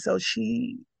 And so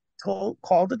she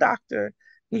called the doctor.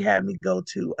 He had me go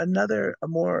to a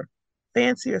more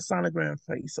fancier sonogram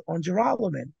place on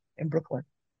Geralman in Brooklyn.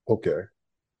 Okay.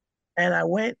 And I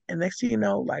went, and next thing you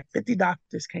know, like 50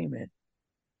 doctors came in,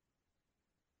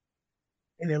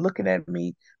 and they're looking at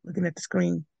me, looking at the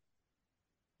screen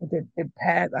with their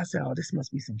pads. I said, "Oh, this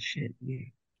must be some shit." Yeah,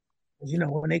 'cause,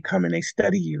 when they come and they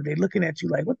study you, they looking at you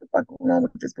like, "What the fuck going on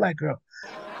with this black girl?"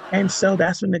 And so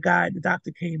that's when the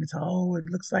doctor came and said, "Oh, it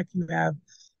looks like you have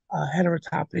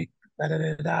heterotopic, da da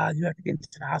da da. You have to get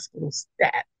into the hospital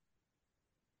stat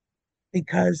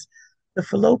because the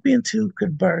fallopian tube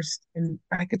could burst and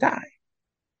I could die."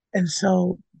 And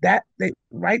so that they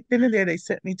right then and there they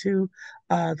sent me to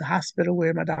the hospital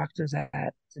where my doctor's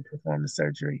at to perform the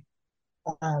surgery.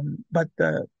 But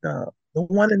the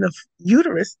one in the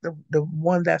uterus, the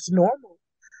one that's normal,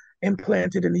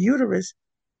 implanted in the uterus,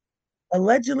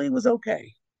 allegedly was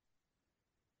okay.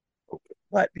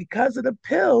 But because of the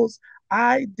pills,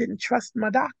 I didn't trust my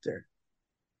doctor.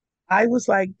 I was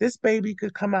like, this baby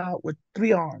could come out with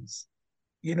 3 arms.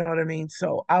 You know what I mean?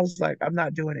 So I was like, I'm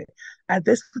not doing it. At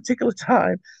this particular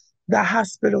time, the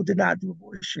hospital did not do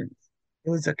abortions.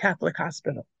 It was a Catholic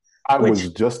hospital, I which,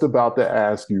 was just about to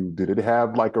ask you, did it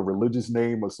have like a religious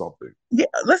name or something? yeah,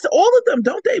 listen, all of them,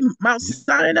 don't they? Mount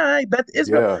Sinai, Beth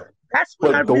Israel. Yeah. That's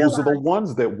when I But those are the realized,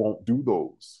 ones that won't do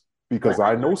those. Because right,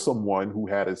 I right, know right, someone who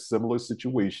had a similar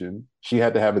situation. She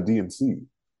had to have a DNC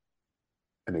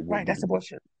and they wouldn't right. do That's the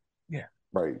abortion. Yeah,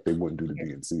 right. They wouldn't do the yeah,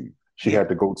 DNC. She yeah. had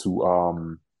to go to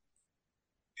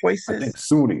I think Choices.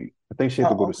 SUNY. I think she had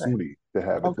to go Oh, to okay. SUNY to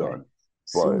have it Okay. done.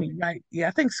 But SUNY, right. Yeah,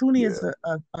 I think SUNY is yeah,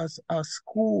 a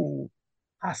school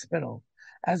hospital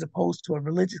as opposed to a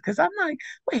religious. Because I'm like,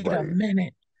 wait a right,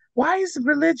 minute. Why is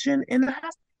religion in the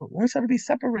hospital? Why should there be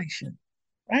separation?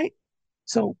 Right?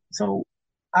 So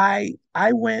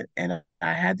I went and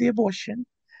I had the abortion,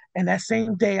 and that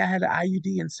same day I had an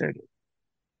IUD inserted.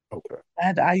 okay. I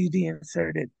had the IUD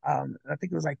inserted. I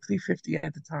think it was like 350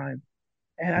 at the time.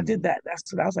 And I did Hmm. that.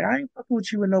 That's what I was like, I ain't fucking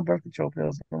with you with no birth control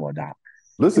pills no more, doc.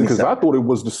 Give Listen, me because I something. thought it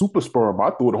was the super sperm.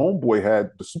 I thought Homeboy had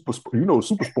the super, the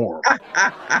super sperm.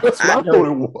 That's what I No, thought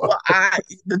it was.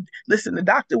 well, listen. The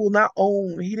doctor will not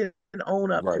own. He didn't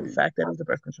own up to the Right, fact that it was a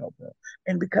birth control pill,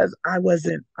 and because I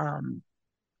wasn't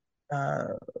uh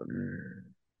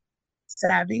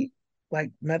savvy,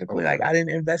 like medically, like okay, I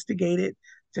didn't investigate it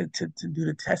to do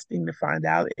the testing to find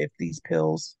out if these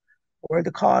pills were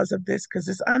the cause of this, because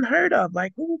it's unheard of.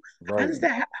 Like, who? How does right.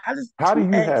 that? How does How do two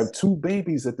you have eggs? two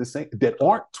babies at the same that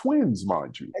aren't twins,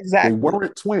 mind you? They Exactly.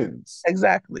 weren't twins.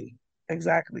 Exactly.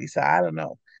 Exactly. So I don't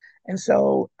know. And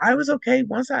so I was okay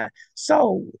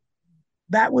so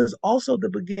that was also the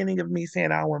beginning of me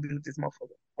saying, I don't want to be with this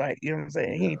motherfucker. Right. You know what I'm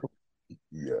saying? He Yeah, ain't,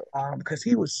 yeah, because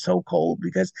he was so cold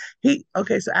because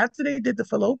okay, so after they did the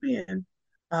fallopian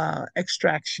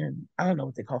extraction, I don't know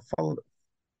what they call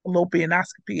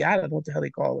fallopianoscopy. I don't know what the hell they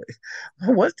call it.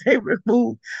 Once they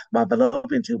removed my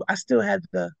fallopian tube, I still had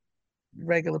the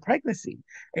regular pregnancy.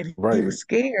 And he right, was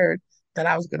scared that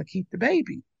I was going to keep the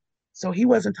baby. So he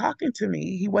wasn't talking to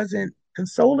me. He wasn't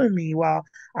consoling me while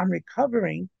I'm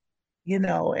recovering, And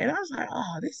I was like,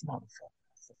 oh, this motherfucker.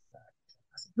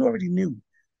 I said, you already knew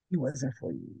he wasn't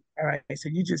for you. All right. So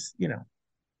you just,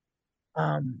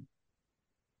 um,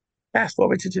 fast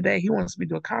forward to today, he wants me to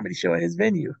do a comedy show at his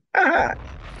venue.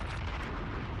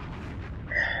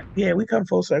 Yeah, we come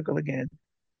full circle again.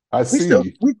 I We still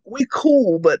see. we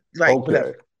cool, but like whatever.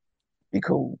 Okay. We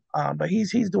cool. But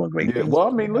he's doing great Yeah. things. Well,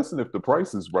 I mean, listen, if the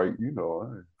price is right,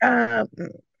 Uh,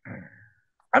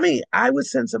 I mean, I would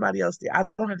send somebody else there. I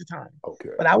don't have the time, okay,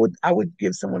 but I would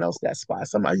give someone else that spot.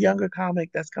 Some a younger comic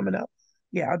that's coming up.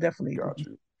 Yeah, I'll definitely do got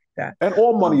you. that. And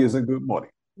all money Um, isn't good money.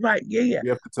 right. Yeah, yeah, You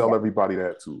have to yeah. tell everybody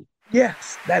that too.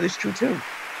 Yes, that is true too.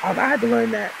 I had to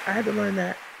learn that. I had to learn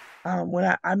that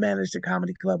when I managed a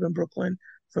comedy club in Brooklyn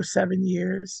for 7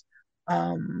 years,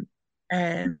 um,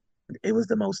 and it was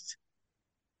the most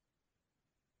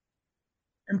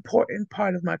important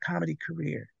part of my comedy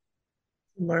career.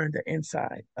 Learn the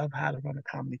inside of how to run a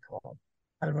comedy club,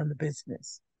 how to run the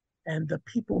business, and the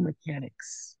people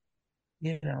mechanics.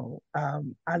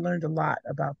 I learned a lot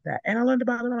about that, and I learned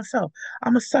about it myself.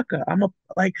 I'm a sucker. I'm not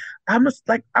gonna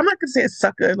say a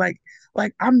sucker. Like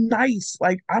I'm nice.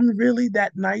 Like I'm really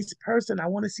that nice person. I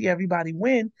want to see everybody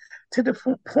win to the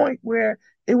point where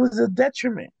it was a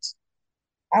detriment.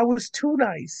 I was too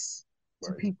nice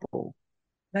to Right. people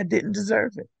that didn't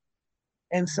deserve it.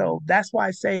 And so that's why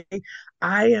I say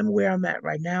I am where I'm at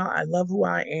right now. I love who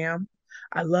I am.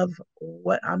 I love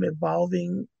what I'm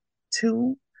evolving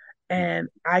to. And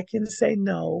I can say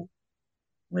no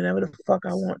whenever the fuck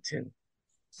I want to.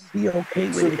 Be okay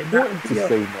It's with it and not important to feel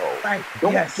say no. right.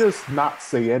 Don't Yes. just not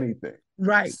say anything.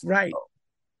 Right. Say Right. no.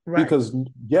 Right. Because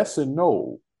yes and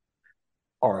no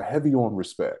are heavy on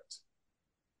respect.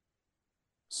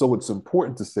 So it's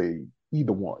important to say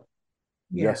either one,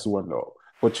 Yeah. yes or no.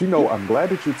 But I'm glad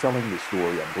that you're telling the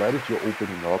story. I'm glad that you're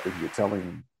opening up and you're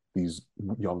telling these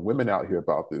young women out here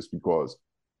about this because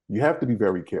you have to be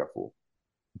very careful.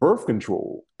 Birth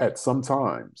control at some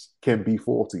times can be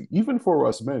faulty, even for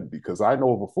us men, because I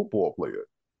know of a football player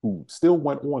who still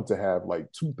went on to have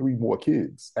like two, three more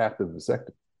kids after the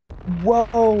vasectomy.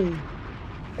 Whoa.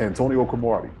 Antonio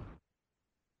Cromartie.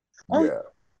 Oh Yeah,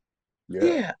 yeah.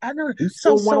 yeah. I know. He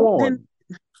So still went so then on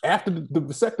after the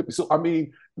vasectomy. So I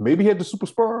mean, maybe he had the super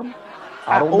sperm.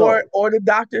 I don't or know. the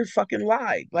doctor fucking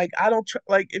lied. Like I don't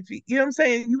like if you know what I'm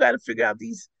saying. You got to figure out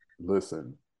these.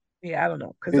 Listen, Yeah, I don't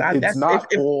know because it's that's not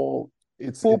if all.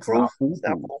 It's foolproof. not It's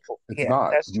not foolproof. foolproof. It's Yeah,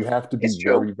 not. that's You true. have to be It's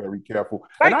true. very, very careful.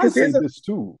 And Right, I because say there's a this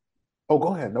too. Oh,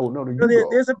 go ahead. No, no, no, So you go.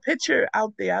 there's a picture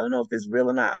out there. I don't know if it's real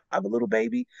or not of a little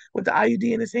baby with the IUD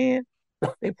in his hand.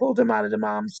 They pulled him out of the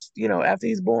mom's, after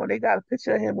he's born. They got a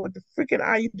picture of him with the freaking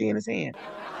IUD in his hand.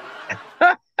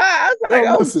 I was like,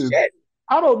 Well, oh listen, shit.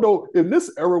 I don't know. In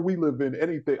this era we live in,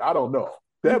 anything, I don't know.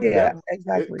 That Yeah, it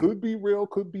exactly. could be real,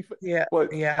 could be Yeah,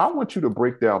 but yeah. I want you to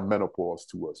break down menopause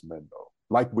to us men though,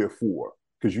 like we're four.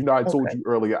 Because I told Okay. you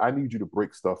earlier, I need you to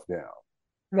break stuff down.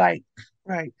 Right,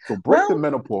 right. So break the Well,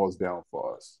 menopause down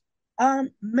for us.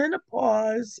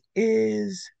 menopause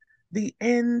is the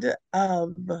end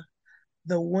of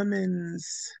the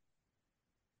woman's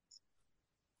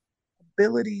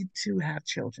ability to have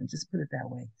children. Just put it that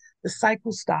way. The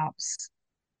cycle stops,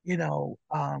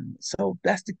 so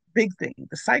that's the big thing.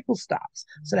 The cycle stops.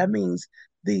 So that means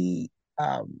the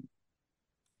um,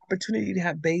 opportunity to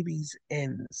have babies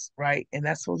ends, right? And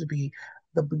that's supposed to be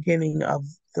the beginning of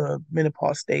the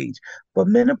menopause stage. But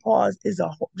menopause is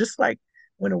just like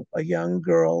when a young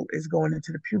girl is going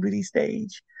into the puberty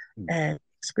stage Mm. and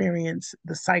experience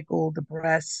the cycle, the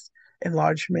breast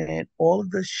enlargement, all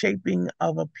of the shaping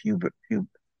of a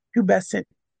pubescent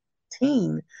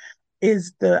teen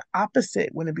is the opposite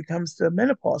when it becomes to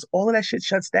menopause. All of that shit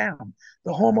shuts down.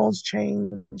 The hormones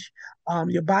change.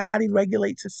 Your body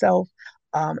regulates itself.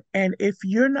 And if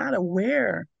you're not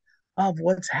aware of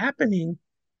what's happening,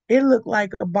 it looked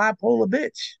like a bipolar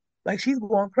bitch. Like she's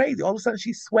going crazy. All of a sudden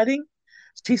she's sweating.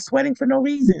 She's sweating for no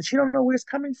reason. She don't know where it's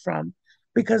coming from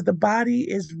because the body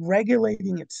is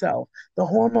regulating itself. The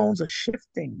hormones are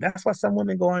shifting. That's why some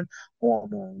women go on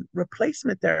hormone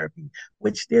replacement therapy,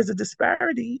 which there's a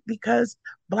disparity because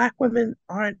Black women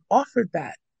aren't offered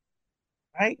that,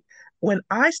 right? When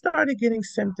I started getting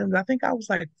symptoms, I think I was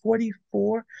like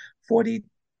 44, 40,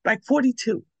 like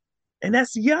 42. And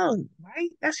that's young, right?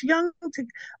 That's young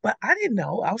but I didn't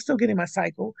know. I was still getting my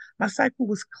cycle. My cycle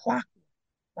was clocked.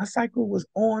 My cycle was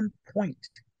on point.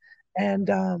 And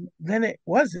then it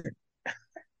wasn't.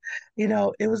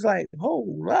 It was like,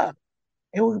 hold up.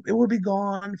 It would be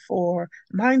gone for,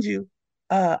 mind you,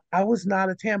 I was not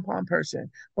a tampon person,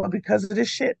 but because of this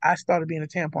shit, I started being a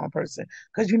tampon person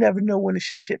because you never know when the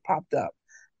shit popped up.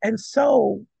 And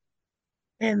so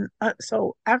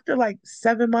after like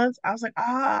 7 months, I was like,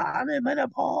 I'm in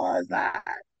menopause.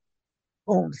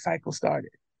 Boom, the cycle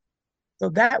started. So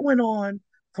that went on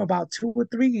for about 2 or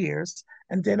 3 years,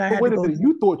 and then I But had to wait a go minute, through.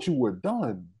 you thought you were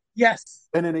done, Yes,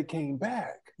 and then it came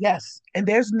back. yes. And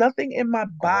there's nothing in my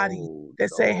body Oh that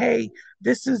say, hey,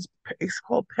 no. it's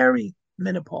called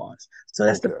perimenopause. So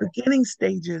that's the Okay. beginning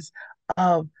stages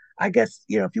of, I guess,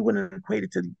 if you want to equate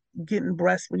it to getting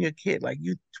breasts when you're a kid, like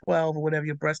you 12 or whatever,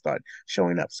 your breasts start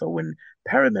showing up. So when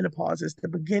perimenopause is the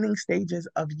beginning stages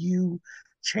of you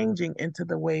changing into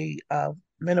the way of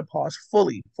menopause,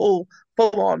 full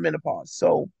on menopause.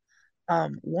 So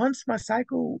once my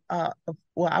cycle,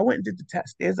 well, I went and did the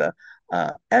test. There's a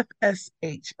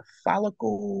FSH,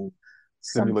 follicle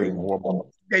Stimulating something.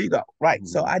 hormone. There you go. Right.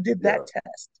 So Mhm. I did that Yeah.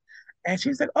 test, and she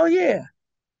was like, "Oh yeah."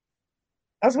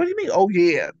 I was, "What do you mean? Oh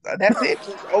yeah, that's it."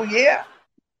 She was, "Oh yeah."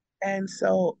 And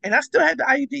I still had the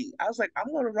IUD. I was like,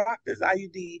 "I'm gonna rock this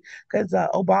IUD because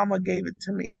Obama gave it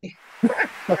to me."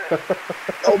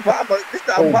 This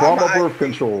the Obama Obama birth IUD.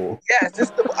 control. Yes, this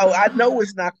the. Oh, I know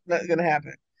it's not gonna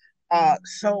happen.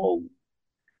 So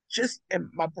just and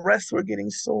my breasts were getting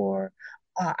sore.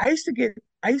 I used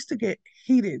to get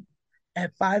heated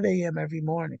at 5 a.m. every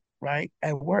morning, right,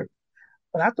 at work.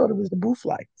 But I thought it was the booth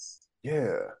lights.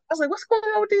 Yeah. I was like, what's going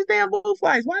on with these damn booth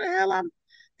lights? Why the hell I'm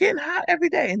getting hot every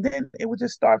day? And then it would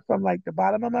just start from like the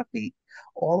bottom of my feet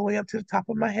all the way up to the top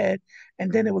of my head,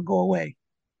 and then it would go away.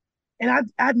 And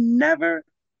I never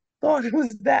thought it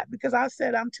was that because I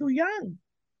said I'm too young.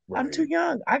 I'm too Right.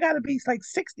 young. I gotta be like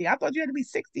 60. I thought you had to be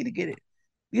 60 to get it.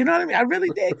 You know what I mean? I really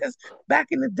did because back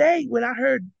in the day when I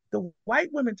heard the white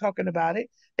women talking about it,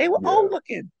 they were Yeah. old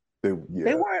looking. They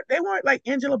Yeah. weren't like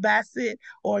Angela Bassett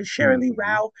or Shirley Lee Mhm.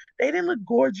 Ralph. They didn't look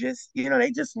gorgeous.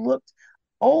 They just looked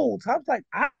old. So I was like,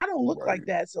 I don't look like Right.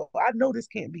 that. So I know this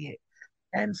can't be it.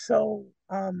 And so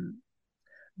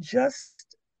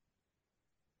just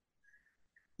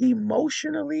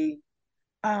emotionally,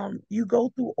 you go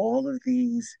through all of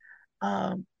these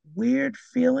weird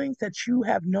feelings that you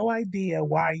have no idea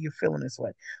why you're feeling this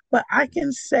way. But I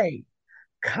can say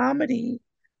comedy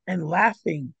and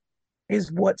laughing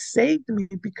is what saved me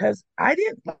because I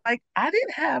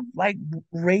didn't have like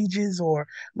rages or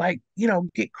like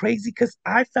get crazy because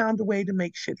I found a way to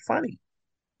make shit funny.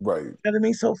 Right. You know what I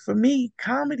mean? So for me,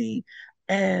 comedy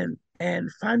and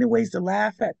finding ways to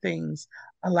laugh at things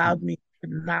allowed Mm. me to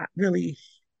not really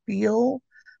feel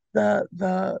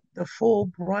the full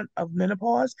brunt of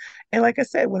menopause. And like I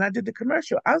said, when I did the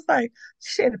commercial, I was like,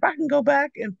 shit, if I can go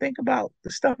back and think about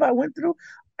the stuff I went through,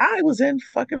 I was in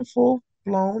fucking full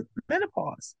blown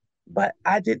menopause. But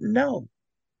I didn't know.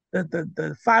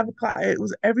 The 5 o'clock, it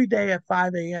was every day at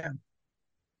 5 a.m.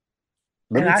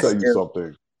 Let And me I tell you still,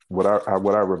 something. What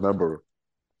I remember,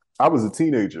 I was a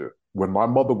teenager when my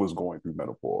mother was going through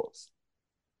menopause.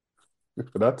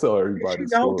 And I tell did everybody she the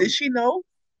know? Did story. she know?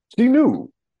 She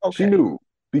knew. She Okay. knew Okay.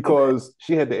 because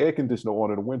she had the air conditioner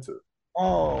on in the winter.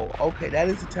 Oh, okay. That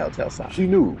is a telltale sign. She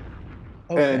knew.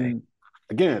 Okay. And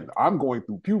again, I'm going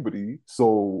through puberty.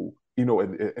 So,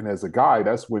 and as a guy,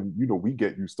 that's when, we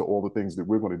get used to all the things that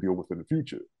we're going to deal with in the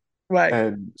future. Right.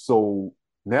 And so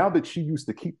now that she used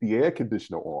to keep the air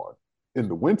conditioner on in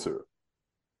the winter,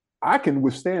 I can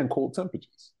withstand cold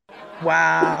temperatures.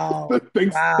 Wow.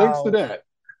 Thanks to Wow. that.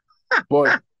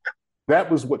 But that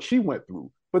was what she went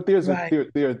through. But Right.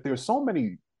 there's so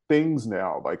many things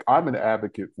now. Like I'm an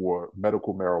advocate for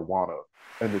medical marijuana,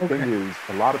 and the thing Okay. is,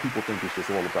 a lot of people think it's just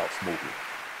all about smoking.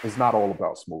 It's not all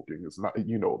about smoking. It's not.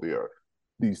 There are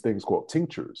these things called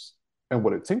tinctures, and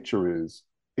what a tincture is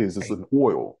it's Right. an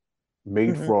oil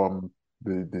made Hmm. from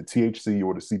the THC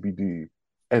or the CBD,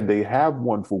 and they have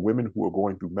one for women who are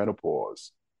going through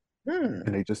menopause, Hmm.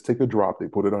 and they just take a drop, they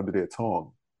put it under their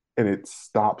tongue, and it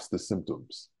stops the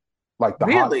symptoms. Like the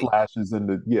hot Really? flashes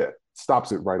and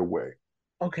stops it right away.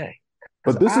 Okay.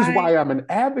 Because But this is why I'm an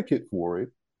advocate for it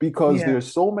because yeah,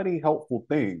 there's so many helpful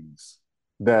things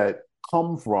that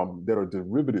come from that are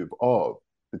derivative of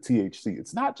the THC.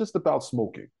 It's not just about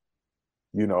smoking,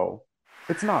 you know.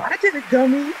 It's not. I did a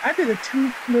gummy. I did a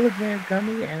 2 milligram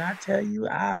gummy, and I tell you,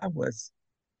 I was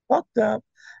fucked up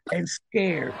and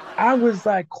scared. I was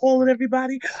like calling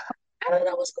everybody. I don't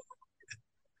know what's going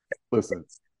Listen,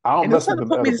 I on. don't And it was mess supposed with to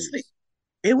them put me to sleep. edibles.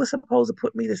 It was supposed to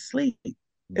put me to sleep.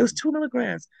 It was 2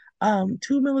 milligrams.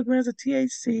 2 milligrams of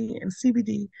THC and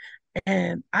CBD.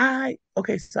 And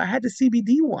okay, so I had the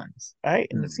CBD ones, right?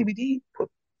 And the Mm-hmm. CBD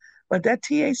but that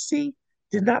THC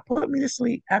did not put me to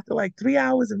sleep after like 3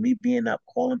 hours of me being up,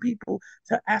 calling people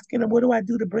to asking them, what do I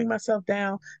do to bring myself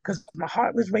down? Because my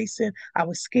heart was racing. I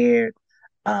was scared.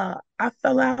 I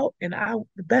fell out and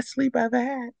the best sleep I ever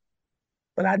had.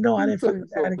 But I know Let I me didn't tell fuck you with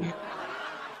that something. again.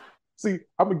 See,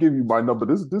 I'm gonna give you my number.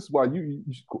 This is why you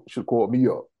should call me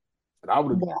up, and I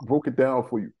would have Wow. broke it down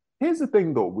for you. Here's the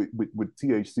thing, though, with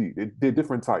THC, they're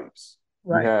different types.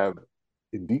 You Right. have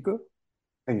indica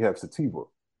and you have sativa.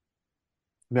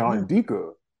 Now, Mm.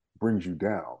 indica brings you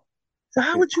down. So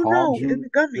how It would you calms know in you. the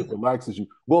It gummy? relaxes you.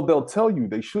 Well, they'll tell you.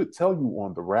 They should tell you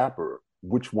on the wrapper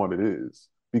which one it is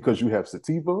because you have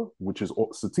sativa,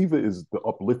 sativa is the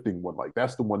uplifting one. Like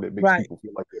that's the one that makes Right. people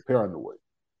feel like they're paranoid.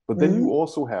 But then you Mm.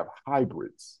 also have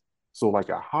hybrids. So like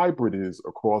a hybrid is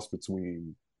a cross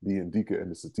between the indica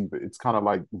and the sativa. It's kind of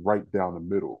like right down the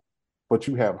middle. But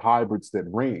you have hybrids that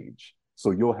range.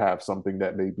 So you'll have something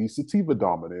that may be sativa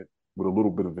dominant with a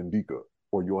little bit of indica,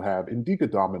 or you'll have indica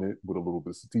dominant with a little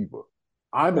bit of sativa.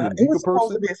 I'm an Well, it indica was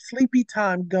supposed to person be a sleepy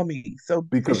time gummy. So it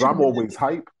because should have I'm been always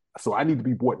hype. So I need to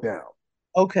be brought down.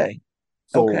 okay.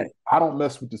 Okay. So I don't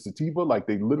mess with the sativa. Like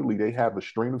they have a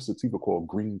strain of sativa called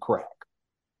green crack.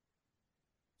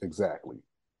 Exactly.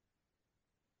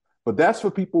 But that's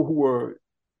for people who are,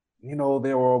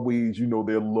 they're always,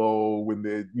 they're low when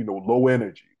they're, low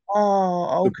energy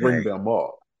Oh, to okay. bring them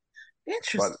up.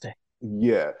 But Interesting.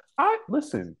 yeah,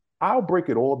 listen, I'll break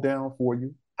it all down for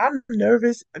you. I'm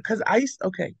nervous because I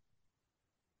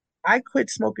quit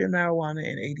smoking marijuana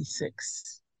in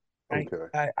 86. Right.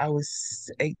 Okay. I was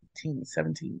 18,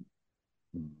 17.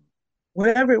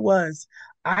 Whatever it was,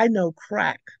 I know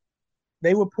crack.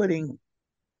 They were putting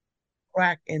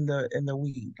crack in the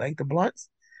weed, like the blunts.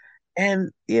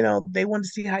 And they wanted to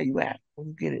see how you act when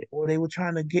you get it, or they were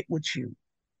trying to get with you.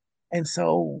 And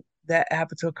so that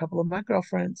happened to a couple of my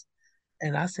girlfriends.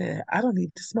 And I said, I don't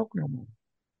need to smoke no more.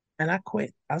 And I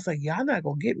quit. I was like, y'all not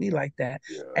gonna get me like that.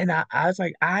 Yeah. And I was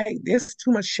like, there's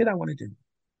too much shit I want to do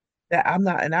that I'm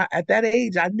not. And at that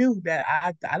age, I knew that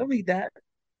I don't need that.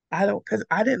 I don't because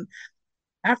I didn't.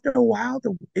 After a while,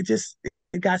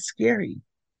 it got scary,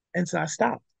 and so I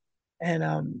stopped. And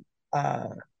uh,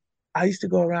 I used to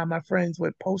go around my friends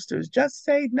with posters, just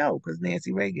say no, because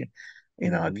Nancy Reagan,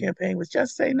 our Mm-hmm. campaign was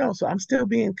just say no. So I'm still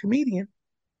being comedian,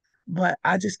 but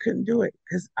I just couldn't do it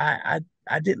because I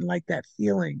didn't like that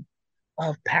feeling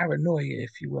of paranoia,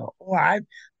 if you will. Or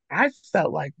I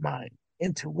felt like my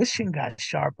intuition got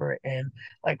sharper and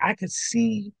like I could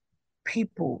see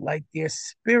people like their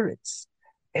spirits.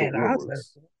 The And I was like,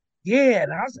 auras. yeah,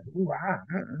 and I was like, ooh,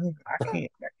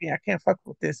 I can't fuck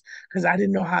with this because I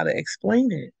didn't know how to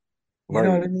explain it. You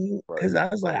know what I Right, mean? Because right, I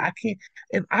was like, right. I can't.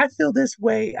 If I feel this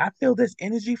way, I feel this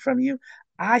energy from you.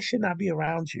 I should not be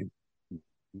around you.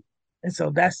 And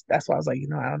so that's why I was like,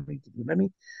 I don't need to do.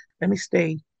 Let me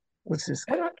stay with this.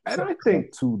 And So, I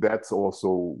think too that's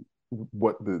also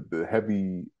what the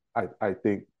heavy I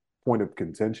think point of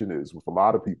contention is with a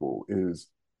lot of people is,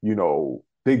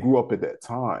 they grew up at that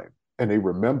time and they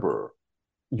remember,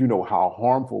 how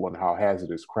harmful and how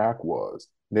hazardous crack was.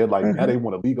 And they're like, now mhm. they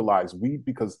want to legalize weed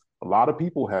because a lot of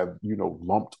people have,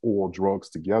 lumped all drugs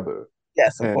together,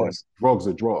 Yes, of and course. drugs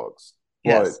are drugs. But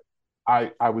Yes.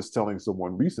 I was telling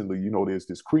someone recently, there's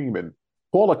this cream, and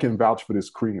Paula can vouch for this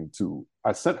cream too.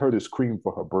 I sent her this cream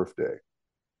for her birthday.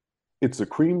 It's a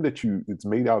cream that it's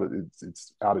made out of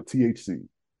it's out of THC,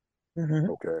 Hmm.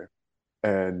 okay?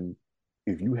 And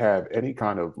if you have any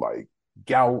kind of like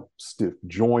gout, stiff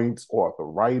joints,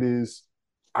 arthritis,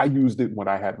 I used it when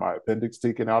I had my appendix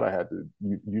taken out. I had to,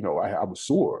 I was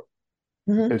sore.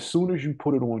 Hmm. As soon as you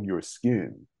put it on your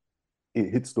skin, it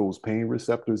hits those pain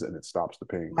receptors and it stops the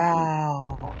pain completely. Wow.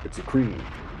 It's a cream.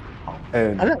 I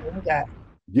And didn't know that.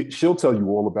 she'll tell you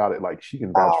all about it. Like she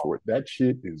can vouch Wow. for it. That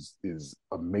shit is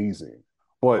amazing.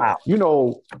 But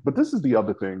Wow. but this is the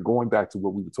other thing. Going back to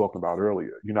what we were talking about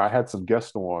earlier. I had some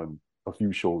guests on a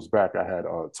few shows back. I had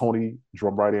Tony,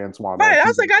 drum writer Antoine on. Right. I She's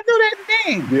was a, like, I knew that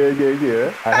name. yeah, yeah,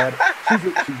 yeah. I had she's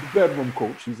a bedroom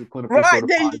coach. She's a clinically Right.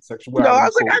 There you certified go. I sexuality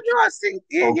was like, I coach. knew I seen.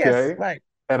 Yeah, yes. Okay. Right.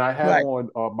 And I had Right.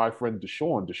 on my friend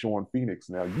Deshaun Phoenix.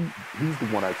 Now he's the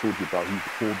one I told you about. He's the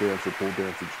pole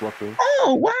dance instructor,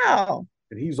 Oh, wow.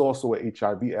 and he's also an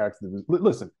HIV activist.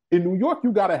 Listen, in New York,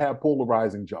 you got to have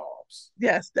polarizing jobs.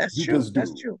 Yes, that's You true. just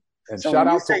That's do. true. And So shout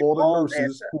when you out to say all the pole nurses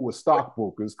dancer, who are what?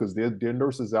 stockbrokers, because there are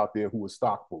nurses out there who are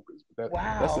stockbrokers. That's an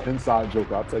Wow. inside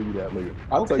joke. I'll tell you that later.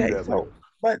 I'll tell you Okay. that later.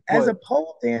 But as a But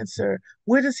pole dancer,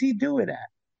 where does he do it at?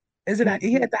 Is it at, he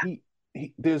he at he the,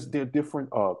 he, there are different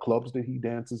clubs that he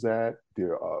dances at.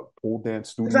 There are pole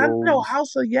dance because I know studios.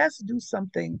 House of Yes do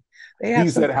something. They have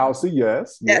He's at something. House of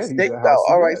Yes. Yeah, Yes, there he's you at go. House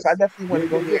of All right. So I Yes. definitely want Yeah, to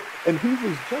go yeah, yeah. there.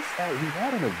 And he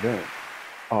had an event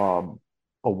um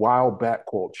a while back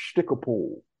called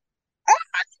Stickapole.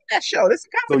 That show. This is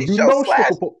a So comedy show slash.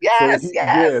 Stickapole. So Yes,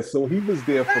 yes. so he was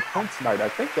there for Prince Night. I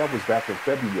think that was back in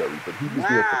February, but he was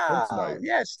there for Prince Wow. Night.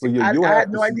 Yes. So yeah, you'll I had have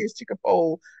to no see. idea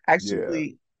Chickapole Yeah.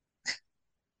 actually.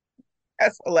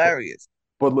 That's But hilarious.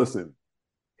 but listen,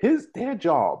 their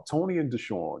job, Tony and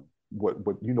Deshaun,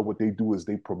 what they do is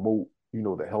they promote,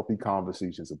 the healthy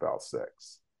conversations about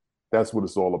sex. That's what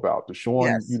it's all about. Deshaun,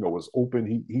 Yes. is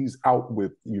open. He's out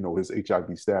with, his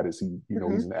HIV status. Hmm.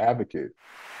 He's an advocate.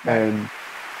 Right. And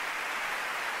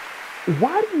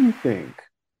why do you think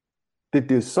that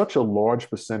there's such a large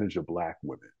percentage of black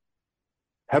women,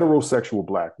 heterosexual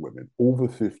black women over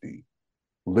 50,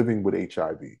 living with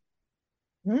HIV?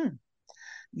 Mm.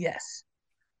 Yes.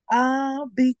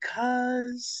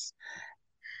 Because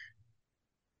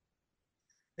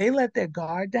they let their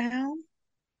guard down.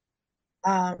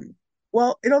 Um,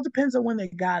 well, it all depends on when they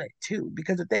got it too.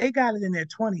 Because if they got it in their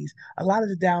 20s, a lot of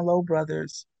the down low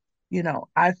brothers,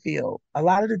 I feel a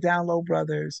lot of the down low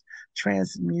brothers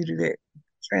transmuted it,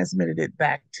 transmitted it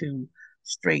back to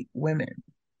straight women,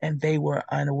 and they were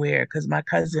unaware. Because my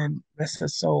cousin, rest her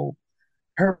soul,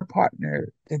 her partner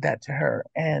did that to her,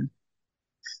 and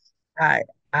I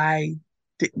I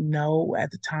didn't know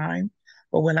at the time,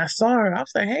 but when I saw her, I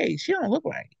was like, "Hey, she don't look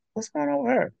right. What's going on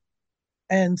with her?"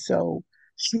 And so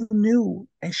she knew,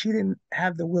 and she didn't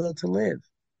have the will to live,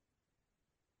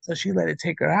 so she let it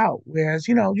take her out. Whereas,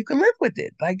 you can live with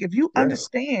it. Like if you Yeah,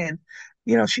 understand,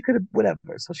 she could have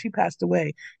whatever. So she passed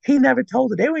away. He never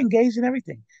told her. They were engaged in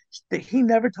everything. He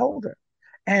never told her.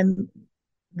 And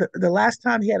the last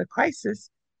time he had a crisis,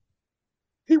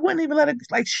 he wouldn't even let her,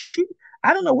 like, she,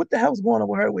 I don't know what the hell was going on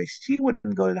with her where she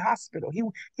wouldn't go to the hospital.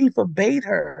 He forbade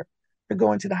her to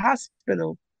go into the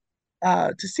hospital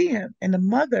to see him. And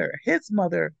his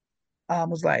mother,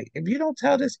 was like, if you don't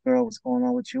tell this girl what's going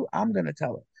on with you, I'm gonna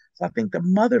tell her. So I think the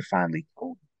mother finally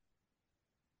told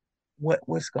her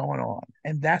what's going on.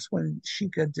 And that's when she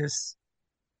could just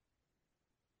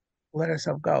let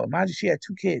herself go. Imagine she had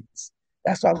two kids.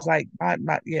 That's why I was like,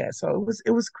 yeah. So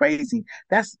it was crazy.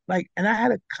 That's like, and I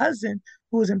had a cousin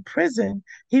who was in prison.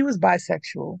 He was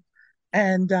bisexual,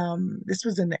 and this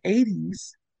was in the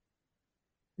 '80s.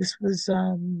 This was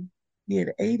yeah,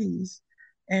 the '80s,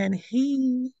 and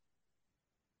he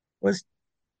was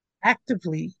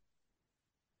actively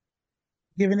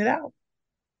giving it out.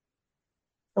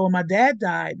 So when my dad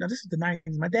died, no, this is the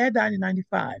 '90s. My dad died in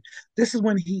 '95. This is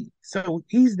when so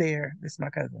he's there. This is my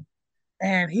cousin,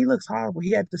 and he looks horrible.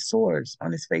 He had the sores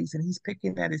on his face, and he's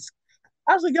picking at his.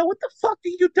 I was like, yo, what the fuck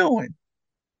are you doing?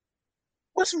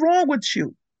 What's wrong with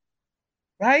you?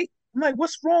 Right? I'm like,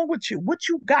 what's wrong with you? What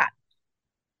you got?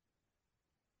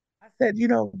 I said,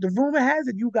 the rumor has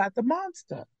it you got the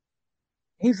monster.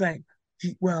 He's like,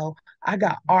 well, I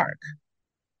got ARC.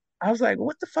 I was like,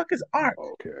 what the fuck is ARC?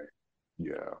 Okay.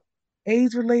 Yeah.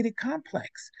 AIDS related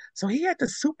complex. So he had the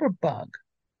super bug,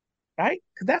 right?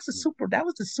 Because that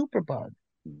was the super bug.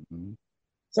 Mm-hmm.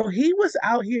 So he was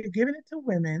out here giving it to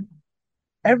women.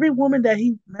 Every woman that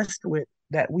he messed with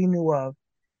that we knew of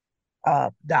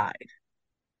died.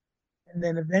 And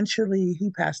then eventually he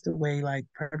passed away like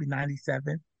probably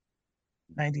 97,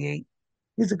 98.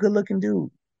 He's a good looking dude.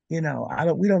 We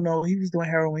don't know. He was doing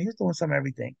heroin, he was doing some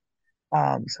everything.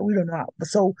 So we don't know. But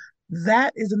so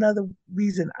that is another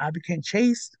reason I became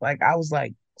chaste. Like I was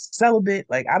like celibate.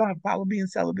 Like I don't have a problem being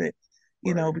celibate,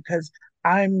 Right. because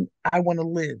I want to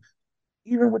live.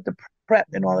 Even with the prep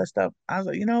and all that stuff, I was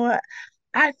like, you know what?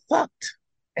 I fucked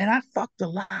and I fucked a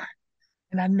lot.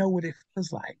 And I know what it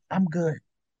feels like. I'm good.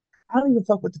 I don't even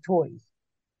fuck with the toys.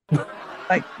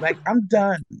 Like I'm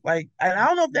done. Like, and I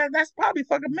don't know if that's probably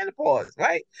fucking menopause,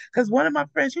 right? Because one of my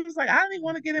friends, she was like, I don't even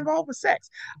want to get involved with sex.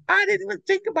 I didn't even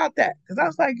think about that because I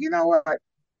was like, you know what?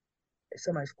 If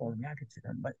somebody's calling me, I get to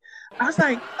them. But I was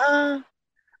like,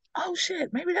 oh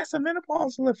shit, maybe that's a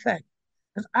menopausal effect.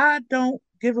 Because I don't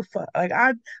give a fuck. Like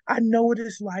I know what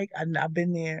it's like. I've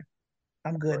been there.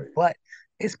 I'm good. Right. But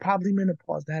it's probably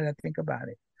menopause that I think about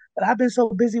it. But I've been so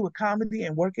busy with comedy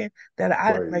and working that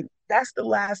I like Right. that's the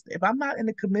last if I'm not in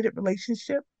a committed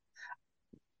relationship,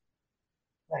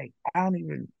 like I don't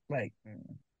even like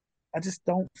I just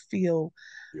don't feel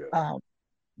Yeah. um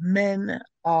men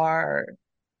are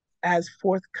as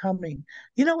forthcoming.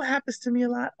 You know what happens to me a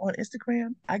lot on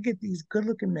Instagram? I get these good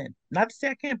looking men. Not to say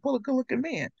I can't pull a good looking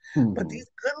man, but Hmm. these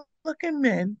good looking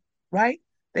men, right?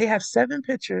 They have 7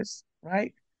 pictures,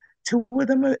 right? Two of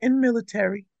them are in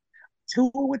military, two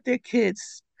with their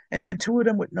kids, and two of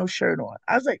them with no shirt on.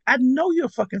 I was like, I know you're a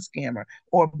fucking scammer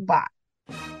or a bot.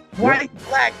 Yep. White,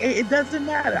 black, it doesn't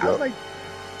matter. I was Yep. like,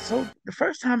 so the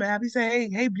first time Abby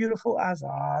said, hey, beautiful, I was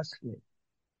like, oh shit.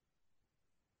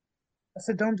 I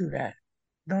said, don't do that.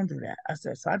 Don't do that. I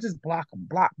said, so I just block them,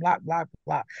 block, block, block,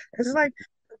 block. It's like,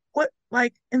 what,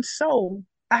 like, and so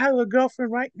I have a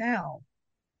girlfriend right now.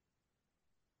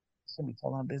 Let me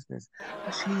tell my business,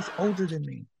 but she's older than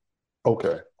me,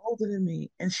 Okay.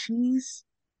 and she's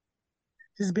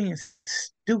just being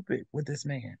stupid with this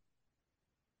man.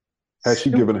 Has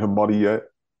she given Stupid, him money yet?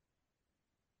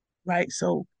 right?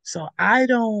 So I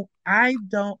don't,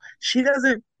 she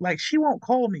doesn't like, she won't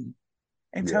call me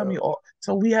and tell Yeah. me all.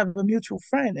 So we have a mutual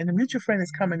friend, and the mutual friend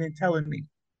is coming and telling me.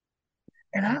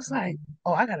 And I was like,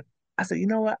 oh, I said, you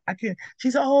know what? I can't. She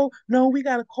said, oh, no, we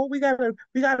gotta call, we gotta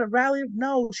rally.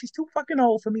 No, she's too fucking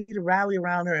old for me to rally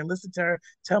around her and listen to her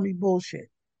tell me bullshit.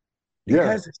 Yeah.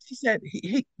 Because she said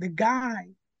the guy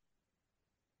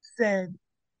said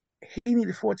he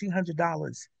needed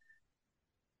 $1,400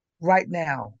 right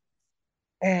now.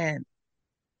 And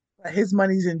his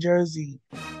money's in Jersey,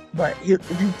 but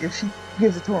if she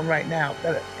gives it to him right now,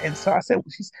 and so I said,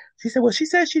 she said, well, she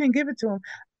said she didn't give it to him.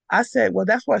 I said, well,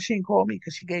 that's why she didn't call me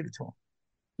because she gave it to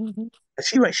him.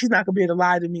 Mhm. She's not gonna be able to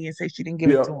lie to me and say she didn't give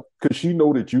it Yeah. to him. Because she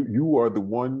know that you are the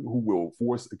one who will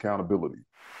force accountability.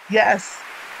 Yes,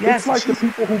 It's yes, like the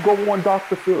she's people who go on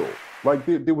Dr. Phil. Like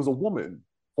there was a woman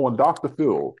on Dr.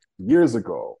 Phil years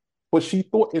ago, but she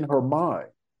thought in her mind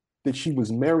that she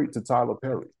was married to Tyler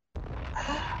Perry.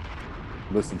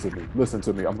 Listen to me. Listen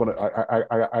to me. I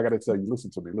gotta tell you,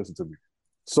 listen to me, listen to me.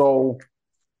 So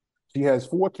she has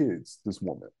 4 kids, this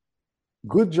woman.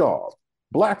 Good job.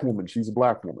 Black woman, she's a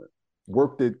black woman.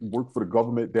 Worked for the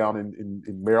government down in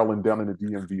Maryland, down in the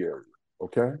DMV area.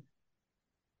 Okay.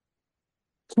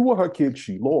 2 of her kids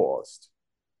she lost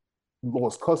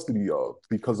custody of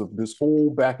because of this whole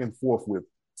back and forth with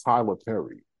Tyler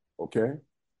Perry. Okay.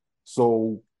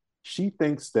 So she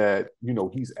thinks that,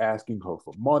 he's asking her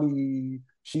for money.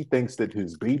 She thinks that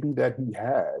his baby that he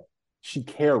had, she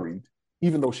carried,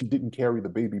 even though she didn't carry the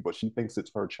baby, but she thinks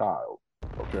it's her child.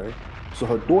 Okay. So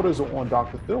her daughters are on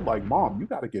Dr. Phil, like, Mom, you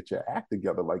got to get your act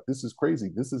together. Like, this is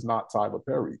crazy. This is not Tyler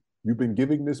Perry. You've been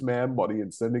giving this man money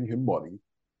and sending him money.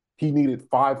 He needed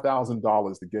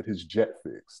 $5,000 to get his jet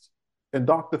fixed. And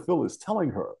Dr. Phil is telling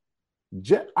her,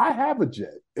 Jet, I have a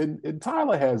jet, and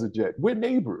Tyler has a jet. We're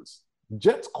neighbors.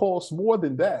 Jets cost more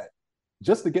than that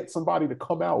just to get somebody to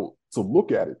come out to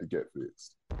look at it to get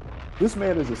fixed. This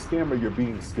man is a scammer. You're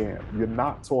being scammed. You're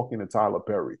not talking to Tyler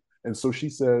Perry. And so she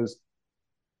says,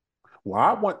 well,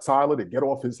 I want Tyler to get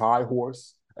off his high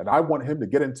horse and I want him to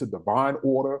get into divine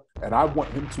order, and I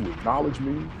want him to acknowledge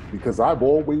me because I've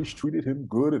always treated him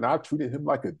good, and I've treated him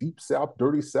like a deep South,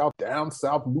 dirty South, down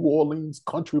South, New Orleans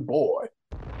country boy.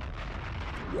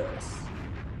 Yes.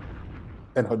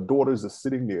 And her daughters are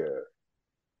sitting there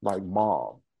like,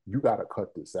 Mom, you got to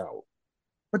cut this out.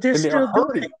 But they're And they're still doing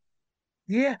hurting. it.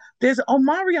 Yeah. There's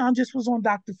Omarion just was on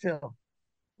Dr. Phil,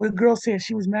 where the girl said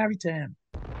she was married to him.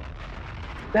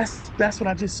 That's what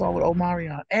I just saw with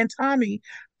Omarion. And Tommy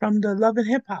from the Love and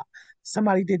Hip Hop.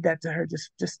 Somebody did that to her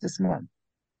just this month.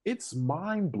 It's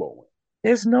mind blowing.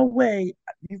 There's no way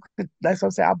you could. That's what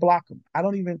I'm saying. I block them. I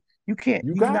don't even. You can't.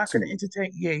 You You're got not going to to.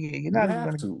 entertain. Yeah, yeah. You're You not even have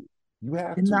going to. to. You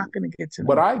have You're not to. going to get to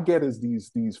What know. I get is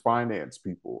these finance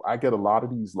people. I get a lot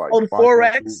of these like Oh, the financial.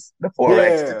 forex, the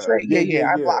forex, the Yeah, trade. yeah, Yeah, yeah, yeah.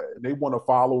 I yeah. block And they want to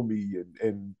follow me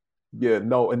and yeah,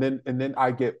 no. And then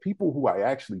I get people who I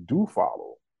actually do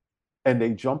follow, and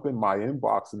they jump in my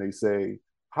inbox and they say,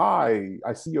 "Hi,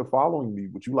 I see you're following me.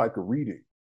 Would you like a reading?"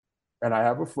 And I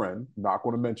have a friend, not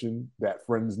going to mention that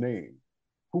friend's name,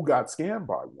 who got scammed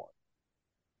by one.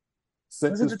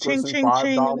 Sent Was it this the ching person ching five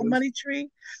ching in the dollars. money tree?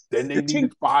 Then they The ching.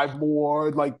 needed five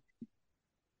more. Like,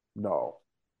 no,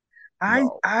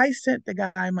 no. I sent the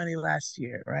guy money last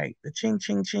year, right? The ching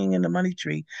ching ching in the money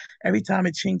tree. Every time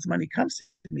it chings, money comes to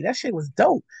me. That shit was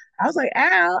dope. I was like,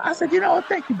 Al. I said, you know what?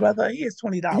 Thank you, brother. Here's You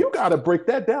 $20. got to break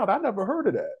that down. I never heard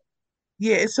of that.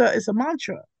 Yeah, it's a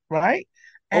mantra, right?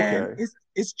 And Okay,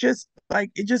 it's just like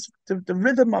it just the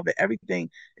rhythm of it, everything.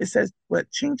 It says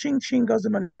what ching ching ching goes to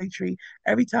money tree.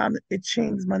 Every time it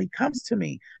chings, money comes to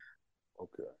me.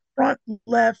 okay, Front,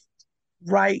 left,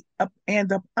 right, up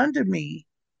and up under me,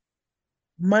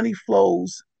 money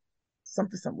flows,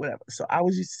 something, something, whatever. So I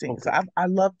was just singing. So okay. I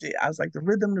loved it. I was like the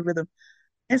rhythm, the rhythm.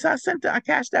 And so I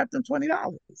cashed after him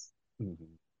 $20.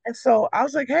 Mhm. And so I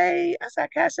was like, hey, I said, I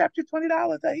cashed after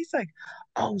 $20. He's like,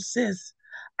 oh, sis,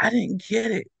 I didn't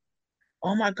get it.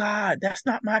 Oh my God, that's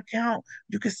not my account.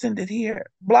 You can send it here.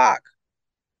 Block.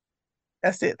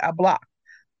 That's it. I blocked.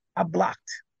 I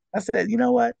blocked. I said, you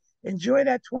know what? Enjoy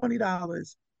that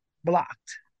 $20.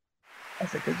 Blocked. I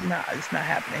said, because it's not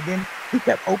happening. And then he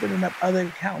kept opening up other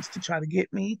accounts to try to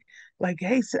get me. Like,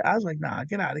 hey, I was like, nah,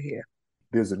 get out of here.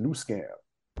 There's a new scam.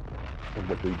 And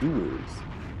what they do is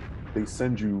they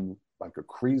send you like a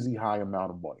crazy high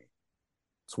amount of money,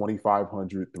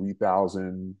 2,500,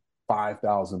 3,000,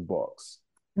 5,000 bucks.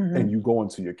 Hmm. And you go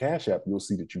into your Cash App, you'll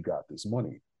see that you got this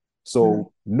money. Hmm.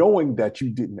 So knowing that you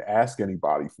didn't ask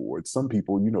anybody for it, some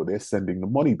people, they're sending the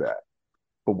money back.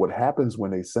 But what happens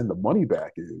when they send the money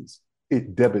back is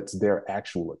it debits their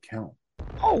actual account.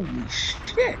 Holy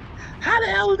shit. How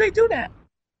the hell do they do that?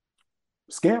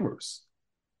 Scammers.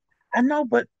 I know,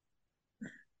 but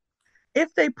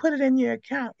if they put it in your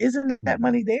account, isn't that Mhm.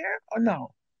 money there or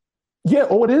no? Yeah,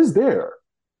 oh, it is there.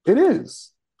 It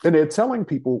is. And they're telling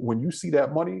people when you see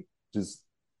that money, just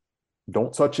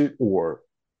don't touch it or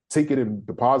take it and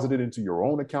deposit it into your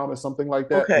own account or something like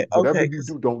that. Okay, But whatever okay, you because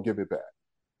do, don't give it back.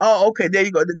 oh, okay, there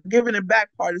you go. The giving it back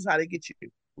part is how they get you.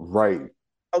 Right.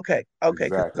 Okay, okay,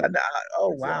 because Exactly. oh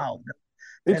Exactly. wow,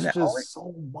 and It's the only just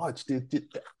so much.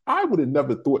 I would have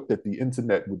never thought that the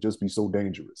internet would just be so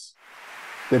dangerous,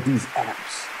 that these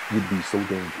apps would be so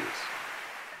dangerous.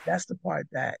 that's the part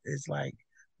that is like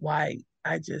why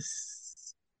I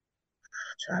just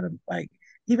try to like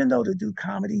even though to do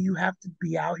comedy you have to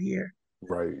be out here,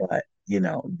 Right. but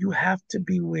you have to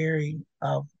be wary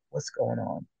of what's going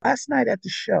on. Last night at the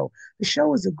show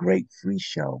is a great free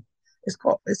show. It's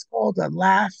called a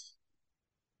Laff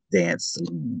Dance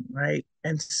Saloon, right?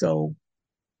 And so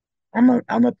I'm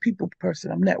a people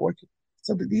person. I'm networking.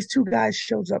 So these two guys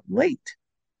shows up late.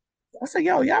 I said,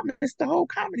 "Yo, y'all missed the whole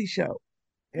comedy show."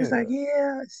 He's like, Yeah.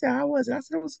 "Yeah." I said, "I was." I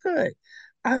said, "It was good."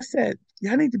 I said,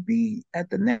 "Y'all need to be at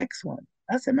the next one."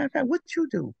 I said, "Matter of fact, what you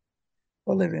do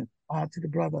for a living?" To the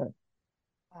brother.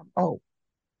 Oh,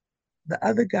 the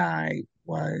other guy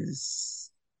was,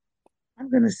 I'm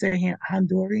gonna say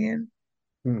Honduran.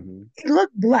 Hmm. He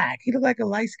looked black. He looked like a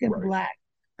light skinned Right. black,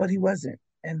 but he wasn't.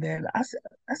 And then I said,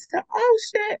 "Oh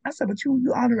shit!" I said, "But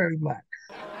you honorary black."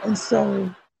 And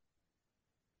so,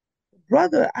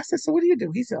 brother, I said, "So what do you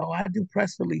do?" He said, "Oh, I do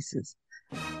press releases."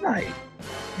 I'm like,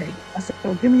 okay. I said,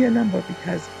 "Well, give me your number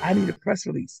because I need a press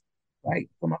release, right,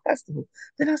 for my festival."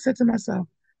 Then I said to myself,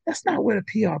 "That's not what a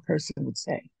PR person would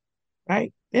say,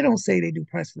 right? They don't say they do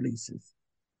press releases."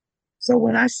 So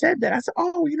when I said that, I said,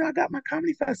 "Oh, I got my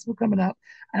comedy festival coming up,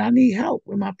 and I need help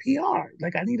with my PR.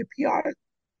 Like, I need a PR,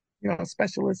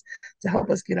 specialist to help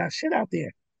Right. us get our shit out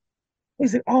there." He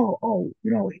said, "Oh,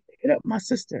 hit up my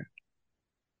sister."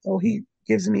 So he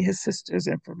gives me his sister's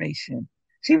information.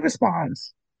 She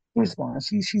responds.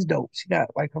 response. She's dope. She got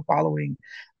like her following,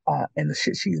 and the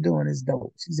shit she's doing is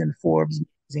dope. She's in Forbes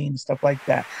magazine and stuff like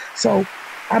that. So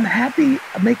I'm happy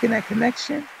making that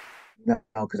connection,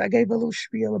 because I gave a little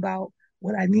spiel about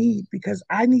what I need because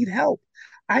I need help.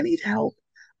 I need help,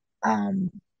 um,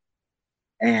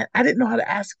 and I didn't know how to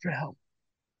ask for help.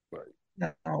 Right.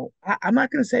 No, I'm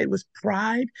not going to say it was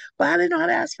pride, but I didn't know how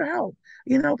to ask for help.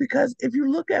 Because if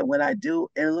you look at what I do,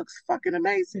 it looks fucking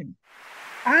amazing.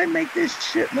 I make this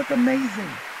shit look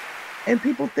amazing. And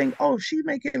people think, oh, she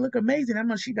make it look amazing. I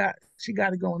know she got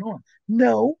it going on.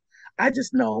 No, I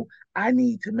just know I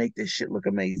need to make this shit look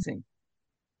amazing.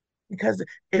 Because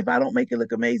if I don't make it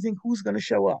look amazing, who's gonna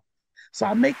show up? So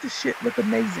I make the shit look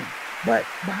amazing. But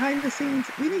behind the scenes,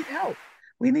 we need help.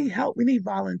 We need help. We need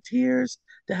volunteers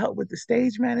to help with the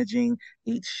stage managing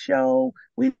each show.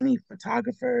 We need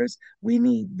photographers. We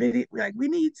need video. Like we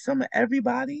need some of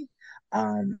everybody,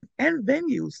 and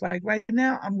venues. Like right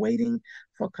now, I'm waiting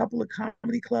for a couple of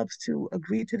comedy clubs to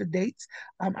agree to the dates.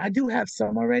 I do have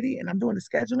some already, and I'm doing the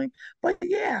scheduling. But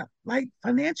yeah, like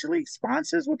financially,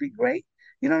 sponsors would be great.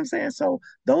 You know what I'm saying? So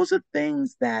those are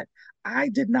things that I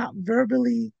did not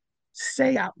verbally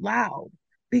say out loud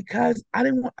because I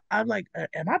didn't want, I'm like,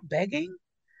 am I begging?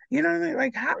 You know what I mean?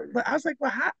 Like, how, Right. but I was like, well,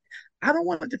 how, I don't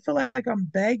want it to feel like I'm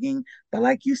begging. But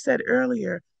like you said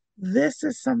earlier, this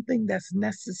is something that's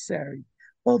necessary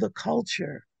for the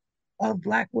culture of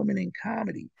Black women in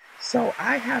comedy. So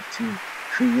I have to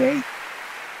create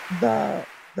the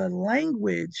the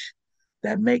language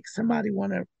that makes somebody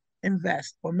want to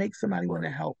invest or make somebody want to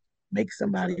Right. help, make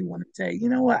somebody Exactly. want to say, you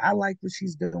know what, I like what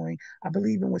she's doing. I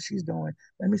believe in what she's doing.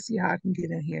 Let me see how I can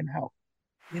get in here and help.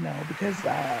 Because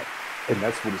And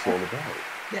that's what it's all about.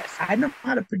 yes, I know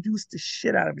how to produce the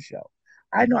shit out of a show.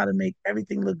 I know how to make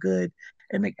everything look good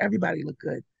and make everybody look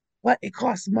good. But it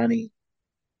costs money.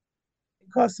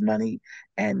 It costs money,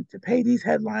 and to pay these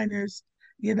headliners,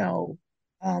 you know,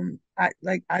 I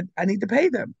need to pay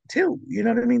them too. You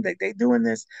know what I mean? They doing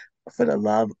this for the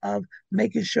love of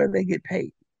making sure they get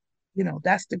paid.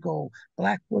 That's the goal.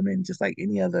 Black women, just like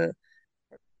any other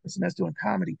person that's doing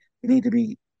comedy, we need to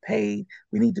be paid.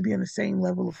 We need to be in the same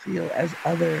level of field as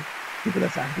other people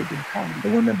that's out here doing comedy. The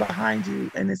women behind you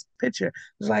in this picture,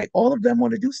 it's like all of them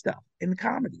want to do stuff in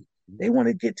comedy. They want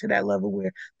to get to that level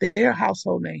where they're a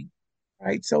household name,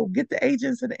 right? So get the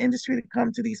agents in the industry to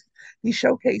come to these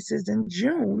showcases in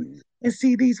June Exactly. and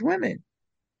see these women,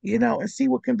 and see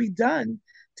what can be done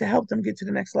to help them get to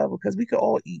the next level because we could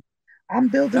all eat. I'm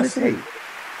building a That's table. it.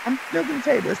 I'm building a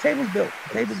table. This table's built. The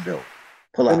And table's it's built.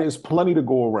 Pull and up. there's plenty to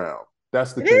go around.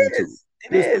 That's the It thing too. is.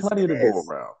 It There's is. plenty It to go is.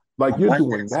 around. Like you're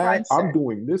doing Abundance that, I'm mindset.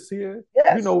 doing this here.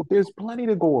 Yes, There's plenty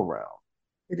to go around.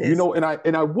 it is.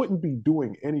 And I wouldn't be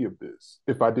doing any of this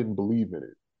if I didn't believe in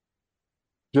it.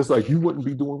 Just like you wouldn't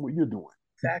be doing what you're doing,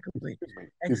 Exactly. excuse me,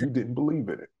 if Exactly. you didn't believe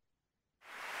in it.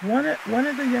 One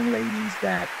of the young ladies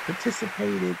that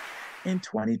participated in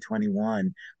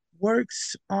 2021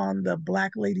 works on the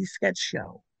Black Lady Sketch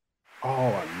Show.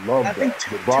 Oh, I love I think that.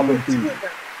 two, With two, Robin two Thede. of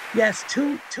them. Yes,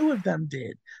 two of them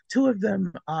did. Two of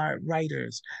them are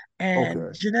writers. And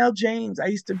Okay. Janelle James, I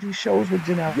used to do shows with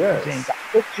Janelle James. Yes. I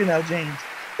booked Janelle James.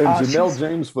 And Janelle She's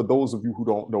James, for those of you who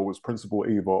don't know, is Principal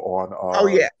Ava on Oh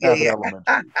yeah, Abbott yeah, yeah.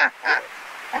 Elementary.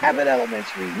 Abbott Yes.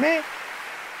 Elementary, man.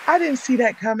 I didn't see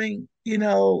that coming.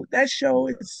 That show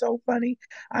Yeah. is so funny.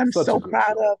 I'm Such a so good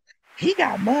proud show. of. He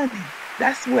got money.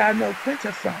 That's where I know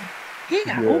Quinta from. He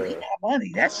Yeah. got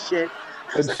money. That shit.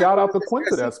 I was And like, I shout wonder out if to this Quinta.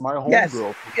 person. That's my Yes,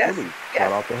 homegirl from yes, Philly. Shout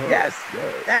yes, out to her. yes.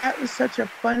 Yes. That was such a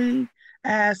funny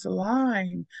ass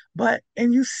line.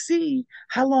 And you see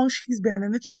how long she's been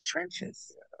in the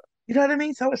trenches. You know what I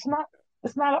mean? So it's not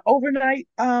an overnight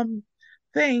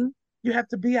thing. You have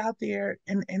to be out there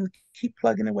and keep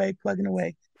plugging away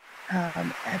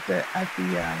at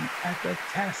the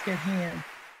task at hand,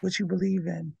 which you believe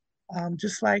in.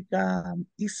 Just like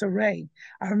Issa Rae,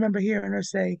 I remember hearing her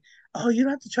say, "Oh, you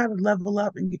don't have to try to level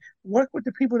up and work with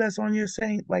the people that's on your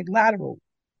same like lateral.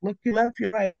 Look your left,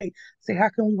 your right. Say, how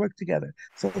can we work together?"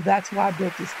 So that's why I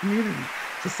built this community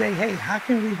to say, "Hey, how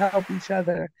can we help each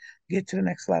other get to the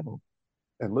next level?"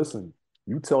 And listen,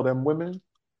 you tell them women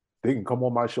they can come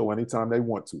on my show anytime they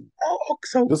want to. Oh,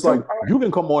 so Just like all right, you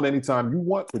can come on anytime you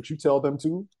want, but you tell them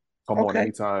to come on okay.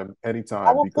 anytime,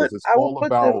 because I will put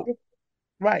the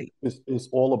right. it's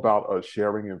all about us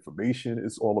sharing information.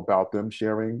 It's all about them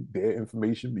sharing their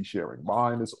information, me sharing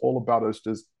mine. It's all about us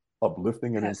just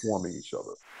uplifting and informing each other.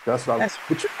 Yes, That's not. that's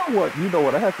But you know what? You know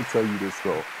what? I have to tell you this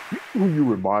though. You know who you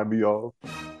remind me of?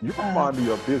 You uh, remind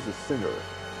me of. There's a singer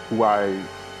who I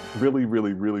really,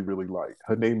 really, really, really like.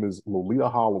 Her name is Lolita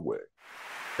Holloway,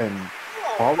 and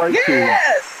oh, all right, kids.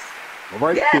 yes. All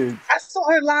right, Yes, kids. I saw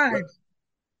her Let- live.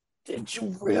 Did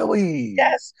you really?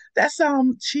 Yes, that's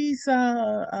she's She's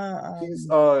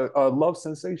Love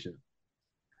Sensation.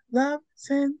 Love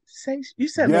Sensation. You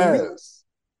said Lolita, Yes.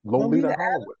 Lolita Lolita Adams.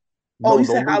 Holloway. Oh, No, you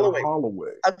said Lolita Holloway.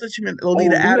 Holloway. I thought you meant Oh,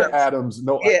 Lolita Lolita Adams. Adams.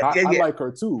 No, Yeah, yeah, I yeah, like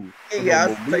her too. yeah, But no, yeah. I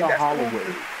was like, Lolita that's cool.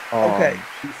 Holloway. Okay.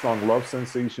 She sung Love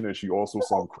Sensation and she also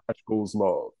sung Crash Goes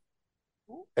Love.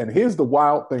 And here's the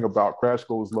wild thing about Crash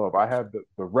Goes Love. I have the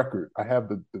record. I have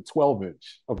the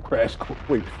 12-inch of Crash Goes.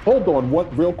 Wait, hold on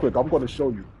one real quick. I'm going to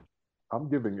show you. I'm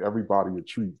giving everybody a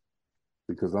treat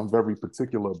because I'm very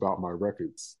particular about my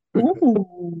records. I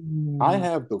Ooh.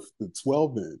 have the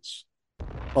 12-inch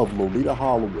of Lolita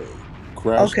Holloway,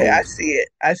 Crash Okay, I Goes. see it.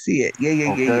 I see it. Yeah, yeah,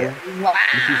 yeah, Okay. yeah. Wow.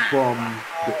 This is from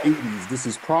the 80s. This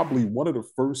is probably one of the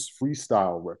first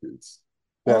freestyle records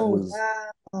that Oh, was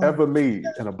wow. ever made.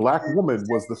 And a black woman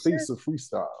was the face of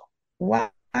freestyle. Wow.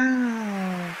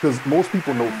 Because most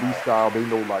people know Wow. freestyle, they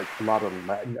know like a lot of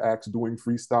Latin acts doing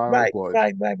freestyle, Right, but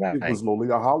right, right, it right. was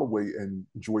Lolita Holloway and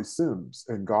Joyce Sims,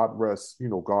 and God rest,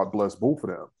 God bless both of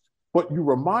them. But you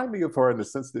remind me of her in the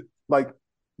sense that, like,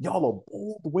 y'all are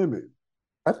bold women.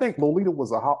 I think Lolita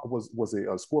was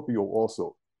a Scorpio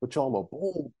also, but y'all are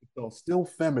bold, but y'all still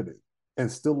feminine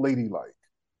and still ladylike.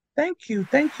 Thank you,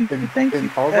 thank you, And thank you.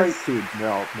 and all right, Yes. kids,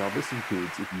 now listen,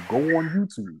 kids, if you go on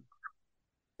YouTube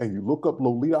and you look up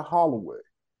Lolita Holloway,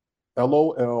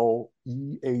 Loleatta,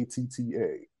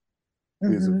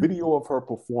 there's a Hmm. video of her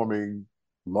performing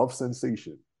Love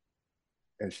Sensation,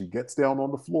 and she gets down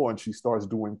on the floor and she starts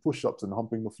doing push-ups and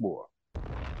humping the floor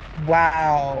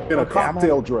Wow. in a Okay, I'm gonna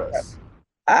cocktail look this up. dress.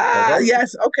 All Ah, right,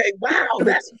 yes. Okay. Wow. in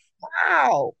a That's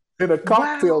wow. in a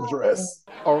cocktail Wow. dress.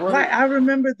 All right. Right. I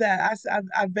remember that.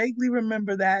 I vaguely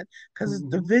remember that because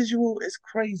the Mm-hmm. visual is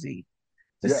crazy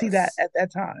to see that Yes, at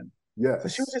that time. So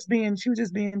yes. she was just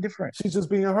being different. She's just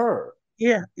being her.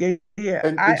 Yeah, yeah, yeah.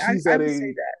 And she's I at would say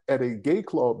a that. at a gay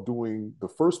club doing the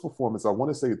first performance. I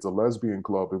want to say it's a lesbian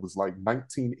club. It was like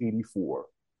 1984.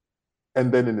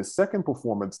 And then in the second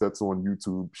performance that's on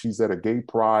YouTube, she's at a gay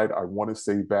pride, I want to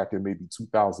say back in maybe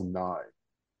 2009.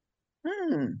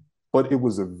 Hmm. But it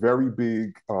was a very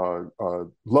big,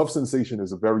 Love Sensation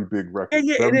is a very big Yeah, record,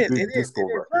 yeah, it very is. It big is. disco It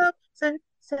is. record. Love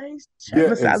sensation. Yeah,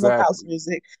 Listen, I love house exactly.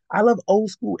 music. I love old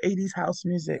school 80s house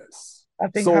music. Yes. I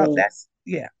think how So that's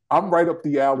yeah. I'm right up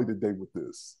the alley today with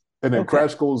this. And then Okay.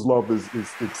 Crash Goes Love is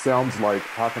it sounds like,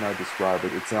 how can I describe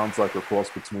it? It sounds like a cross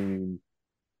between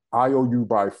IOU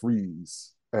by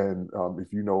Freeze and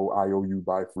if you know IOU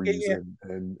by Yeah, Freeze yeah.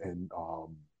 and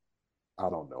I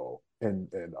don't know and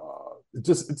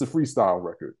it's a freestyle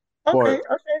record. Okay, But okay.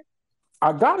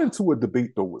 I got into a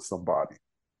debate though with somebody,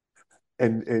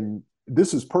 and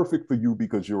this is perfect for you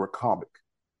because you're a comic,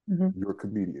 Hmm. you're a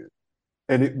comedian,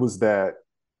 and it was that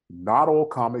not all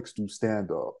comics do stand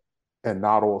up, and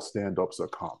not all stand ups are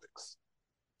comics.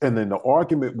 And then the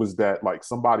argument was that like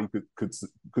somebody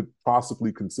could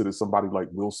possibly consider somebody like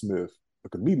Will Smith a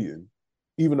comedian,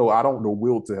 even though I don't know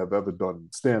Will to have ever done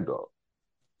stand up.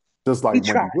 Just like He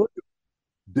Wendy tried. Williams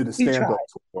did a He stand up tried.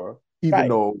 tour, even Right.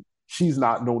 though she's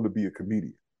not known to be a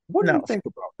comedian. What do you No. think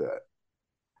about that?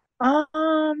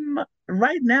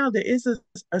 Right now there is a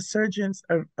is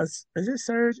it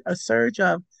surge a surge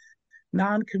of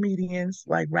non-comedians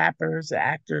like rappers,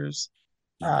 actors,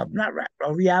 not rap,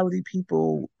 reality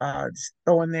people, just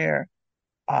throwing their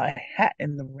hat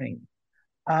in the ring.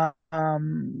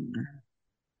 Um,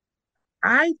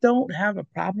 I don't have a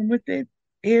problem with it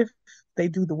if they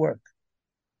do the work.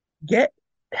 Get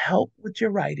help with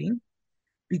your writing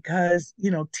because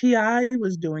Ti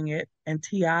was doing it and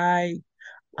Ti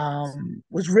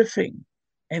was riffing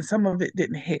and some of it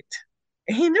didn't hit.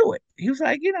 And he knew it. He was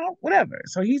like, whatever.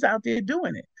 So he's out there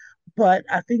doing it. But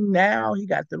I think now he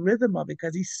got the rhythm of it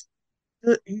because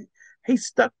he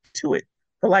stuck to it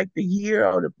for like the year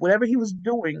or whatever he was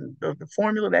doing, the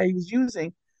formula that he was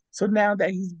using. So now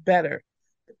that he's better,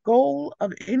 the goal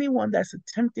of anyone that's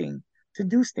attempting to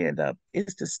do stand up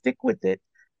is to stick with it.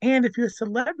 And if you're a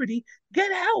celebrity,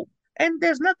 get help. And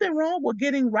there's nothing wrong with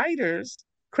getting writers.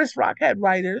 Chris Rock had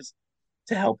writers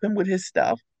to help him with his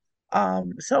stuff.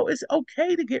 So it's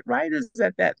okay to get writers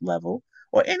at that level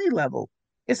or any level.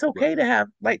 It's Right. okay to have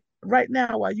like right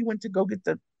now while you went to go get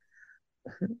the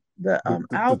The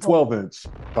album 12-inch.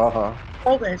 Uh-huh.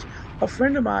 12-inch, a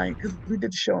friend of mine, because we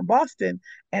did the show in Boston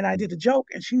and I did a joke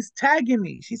and she's tagging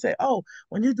me. She said, "Oh,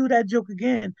 when you do that joke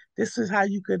again, this is how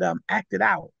you could act it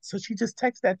out." So she just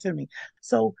texted that to me.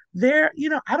 So there,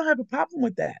 I don't have a problem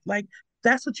with that. Like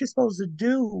that's what you're supposed to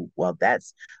do. Well,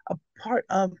 that's a part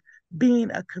of being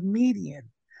a comedian,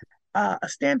 a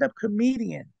stand-up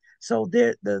comedian. So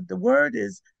there the word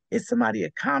is somebody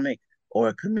a comic or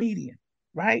a comedian?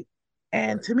 right?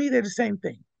 And Right. to me, they're the same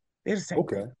thing. They're the same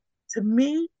thing. Okay. To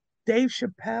me, Dave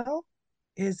Chappelle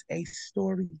is a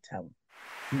storyteller.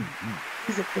 Mm-hmm.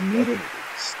 He's a comedic Definitely.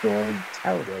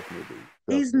 storyteller. Definitely.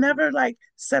 He's Definitely. never like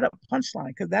set up punchline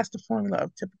because that's the formula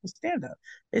of typical stand-up.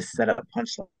 It's set up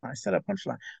punchline, set up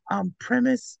punchline.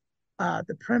 Premise,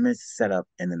 the premise set up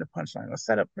and then the punchline, or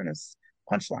set up premise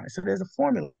punchline. So there's a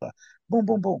formula. Boom,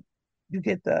 boom, boom. You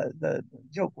get the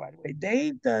joke right away.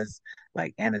 Dave does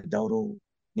like anecdotal,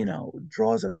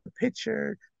 draws a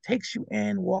picture, takes you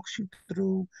in, walks you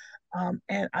through.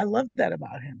 And I love that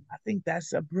about him. I think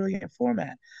that's a brilliant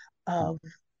format of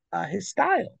his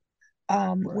style.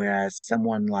 Right. Whereas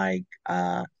someone like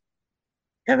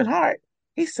Kevin Hart,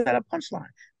 he set a punchline,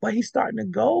 but he's starting to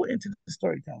go into the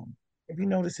storytelling. If you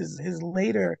notice his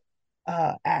later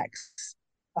acts,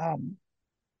 um,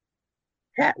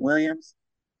 Cat Williams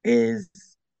is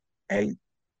a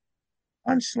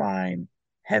punchline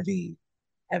heavy,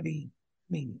 heavy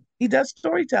meaning. He does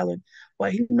storytelling,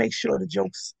 but he makes sure the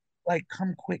jokes like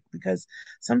come quick because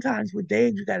sometimes with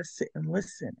Dave, you got to sit and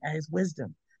listen at his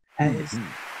wisdom, at his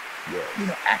Mm-hmm.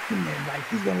 Yes. acumen. Like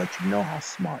he's gonna let you know how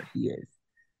smart he is. And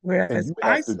Whereas you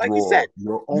I, have to like you said, draw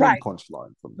your own right,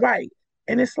 punchline from that. right,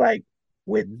 and it's like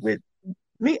with Mhm. with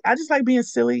me, I just like being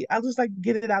silly. I just like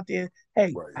get it out there.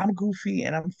 Hey, Right. I'm goofy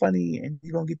and I'm funny, and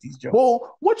you're gonna get these jokes.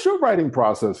 Well, what's your writing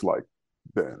process like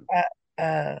then? Uh,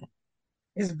 uh,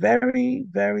 it's very,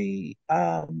 very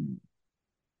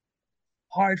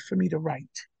hard for me to write.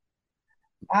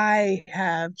 I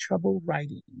have trouble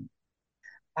writing.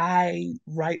 I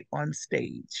write on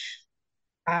stage.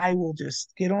 I will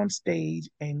just get on stage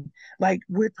and like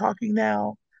we're talking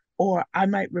now, or I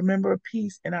might remember a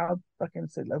piece and I'll fucking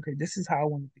say, okay, this is how I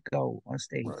want it to go on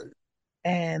stage. Right.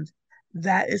 And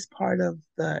that is part of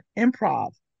the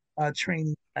improv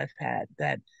training I've had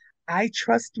that I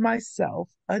trust myself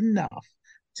enough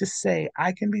to say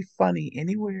I can be funny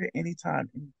anywhere, anytime,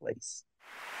 any place.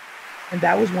 And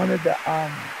that was one of the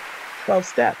 12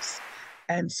 steps.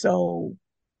 And so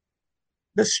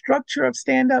the structure of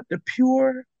stand up, the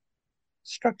pure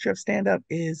structure of stand up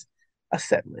is a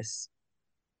set list.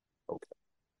 Okay.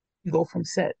 You go from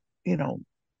set, you know,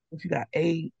 if you got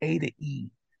A to E,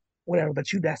 whatever, but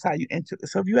that's how you enter.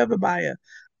 So if you ever buy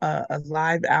a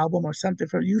live album or something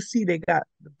from, you see they got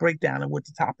the breakdown of what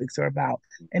the topics are about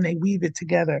and they weave it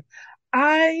together.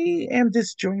 I am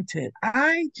disjointed.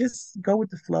 I just go with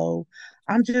the flow.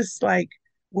 I'm just like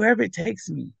wherever it takes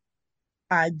me,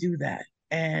 I do that.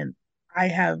 And I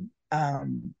have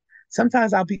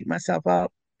sometimes I'll beat myself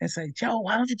up and say, Joe,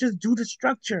 why don't you just do the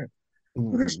structure?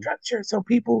 Do the Mm-hmm. structure so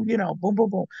people, boom, boom,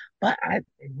 boom. But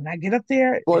when I get up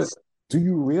there, But it's do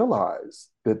you realize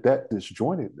that that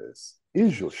disjointedness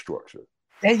is your structure?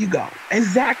 there you go.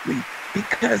 Exactly.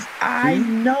 Because I See,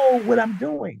 know what I'm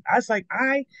doing. I was like,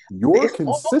 your it's all connected.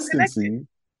 consistency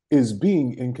is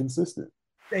being inconsistent.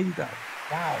 There you go.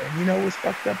 Wow. And you know what's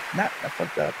fucked up? Not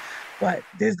fucked up, but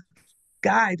this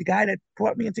the guy that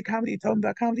brought me into comedy, told me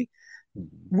about comedy.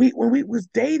 Mhm. When we was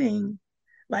dating,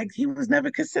 like he was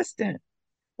never consistent,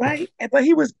 right? But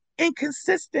he was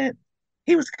inconsistent.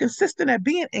 He was consistent at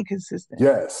being inconsistent.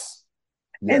 Yes,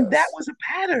 And that yes. was a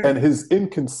And pattern. his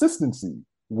inconsistency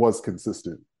was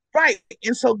consistent. Right.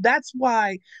 And so that's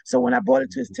why, so when I brought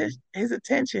it to Mhm. his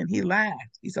attention, he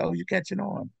laughed. He said, oh, you catching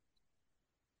on.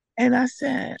 And I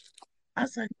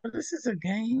was like, well, this is a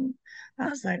game. I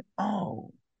was like,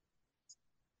 oh,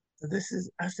 so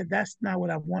I said, that's not what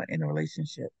I want in a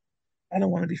relationship. I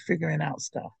don't want to be figuring out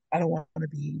stuff. I don't want to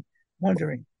be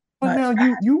wondering. But But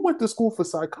now you went to school for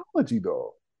psychology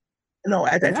though, no,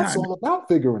 at and that that's time, all about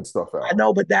figuring stuff I out.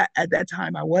 know, but that at that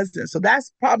time I wasn't. So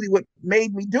that's probably what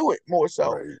made me do it more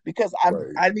so Right, because right.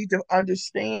 I need to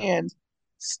understand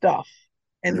stuff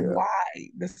and Yeah.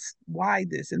 why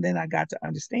this, and then I got to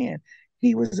understand.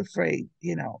 He was afraid,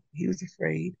 he was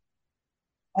afraid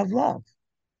of love.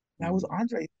 That was Mhm.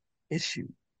 Andre's issue.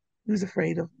 He was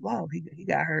afraid of love. He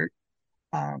got hurt.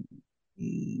 Um,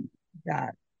 he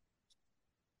got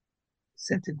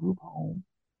sent to group home.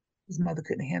 His mother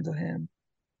couldn't handle him.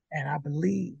 And I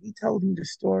believe he told me the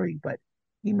story, but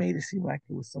he made it seem like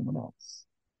it was someone else.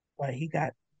 But he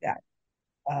got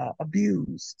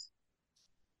abused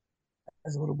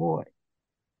as a little boy,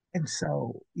 and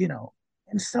so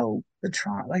and so the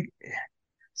trauma. Like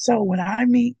so, when I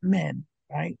meet men,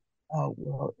 right?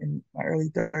 Well, in my early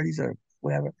 30s or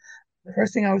whatever, the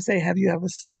first thing I would say, "Have you ever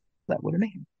slept with a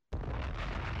man?"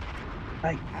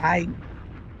 Like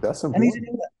That's I need to important.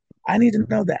 know that. I need to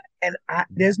know that, and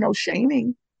there's no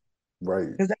shaming Right.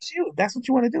 because that's you. That's what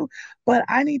you want to do. But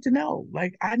I need to know.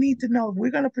 Like I need to know if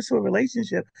we're going to pursue a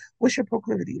relationship. What's your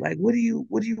proclivity? Like what do you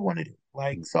want to do?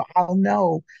 Like, so I'll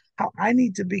know how I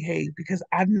need to behave because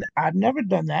I've never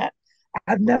done that.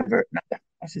 I've Right. never, not that,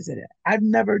 I should say that. I've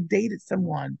never dated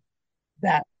someone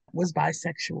that was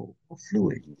bisexual or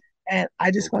fluid. Mhm. And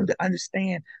I just wanted Okay. to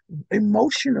understand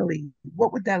emotionally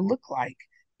what would that look like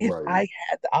if Right. I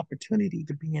had the opportunity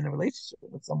to be in a relationship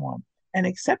with someone and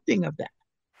accepting of that.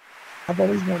 I've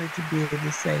always wanted to be able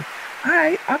to say, all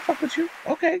right, I fuck with you.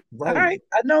 Okay. All Right. right.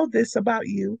 I know this about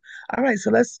you. All right.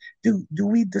 So let's do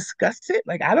we discuss it?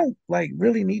 Like I don't like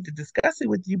really need to discuss it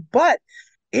with you, but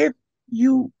if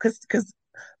you because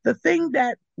the thing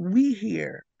that we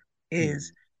hear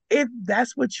is Mhm. if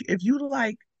that's what you if you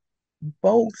like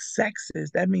both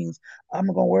sexes, that means I'm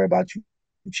not gonna worry about you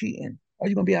cheating or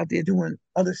you're gonna be out there doing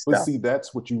other But stuff. see,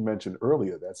 that's what you mentioned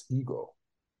earlier. That's ego.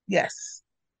 Yes.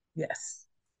 Yes.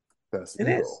 That's It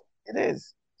is. ego. It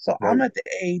is. So I'm Right. at the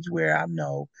age where I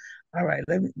know, all right,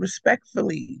 let me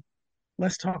respectfully,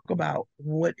 let's talk about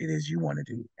what it is you want to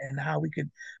do and how we could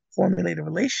formulate a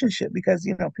relationship because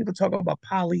people talk about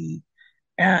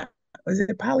uh, is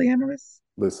it polyamorous?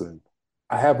 Listen,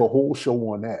 I have a whole show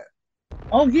on that.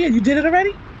 Oh yeah, you did it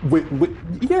already?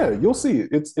 Yeah, you'll see it.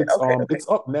 Okay, okay, It's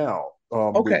up now.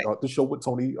 With okay, the show with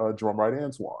Tony Drumright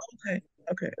Antoine, okay,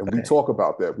 okay, and we okay, talk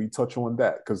about that. We touch on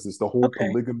that because it's the whole okay.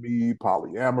 polygamy,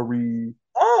 polyamory,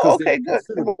 Oh, because they're okay, good.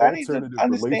 considered 'Cause I need to alternative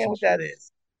understand what that relationships.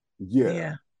 is. Yeah,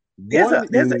 Yeah. one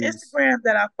There's an is Instagram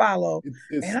that I follow,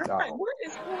 it's and I'm like, style. what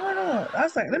is going on? I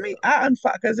was like, let me Yeah. I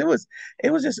unfollow because it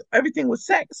was just everything was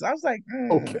sex. I was like,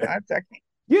 Okay. Yeah. I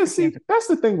can't. See, that's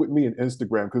the thing with me and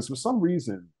Instagram because for some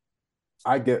reason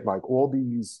I get like all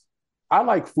these. I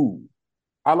like food.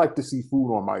 I like to see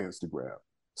food on my Instagram.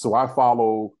 So I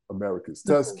follow America's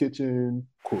The Test food. Kitchen,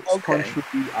 Cook's Okay. Country.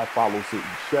 I follow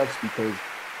certain chefs because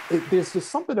there's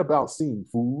just something about seeing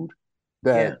food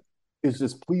Yeah. that is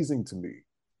just pleasing to me.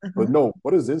 But Hmm. no,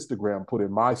 what does Instagram put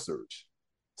in my search?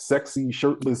 Sexy,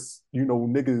 shirtless,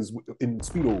 niggas in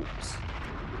Speedos.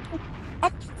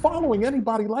 I'm following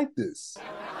anybody like this.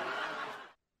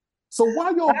 So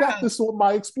why y'all got Wow. this on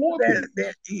my So explore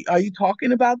page? are you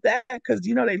talking about that? Because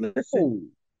they listen Oh,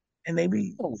 and they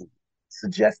be no,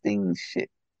 suggesting shit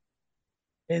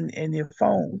in your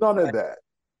phone. none of Like, that.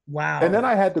 And wow. then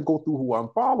I had to go through who I'm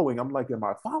following. I'm like, am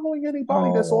I following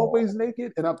anybody that's Oh, always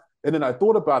naked? And then I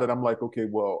thought about it. I'm like, okay,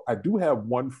 well, I do have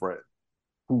one friend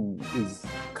who is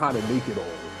kind of naked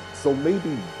always. So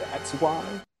maybe that's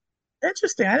why.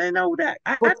 interesting. I didn't know that.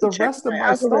 I have But to the check rest of my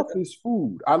my stuff algorithm. is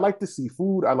food. I like to see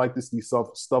food. I like to see stuff,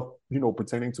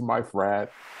 pertaining to my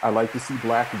frat. I like to see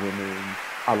black women.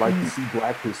 I like to Mhm. see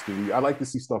black history. I like to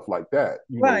see stuff like that.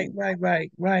 Right, right,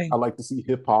 right, right. I like to see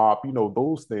hip hop,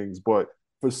 those things. But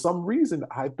for some reason,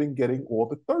 I've been getting all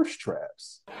the thirst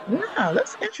traps. Wow,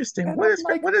 that's interesting. And I'm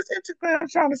like, What is Instagram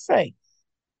trying to say?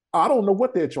 I don't know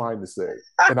what they're trying to say.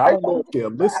 I And I don't know don't if they're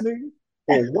know listening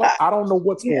or what. I don't know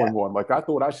what's Yeah, going on. Like, I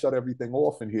thought I shut everything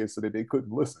off in here so that they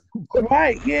couldn't listen. But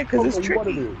right. Yeah, I because don't it's know what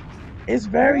it tricky. is. It's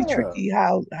very Yeah. tricky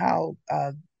how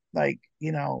like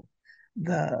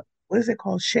the what is it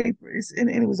called shaper? And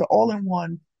it was an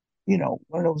all-in-one, one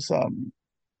of those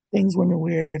things women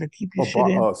wear to keep your shit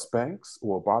in. Spanx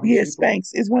or a body Yeah, shaper. Spanx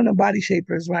is one of the body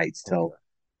shapers, right? So Okay.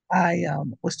 I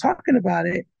was talking about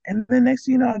it, and then next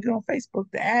thing you know, I get on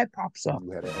Facebook, the ad pops up.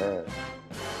 You had a ad.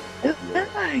 And Yeah. I'm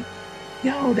like,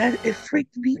 yo, that it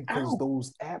freaked me Because out.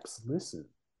 those apps listen.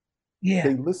 Yeah,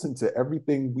 They listen to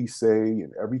everything we say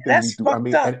and everything we that's do. I fucked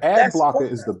mean, up. an ad That's blocker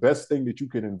fucked is the up. best thing that you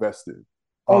can invest in,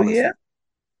 Oh yeah, honestly.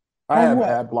 I on have what?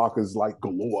 ad blockers like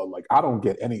galore. Like I don't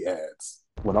get any ads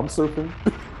when I'm surfing.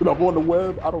 When I'm on the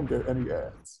web, I don't get any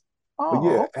ads. But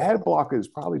yeah, Oh, okay. ad blocker is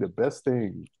probably the best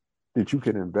thing that you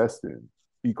can invest in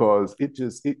because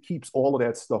it keeps all of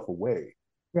that stuff away.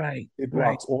 Right, It right.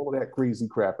 blocks all of that crazy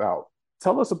crap out.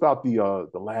 Tell us about the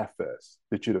Laugh Fest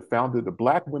that you'd have founded, the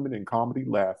Black Women in Comedy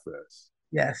Laugh Fest.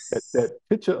 That Yes,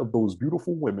 picture of those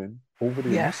beautiful women over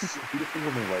there. You see yes, those beautiful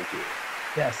women right there.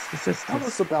 yes. The Tell us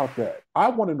sisters. about that. I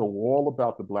want to know all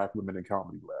about the Black Women in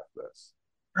Comedy Laugh Fest.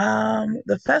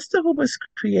 The festival was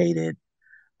created.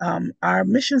 Our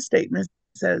mission statement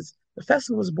says the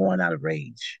festival was born out of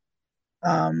rage.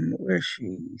 Where's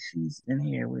she? She's in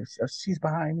here. She's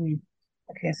behind me.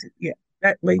 I can't see. Yeah,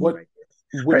 that lady What right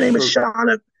there. Her which name is shirt?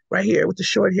 Shauna, right here with the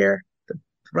short hair.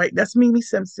 Right, that's Mimi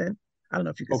Simpson. I don't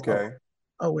know if you can. Oh, Okay.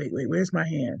 oh, wait. Where's my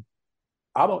hand?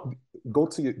 I don't go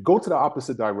to the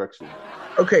opposite direction.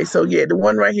 Okay, so yeah, the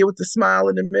one right here with the smile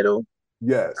in the middle.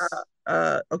 Yes.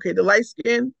 Okay, the light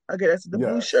skin. Okay, that's the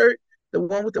blue Yes. shirt. The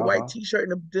one with the white Uh-huh. t-shirt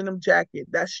and the denim jacket.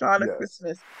 That's Shauna Yes.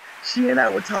 Christmas. She and I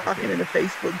were Okay. talking in a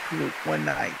Facebook group one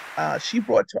night. She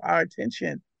brought to our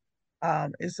attention.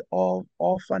 It's all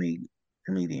funny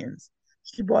comedians.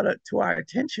 she brought it to our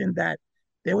attention that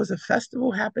there was a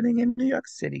festival happening in New York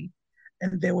City,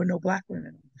 and there were no black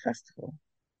women at the festival.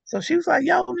 So she was like,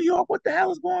 "Yo, New York, what the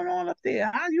hell is going on up there?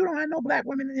 How you don't have no black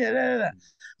women in here?" Da, da, da.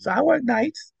 So I work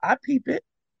nights, I peep it,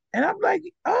 and I'm like,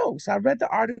 "Oh!" So I read the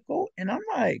article, and I'm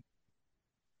like,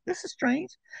 "This is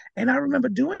strange." And I remember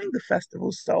doing the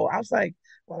festival, so I was like,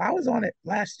 "Well, I was on it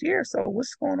last year, so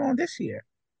what's going on this year?"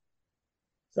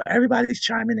 So everybody's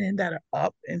chiming in that are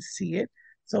up and see it.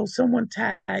 So someone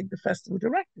tagged the festival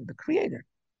director, the creator.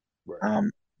 Right.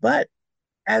 But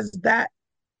as that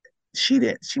she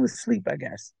was asleep, I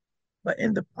guess. But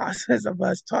in the process of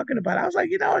us talking about it, I was like,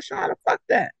 Shauna, fuck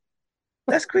that.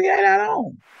 Let's create our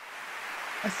own.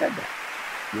 I said that.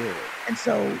 Yeah. And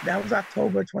so that was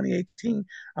October 2018.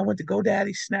 I went to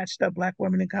GoDaddy, snatched up Black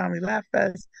Women in Comedy Laugh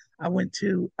Fest. I went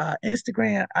to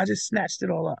Instagram. I just snatched it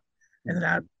all up. And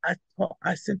then Mm-hmm.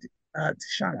 I sent it to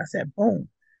Shauna. I said, boom.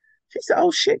 She said,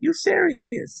 "Oh shit, you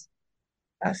serious?"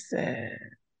 I said,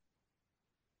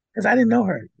 because I didn't know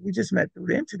her. We just met through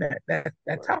the internet, that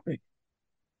Right. topic.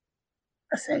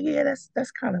 I said, "Yeah,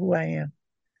 that's kind of who I am.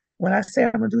 When I say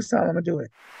I'm gonna do something, I'm gonna do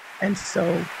it." And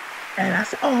so, and I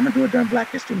said, "Oh, I'm gonna do it during Black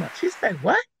History Month." She said,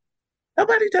 "What?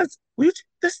 Nobody does.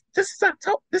 This is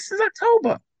October. This is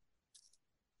October."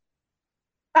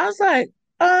 I was like,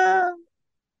 "Uh,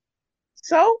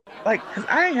 so like, cause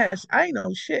I ain't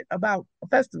know shit about a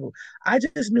festival. I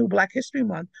just knew Black History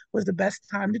Month was the best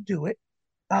time to do it.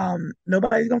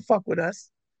 Nobody's gonna fuck with us.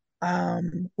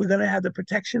 We're gonna have the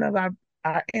protection of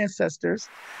our ancestors,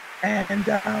 and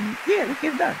yeah, we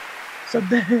get it done." So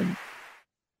then,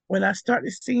 when I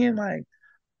started seeing like,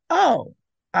 oh,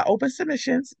 I opened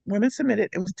submissions, women submitted.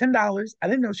 It was $10. I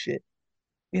didn't know shit.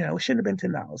 It shouldn't have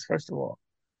been $10, first of all.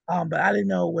 But I didn't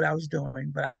know what I was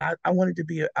doing. But I wanted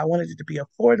I wanted it to be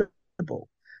affordable.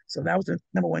 So that was the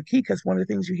number one key, because one of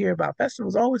the things you hear about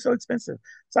festivals are always so expensive.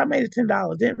 So I made it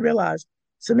 $10. Didn't realize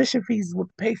submission fees would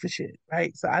pay for shit,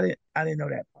 right? So I didn't know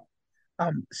that part.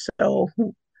 So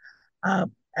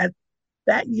at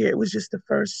that year it was just the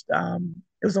first.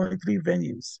 It was only three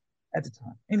venues at the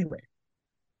time. Anyway,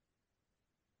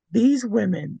 these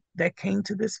women that came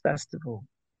to this festival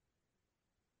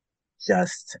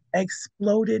just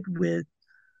exploded with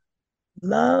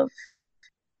love,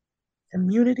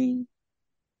 community,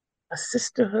 a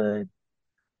sisterhood,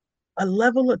 a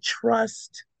level of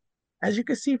trust. As you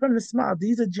can see from the smile,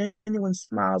 these are genuine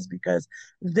smiles because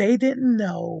they didn't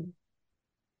know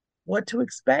what to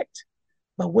expect,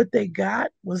 but what they got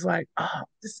was like, oh,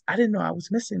 this, I didn't know I was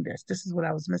missing this. This is what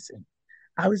I was missing.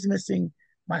 I was missing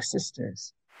my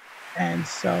sisters. And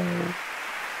so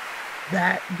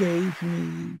that gave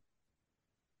me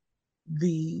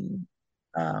the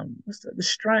the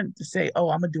strength to say, oh,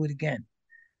 I'm gonna do it again.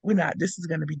 We're not, this is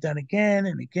gonna be done again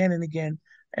and again and again.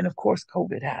 And of course,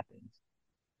 COVID happened.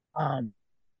 Um,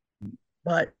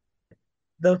 but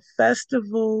the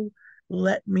festival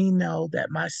let me know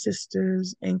that my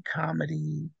sisters in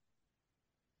comedy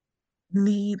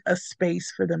need a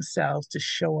space for themselves to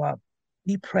show up,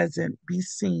 be present, be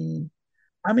seen.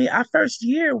 I mean, our first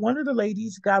year, one of the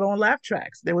ladies got on laugh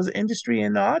tracks. There was an industry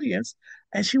in the audience,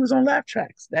 and she was on laugh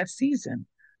tracks that season.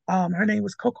 Her name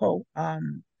was Coco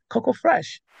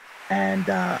Fresh, and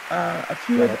a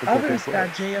few Shout of the out to Coco others got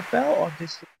Fresh. JFL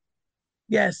auditions.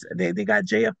 Yes, they got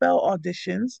JFL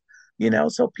auditions.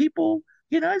 So people,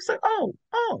 it's like, oh,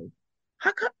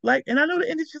 how come? Like, and I know the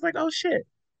industry's like, oh shit,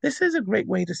 this is a great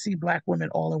way to see Black women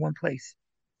all in one place.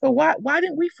 So why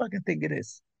didn't we fucking think of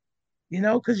this?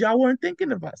 Because y'all weren't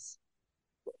thinking of us.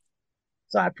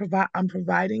 So I'm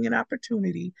providing an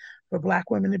opportunity for Black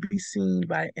women to be seen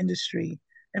by industry,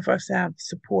 and for us to have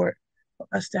support, for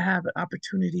us to have an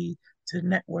opportunity to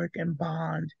network and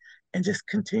bond and just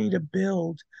continue to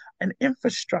build an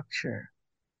infrastructure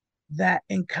that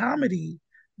in comedy,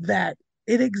 that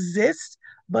it exists,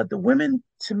 but the women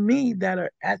to me that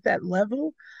are at that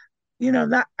level,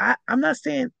 not I'm not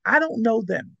saying I don't know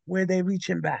them where they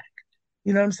reaching back.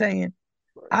 You know what I'm saying?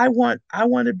 Right. I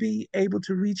want to be able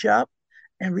to reach up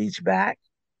and reach back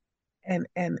and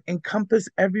encompass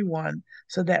everyone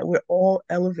so that we're all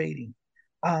elevating.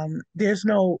 There's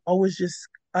no, oh, it's just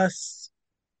us,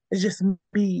 it's just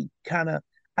me kind of,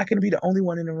 I can be the only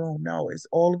one in the room. No, it's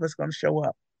all of us going to show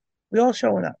up. We're all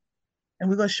showing up, and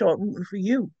we're going to show up rooting for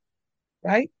you,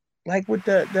 right? Like with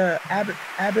the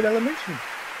Abbott Elementary.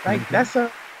 Like Mm-hmm. that's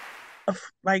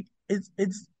like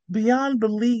it's beyond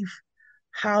belief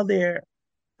how they're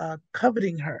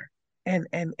coveting her and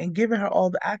giving her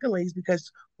all the accolades,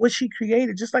 because what she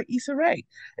created, just like Issa Rae,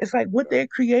 it's like what Yeah. they're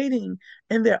creating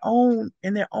in their own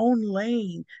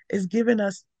lane is giving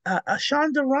us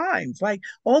Shonda Rhimes, like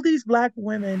all these Black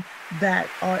women that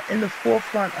are in the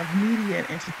forefront of media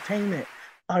and entertainment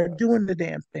are Yes. doing the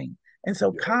damn thing. And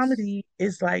so Yes. comedy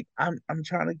is like I'm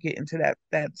trying to get into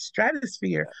that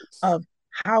stratosphere Yes. of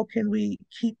how can we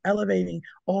keep elevating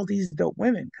all these dope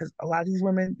women? Because a lot of these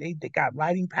women, they got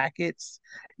writing packets,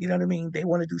 you know what I mean? They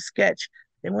want to do sketch,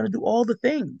 they want to do all the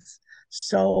things.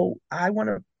 So I want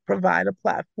to provide a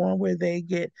platform where they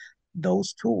get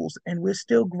those tools, and we're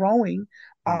still growing.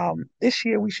 Mhm. This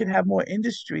year we should have more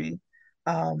industry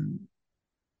um,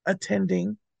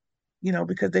 attending,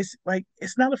 because they like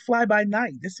it's not a fly by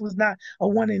night. This was not a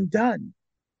one and done.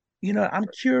 I'm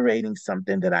curating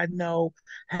something that I know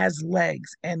has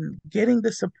legs, and getting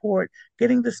the support,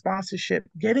 getting the sponsorship,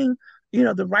 getting,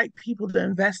 the right people to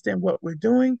invest in what we're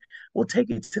doing will take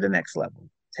it to the next level,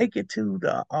 take it to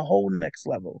a whole next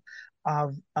level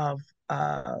of,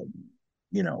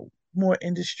 more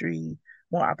industry,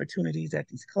 more opportunities at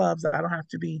these clubs. I don't have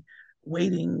to be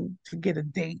waiting to get a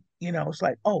date. It's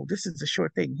like, oh, this is a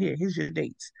short thing. Here's your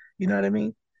dates. You know what I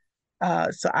mean?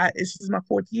 This is my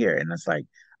fourth year, and it's like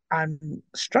I'm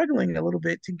struggling a little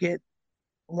bit to get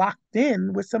locked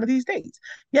in with some of these dates.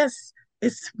 Yes,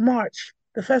 it's March.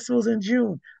 The festival's in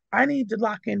June. I need to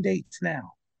lock in dates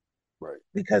now Right.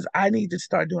 because I need to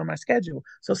start doing my schedule.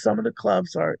 So some of the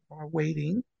clubs are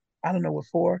waiting. I don't know what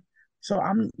for. So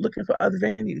I'm looking for other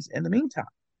venues in the meantime,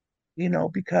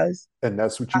 because And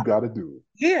that's what you got to do.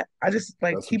 yeah, I just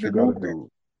like That's what keep you it got to moving.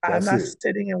 do. I'm That's not it.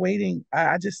 sitting and waiting.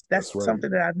 I just that's That's right.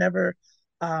 something that I've never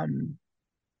um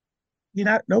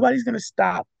nobody's gonna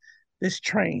stop this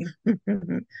train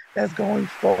that's going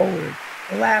forward,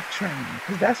 the laugh train,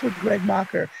 because that's what Greg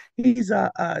Mocker, he's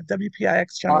a WPIX I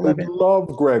Channel 11.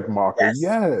 love Greg Mocker. Yes,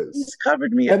 he's Yes.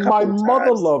 covered me a And my couple of mother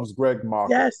times. loves Greg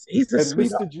Mocker. Yes, he's a And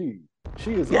sweetheart. Mr. G.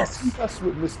 She is Yes, obsessed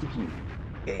with Mr. G.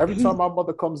 Every time he my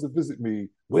mother comes to visit me,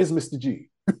 where's Mr. G?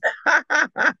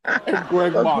 And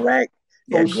Greg well, Mocker. Greg,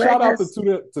 yeah, So Greg shout out has, to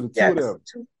the two of yes, them.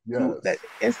 two that Yes.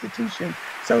 institution.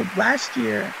 So last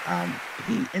year,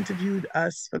 he interviewed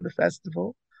us for the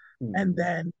festival, and Mhm.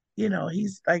 then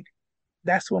he's like,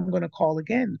 that's what I'm going to call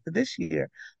again for this year.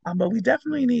 But we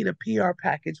definitely need a PR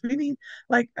package. We need,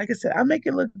 like I said, I make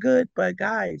it look good, but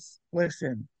guys,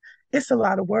 listen, it's a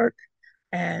lot of work,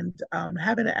 and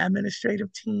having an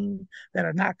administrative team that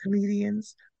are not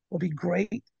comedians will be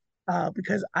great,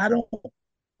 because I don't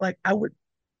like I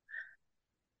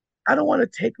don't want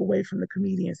to take away from the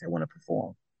comedians that want to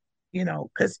perform,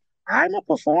 because I'm a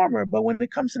performer, but when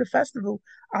it comes to the festival,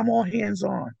 I'm all hands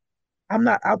on. I'm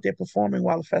not out there performing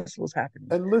while the festival's happening.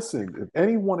 And listen, if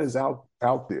anyone is out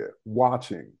there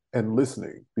watching and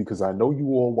listening, because I know you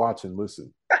all watch and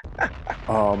listen,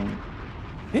 um,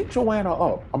 hit Joanna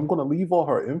up. I'm gonna leave all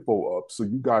her info up so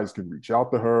you guys can reach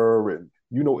out to her. And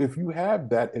if you have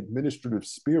that administrative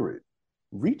spirit,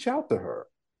 reach out to her.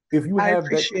 If you I have that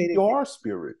appreciate it. PR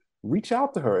spirit, reach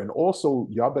out to her. And also,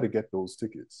 y'all better get those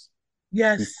tickets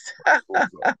Yes. before the price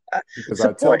goes up. Because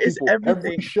I tell Support is people every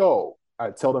everything. show,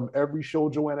 I tell them every show,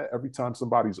 Joanna, every time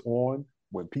somebody's on,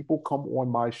 when people come on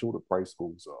my show, the price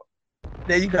goes up.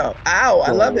 There you go. Ow,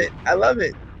 I love So it. I love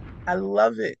it. I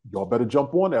love it. y'all better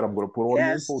jump on that. I'm going to put all the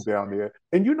info Yes. down there.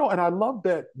 And and I love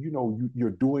that,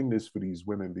 you're doing this for these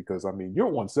women because I mean,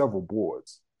 you're on several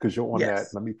boards because you're on that.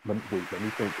 Yes. Let me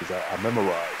think because I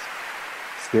memorized.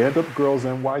 Stand Up Girls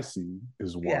NYC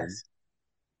is one. Yes.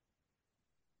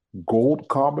 Gold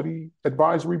Comedy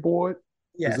Advisory Board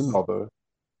is Yes. another.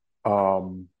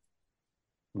 Um,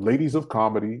 Ladies of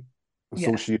Comedy Yes.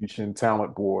 Association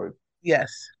Talent Board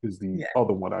Yes. is the Yeah.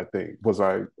 other one, I think. Was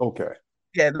I okay?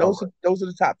 Yeah. All Those are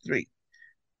the top three.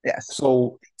 Yes.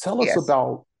 So tell us Yes.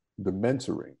 about the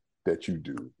mentoring that you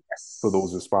do for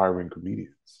those Yes. aspiring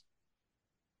comedians.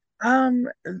 Um,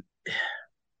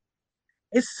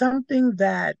 it's something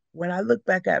that when I look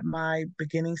back at my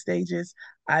beginning stages,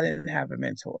 I didn't have a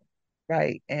mentor,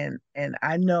 right? And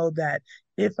I know that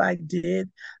if I did,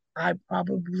 I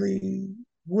probably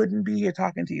wouldn't be here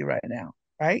talking to you right now,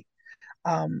 right?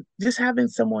 Just having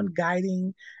someone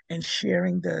guiding and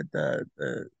sharing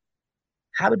the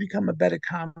how to become a better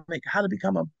comic, how to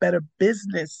become a better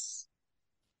business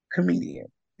comedian,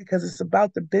 because it's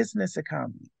about the business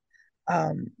economy,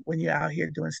 when you're out here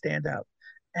doing stand up,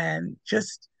 and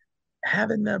just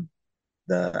having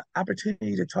the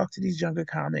opportunity to talk to these younger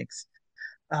comics,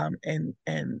 and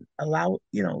allow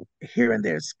hearing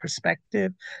their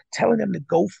perspective, telling them to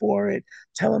go for it,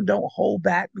 tell them don't hold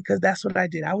back, because that's what I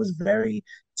did. I was very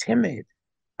timid.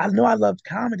 I know I loved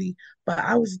comedy, but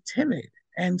I was timid,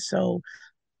 and so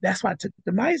that's why I took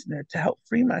the Meisner to help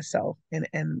free myself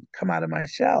and come out of my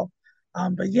shell.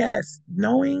 But yes,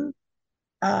 knowing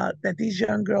that these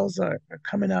young girls are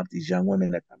coming up, these young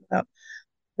women are coming up,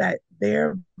 that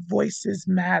their voices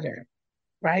matter,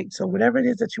 right? So whatever it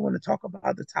is that you want to talk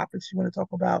about, the topics you want to talk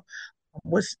about,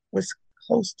 what's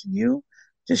close to you,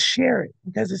 just share it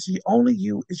because it's only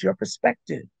you, is your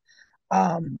perspective.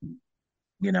 Um,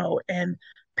 and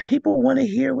people want to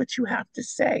hear what you have to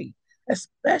say,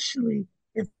 especially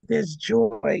if there's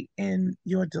joy in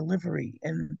your delivery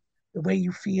and the way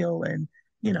you feel. And,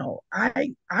 I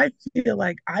feel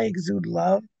like I exude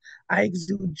love, I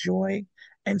exude joy.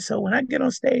 And so when I get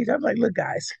on stage, I'm like, look,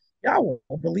 guys, y'all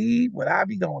won't believe what I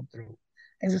be going through.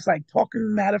 And just like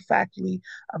talking matter of factly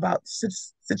about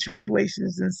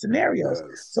situations and scenarios.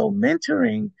 Yes. So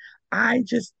mentoring, I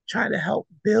just try to help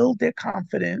build their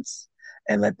confidence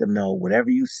and let them know whatever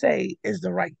you say is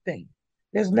the right thing.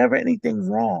 There's never anything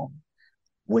wrong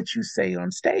with what you say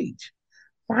on stage.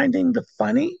 Finding the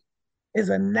funny is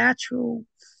a natural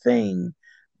thing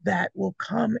that will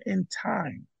come in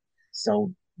time.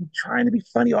 So trying to be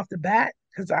funny off the bat,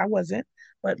 because I wasn't,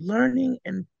 but learning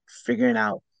and figuring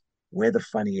out where the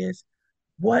funny is,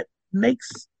 what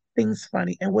makes things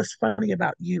funny, and what's funny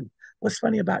about you, what's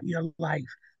funny about your life.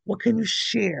 What can you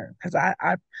share? Because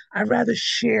I rather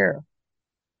share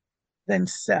than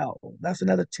sell. That's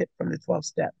another tip from the 12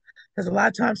 step. Because a lot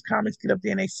of times comics get up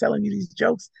there and they selling you these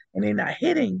jokes and they're not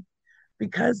hitting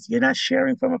because you're not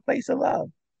sharing from a place of love.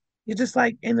 You're just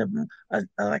like in a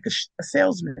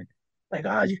salesman. Like,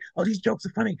 these jokes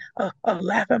are funny.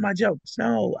 Laugh at my jokes.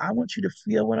 No, I want you to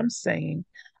feel what I'm saying.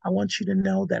 I want you to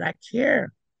know that I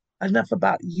care enough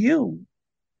about you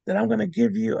that I'm going to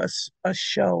give you a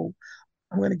show.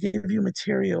 I'm going to give you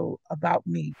material about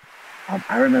me.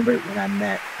 I remember when I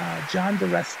met John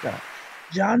DeResta.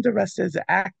 John DeResta is an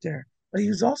actor, but he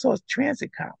was also a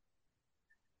transit cop.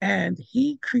 And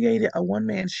he created a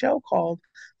one-man show called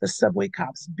The Subway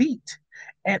Cops Beat.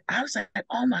 And I was like,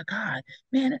 oh my God,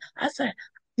 man. I said,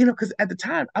 because at the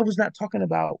time I was not talking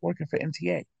about working for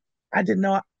MTA. I did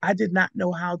not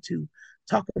know how to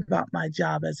talk about my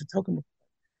job as a token.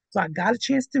 So I got a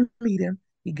chance to meet him.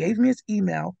 He gave me his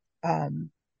email. And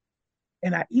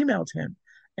I emailed him.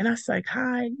 And I was like,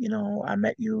 hi, I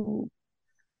met you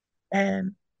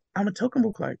and I'm a token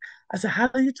book clerk. I said, how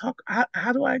do you talk?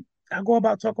 How do I go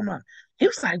about talking about? He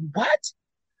was like, what?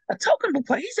 A token book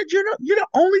clerk? He said, you're the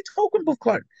only token book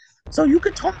clerk. So you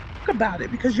could talk about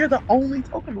it because you're the only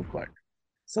token book clerk.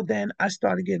 So then I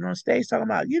started getting on stage talking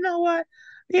about, you know what?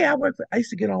 Yeah, I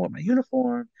used to get on with my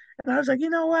uniform. And I was like, you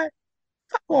know what?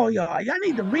 Fuck all y'all. Y'all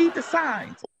need to read the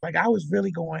signs. Like I was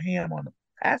really going ham on the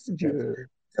passengers. Yeah.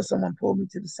 So someone pulled me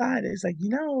to the side. It's like,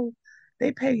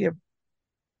 they pay you.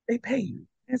 They pay you.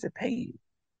 I said, pay you.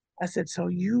 I said,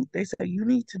 they said, you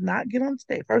need to not get on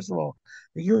stage. First of all,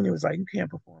 the union was like, you can't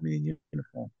perform in your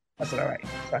uniform. I said, all right.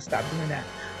 So I stopped doing that.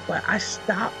 But I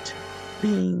stopped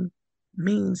being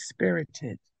mean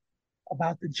spirited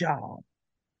about the job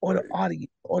or the Right.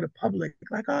 audience or the public.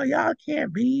 Like, oh, y'all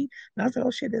can't read. And I was like,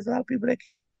 oh shit, there's a lot of people that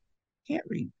can't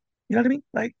read. You know what I mean?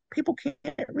 Like people can't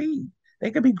read. They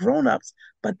could be grown-ups,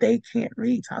 but they can't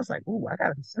read. So I was like, ooh, I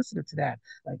gotta be sensitive to that.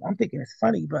 Like I'm thinking it's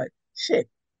funny, but shit,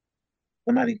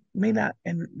 somebody may not,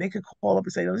 and they could call up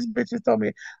and say, oh, this bitch just told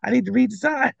me I need to read the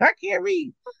sign. I can't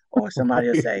read. Or somebody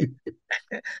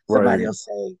Right. will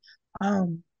say,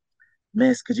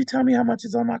 Miss, could you tell me how much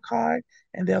is on my card?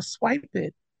 And they'll swipe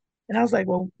it. And I was like,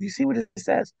 well, you see what it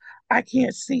says? I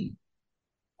can't see.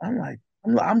 I'm like,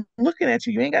 I'm looking at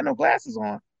you. You ain't got no glasses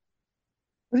on.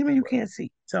 What do you mean you Right. can't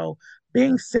see? So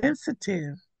being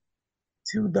sensitive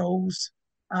to those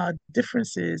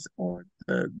differences or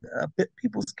the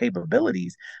people's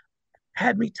capabilities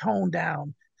had me tone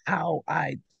down how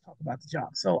I talk about the job.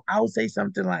 So I would say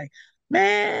something like,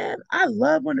 "Man, I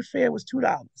love when the fare was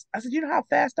 $2." I said, "You know how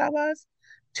fast I was?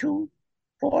 Two,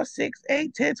 4, 6,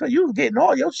 8, 10, 12. You was getting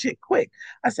all your shit quick."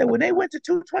 I said, "When they went to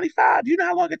 225, you know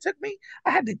how long it took me?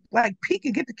 I had to like peek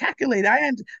and get the calculator.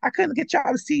 I couldn't get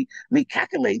y'all to see me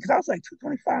calculating because I was like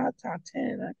 225 times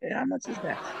 10. Okay, how much is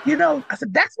that? I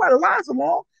said that's why the lines are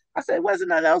long. I said it wasn't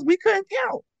nothing else. We couldn't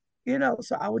count.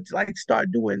 So I would like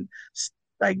start doing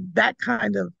like that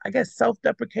kind of, I guess,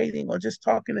 self-deprecating or just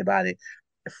talking about it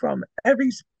from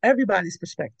everybody's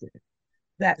perspective.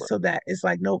 That Right. so that it's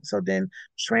like no. So then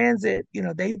transit,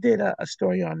 they did a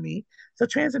story on me. So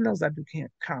transit knows I do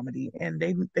comedy, and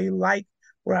they like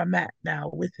where I'm at now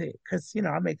with it because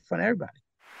I make fun of everybody.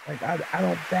 Like I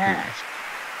don't bash.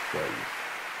 Right.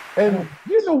 I And don't.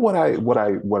 you know what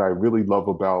I really love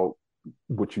about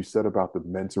what you said about the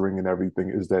mentoring and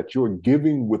everything is that you're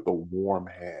giving with a warm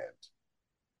hand.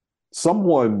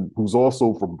 Someone who's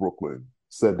also from Brooklyn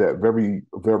said that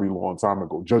very long time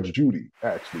ago. Judge Judy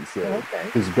actually Oh, said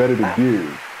okay. it's better to Wow.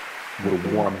 give with a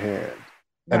Mhm. warm hand.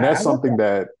 And Right. that's I love something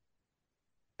that.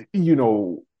 that, you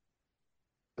know,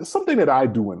 something that I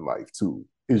do in life too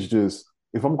is just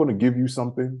if I'm going to give you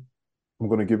something, I'm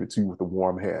going to give it to you with a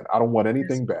warm hand. I don't want Yes.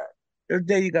 anything back,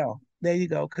 There you go. There you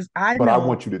go. Because I but I know,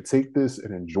 want you to take this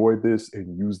and enjoy this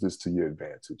and use this to your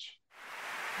advantage.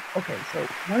 okay, so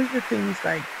one of the things,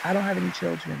 like, I don't have any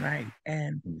children, right?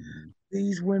 And Mhm.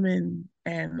 these women,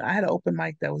 and I had an open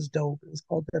mic that was dope. It was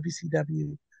called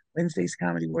WCW, Wednesday's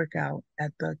Comedy Workout,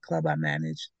 at the club I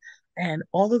managed. And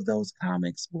all of those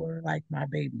comics were like my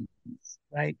babies,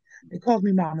 right? They called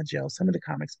me Mama Joe. Some of the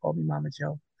comics called me Mama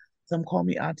Joe. Some called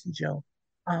me Auntie Joe.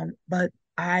 But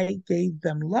I gave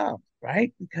them love,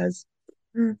 right? Because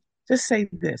mm, just say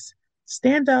this,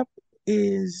 stand up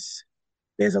is,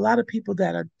 there's a lot of people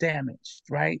that are damaged,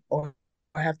 right? Or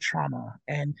have trauma.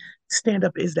 And stand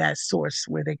up is that source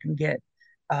where they can get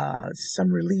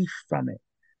some relief from it.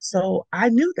 So I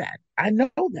knew that. I know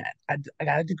that. I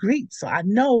got a degree. So I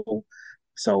know.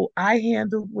 So I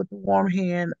handled with the warm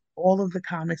hand all of the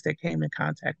comics that came in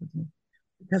contact with me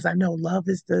because I know love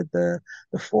is the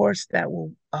force that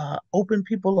will open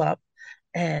people up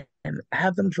and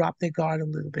have them drop their guard a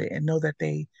little bit and know that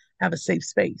they have a safe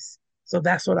space. So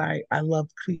that's what I love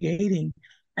creating.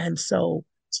 And so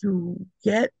to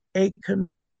get a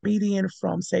comedian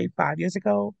from, say, 5 years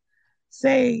ago,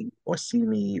 say or see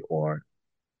me, or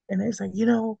and it's like,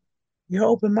 your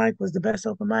open mic was the best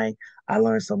open mic. I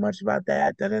learned so much about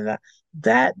that. Da, da, da.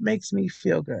 That makes me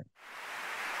feel good.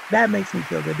 That makes me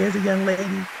feel good. There's a young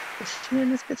lady. Is she in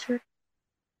this picture?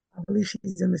 I believe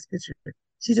she's in this picture.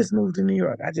 She just moved to New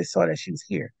York. I just saw that she was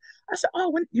here. I said, "Oh,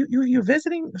 when you're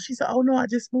visiting?" She said, "Oh no, I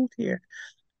just moved here."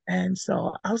 And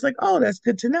so I was like, "Oh, that's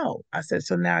good to know." I said,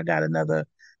 "So now I got another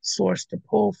source to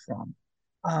pull from,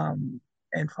 um,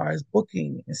 as far as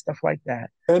booking and stuff like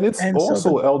that." And it's And so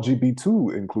also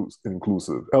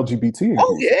inclusive, LGBT oh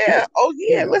inclusive. Yeah, yeah, oh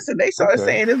yeah. yeah. Listen, they started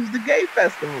Okay. saying it was the gay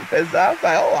festival because I was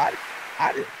like, "Oh,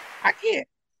 I didn't, I can't,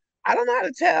 I don't know how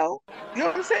to tell." You know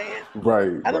what I'm saying? Right,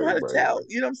 I don't know right, how to right, tell. right.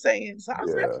 You know what I'm saying? So I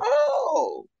was like, Yeah.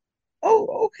 oh,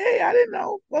 okay. I didn't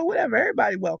know. Well, whatever.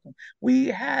 Everybody welcome. We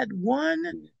had one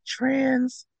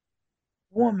trans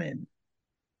woman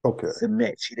Okay.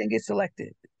 submit. She didn't get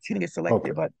selected. She didn't get Okay.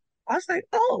 selected, but I was like,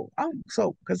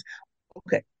 so because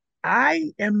okay,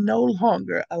 I am no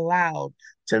longer allowed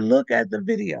to look at the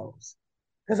videos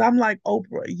because I'm like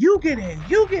Oprah. You get in.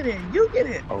 You get in. You get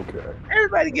in. Okay.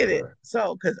 Everybody get in. Okay.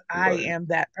 So, because I Right. am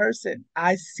that person,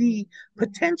 I see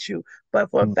potential.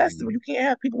 But for a festival, Mhm. you can't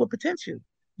have people with potential.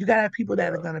 You gotta have people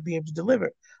that are Yeah. gonna be able to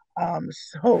deliver.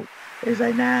 So it's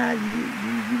like, nah,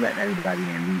 you letting everybody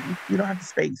in. We don't have the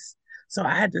space. So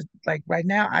I had to, like, right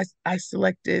now. I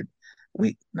selected,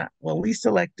 we not well we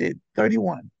selected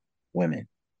 31 women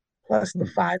plus the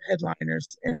Hmm. 5 headliners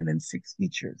and then 6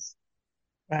 features.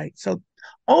 Right. So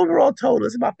overall total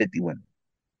is about 50 women.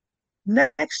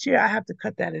 Next year I have to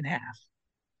cut that in half.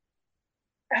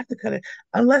 I have to cut it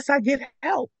unless I get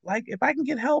help. Like, if I can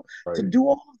get help to Right. do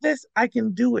all of this, I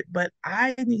can do it. But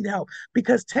I need help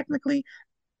because technically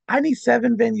I need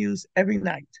 7 venues every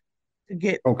night to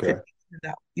get Okay. 50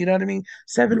 out. You know what I mean?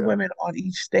 Seven Yeah. women on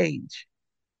each stage,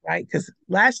 right? Because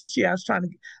last year I was trying to,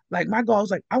 like, my goal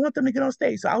was like, I want them to get on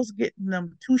stage. So I was getting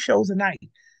them 2 shows a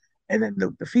night. And then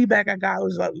the feedback I got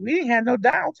was like, we didn't have no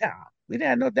downtown. We didn't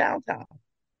have no downtown.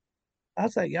 I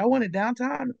was like, y'all wanted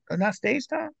downtown or not stage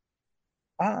time?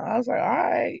 I was like, all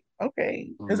right,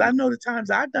 okay. Because I Mhm. know the times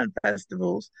I've done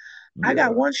festivals, I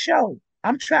got Yeah. one show.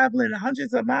 I'm traveling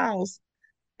hundreds of miles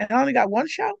and I only got one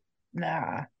show.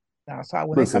 Nah, nah. So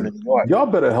when they come to Listen, New York, y'all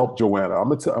better help Joanna.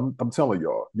 I'm telling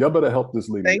y'all, y'all better help this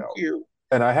lady thank out. you.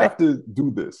 And I Thank, have to do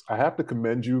this. I have to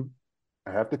commend you.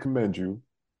 I have to commend you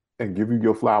and give you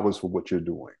your flowers for what you're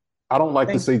doing. I don't like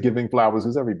to thank say you. giving flowers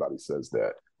because everybody says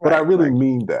that, but I Right, really right.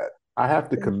 mean that. I have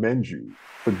to Thank you. commend you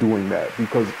for doing that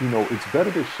because, it's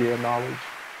better to share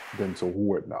knowledge than to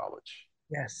hoard knowledge.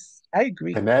 Yes, I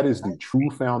agree. And that is I the true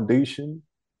agree. foundation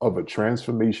of a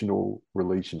transformational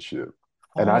relationship.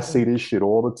 And I Oh, say this shit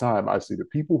all the time. I say the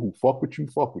people who fuck with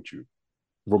you,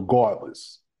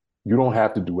 regardless. You don't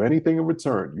have to do anything in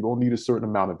return. You don't need a certain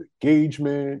amount of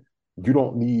engagement. You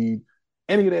don't need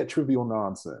any of that trivial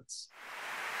nonsense.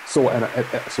 So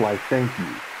I thank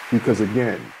you because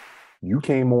again, you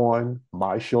came on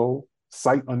my show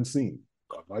sight unseen,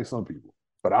 like some people.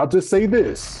 But I'll just say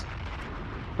this: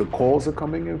 the calls are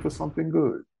coming in for something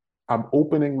good. I'm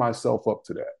opening myself up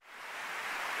to that.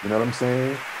 You know what I'm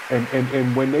saying?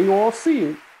 And when they all see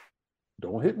it,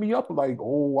 don't hit me up like,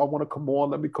 oh, I want to come on.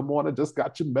 Let me come on. I just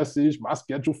got your message. My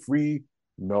schedule free.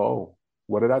 No.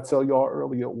 What did I tell y'all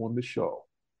earlier on the show?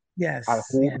 I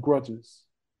Yes, yes. hold grudges.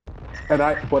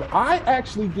 But I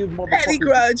actually give Petty motherfuckers the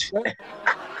grudge. respect.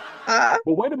 Uh,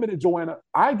 But wait a minute, Joanna.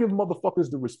 I give motherfuckers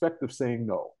the respect of saying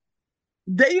no.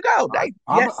 there you go.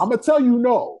 I'm Yes. gonna tell you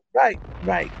no. Right,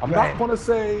 right, I'm not right, gonna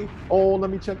say, oh, let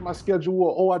me check my schedule,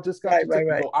 or oh, I just got right, to right, take.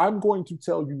 right. No, I'm going to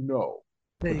tell you no.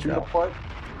 There you But you know go. what?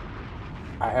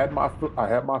 I had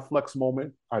my flex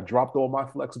moment. I dropped all my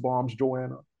flex bombs,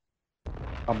 Joanna.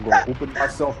 I'm gonna open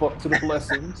myself up to the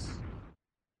blessings,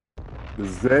 the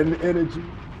Zen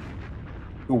energy,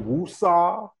 the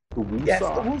woosah, the Yes,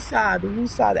 woosah. the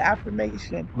woosah, the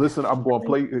affirmation. Listen, I'm gonna I mean,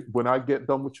 play it when I get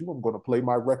done with you. I'm gonna play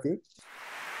my record.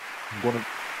 I'm gonna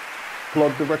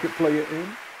plug the record player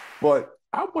in. But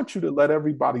I want you to let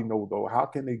everybody know, though, how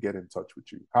can they get in touch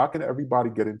with you? How can everybody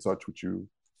get in touch with you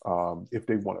if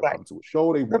they want to right. come to a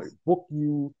show, they want The to book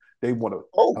you, they want to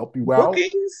Oh, help you out?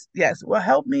 bookings? Yes. Well,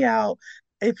 help me out.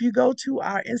 If you go to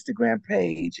our Instagram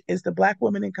page, it's the Black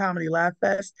Women in Comedy Laugh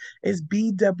Fest. It's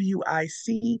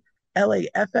B.W.I.C.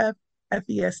 LAFF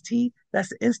That's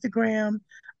the Instagram.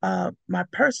 My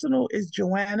personal is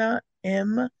Joanna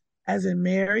M as in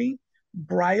Mary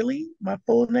Briley, my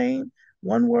full name.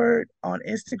 One word on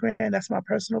Instagram. That's my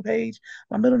personal page.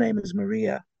 My middle name is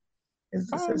Maria.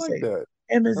 It's I to like say that.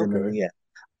 M is in Okay. Maria.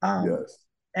 Um, Yes.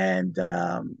 and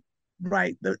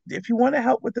right, if you want to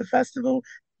help with the festival,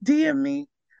 DM me,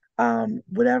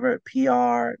 whatever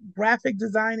PR, graphic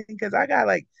designing, because I got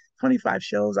like 25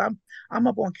 shows. I'm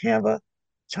up on Canva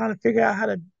trying to figure out how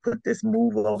to put this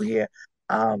move over here.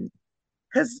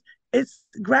 Because it's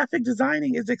graphic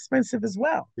designing is expensive as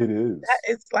well. It That is.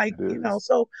 it's like, It is.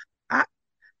 so I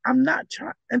I'm not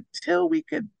trying until we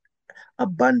could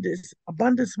abundance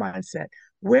mindset.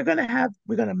 We're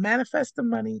gonna manifest the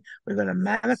money. We're gonna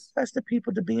Yes. manifest the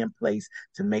people to be in place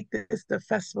to make this the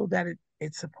festival that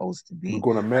it's supposed to We're be.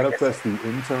 going to Like I said, manifest the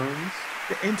interns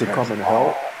the to come interns, and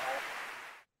help. oh,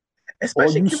 All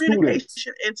especially you students,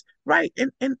 communication. It's right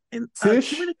in Tisch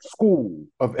communicate. School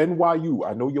of NYU,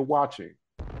 I know you're watching.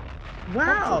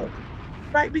 Come Wow, join.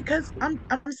 right, because I'm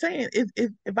saying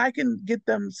if I can get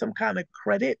them some kind of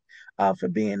credit for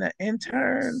being an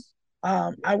intern, Yes.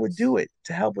 I would Yes. do it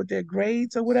to help with their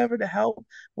grades or whatever, to help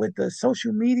with the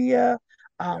social media,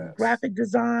 Yes. graphic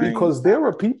design. Because there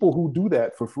are people who do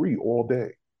that for free all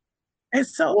day. And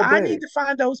so All I need day. to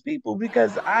find those people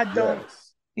because I don't,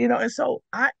 Yes. and so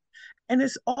and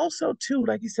it's also too,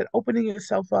 like you said, opening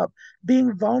yourself up,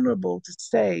 being vulnerable to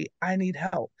say, I need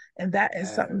help. And that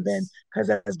is something then, Yes. because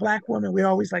as Black women, we're Yes.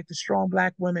 always like the strong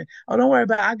Black women. Oh, don't worry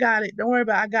about it. I got it. Don't worry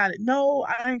about it. I got it. No,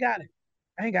 I ain't got it.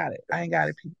 I ain't got it. I ain't got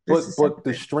it, people. This is But something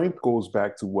the that, strength goes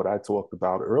back to what I talked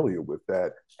about earlier with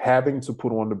that having to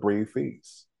put on the brave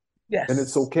face. And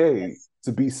it's yes, okay yes.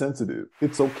 to be sensitive.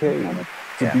 It's Be okay vulnerable.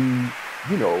 to Yeah, be,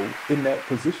 in that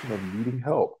position of needing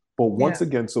help. But yeah. once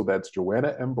again, so that's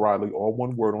Joanna M. Briley, all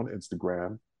one word on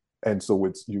Instagram. And so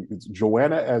it's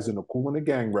Joanna as in a Cool in the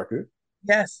Gang record.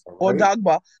 Yes. All Or right. dog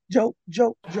ball.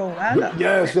 Joanna.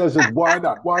 Yes, yes, yes. Why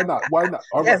not? Why not? Why not?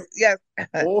 All Yes, right. yes.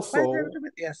 My Also,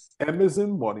 favorite, yes. M is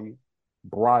in money,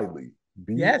 Briley,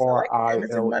 B Yes, I R like it. I M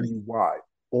is in L money. E Y,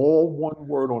 all one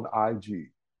word on IG.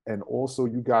 And also,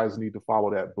 you guys need to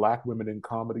follow that Black Women in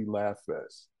Comedy Laugh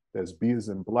Fest. That's B as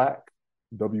in Black,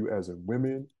 W as in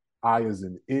women, I as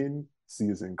in, C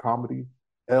as in comedy,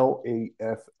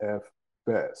 LAFF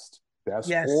Fest. That's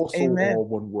Yes. also Amen. all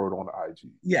one word on IG.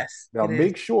 Yes, Now, it is.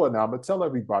 make sure, now I'm going to tell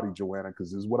everybody, Joanna,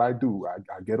 because this is what I do.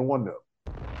 I get on them.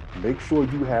 Make sure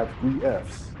you have 3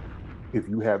 Fs. If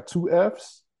you have 2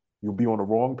 Fs, you'll be on the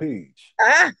wrong page.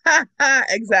 All right?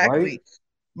 Exactly.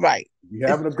 Right. You're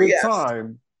It's having a three good F's.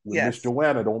 time with Miss Yes.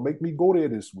 Joanna. Don't make me go there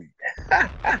this week.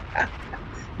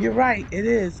 You're right. It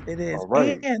is. It is. All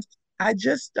right. And I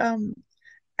just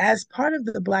as part of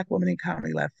the Black Women in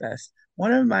Comedy Left Fest,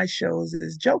 one of my shows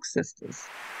is Joke Sisters.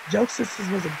 Joke Sisters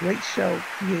was a great show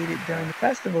created during the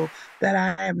festival that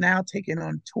I am now taking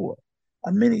on tour,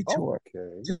 a mini tour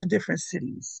Okay. to different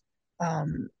cities.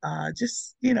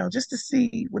 Just just to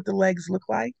see what the legs look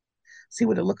like, see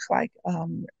what it looks like.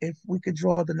 If we could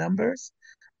draw the numbers,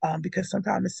 because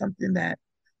sometimes it's something that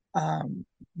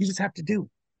you just have to do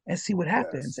and see what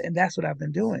happens, Yes. and that's what I've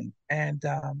been doing. And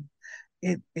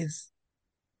it is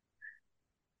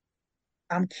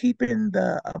I'm keeping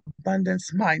the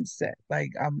abundance mindset.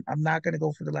 Like I'm not gonna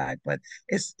go for the lag, but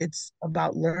it's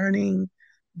about learning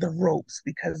the ropes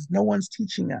because no one's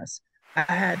teaching us. I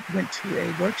had went to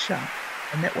a workshop,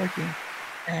 a networking,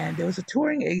 and there was a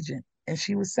touring agent, and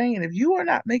she was saying if you are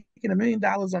not making $1 million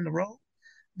on the road,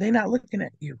 they're not looking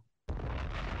at you.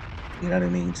 You know what I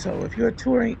mean? So if you're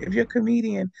touring, if you're a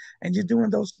comedian and you're doing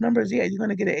those numbers, yeah, you're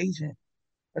gonna get an agent.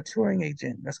 a touring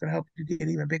agent that's going to help you get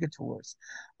even bigger tours.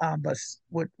 But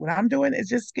what I'm doing is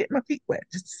just getting my feet wet,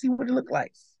 just to see what it look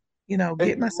like. And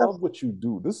Get you myself. love what you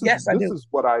do. This is Yes, I this do. is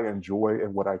what I enjoy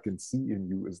and what I can see in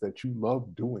you is that you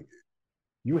love doing it.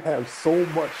 You have so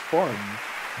much fun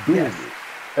doing Yes, it.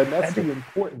 And I that's do. the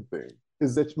important thing.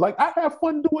 Is that like I have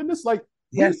fun doing this. Like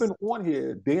we've Yes, been on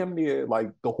here damn near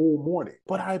like the whole morning,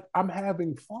 but I'm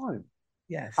having fun.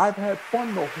 yes. I've had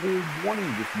fun the whole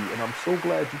morning with you, and I'm so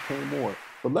glad you came on.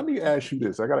 But let me ask you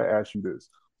this. I gotta ask you this.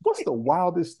 What's the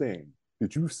wildest thing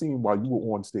that you've seen while you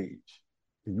were on stage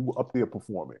and you were up there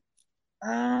performing?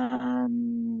 Um,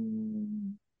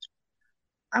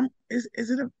 I'm. Is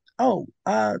it a? Oh,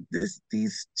 this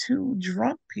these two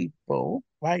drunk people,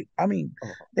 right? I mean,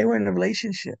 Oh, they were in a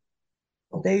relationship.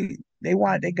 oh, They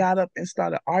got up and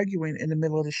started arguing in the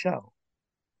middle of the show,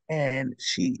 and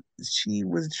she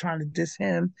was trying to diss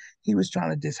him. He was trying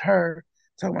to diss her,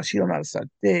 talking about she don't know how to suck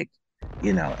dick,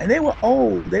 And they were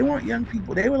old. They weren't young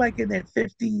people. They were like in their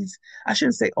 50s. I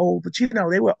shouldn't say old, but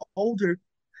they were older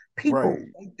people. right.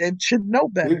 They should know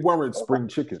They better. weren't spring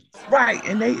chickens. Right.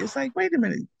 And it's like, wait a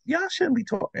minute, y'all shouldn't be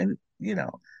talking,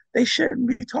 they shouldn't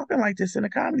be talking like this in a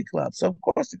comedy club. So of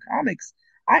course the comics,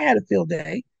 I had a field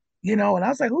day, and I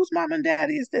was like, whose mom and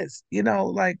daddy is this?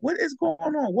 Like what is going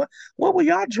on? What were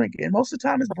y'all drinking? Most of the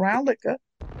time it's brown liquor.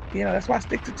 That's why I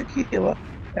stick to tequila.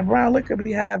 And brown liquor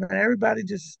be having everybody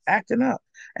just acting up.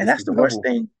 And It's that's the the worst devil.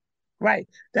 thing, right?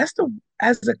 That's the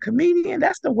As a comedian,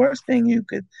 that's the worst thing you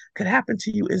could happen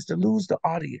to you is to lose the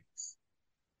audience.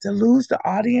 To lose the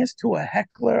audience to a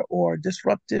heckler or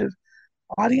disruptive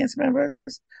audience members,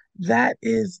 that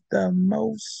is the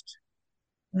most,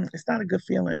 it's not a good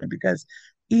feeling because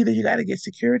either you got to get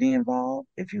security involved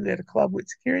if you at a club with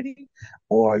security,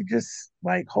 or just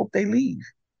like hope they leave.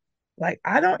 Like,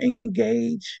 I don't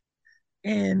engage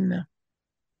in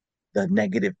the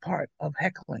negative part of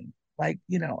heckling. Like,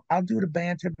 I'll do the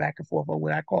banter back and forth or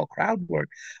what I call crowd work.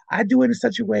 I do it in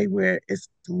such a way where it's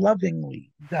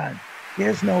lovingly done.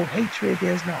 There's no hatred.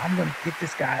 There's no, I'm going to get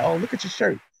this guy. Oh, look at your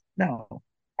shirt. No,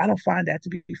 I don't find that to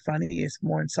be funny. It's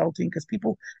more insulting because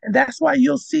and that's why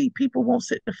you'll see people won't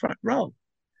sit in the front row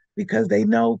because they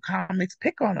know comics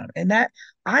pick on them. And that,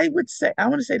 I want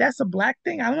to say that's a black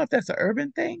thing. I don't know if that's an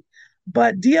urban thing,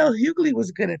 but D.L. Hughley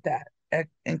was good at that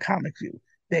in Comic View.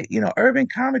 Urban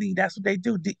comedy, that's what they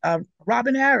do.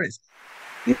 Robin Harris,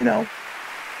 you know,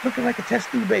 looking like a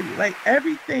test tube baby. Like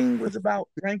everything was about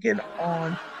ranking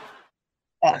on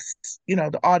us,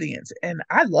 the audience. And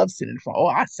I love sitting in front. Oh,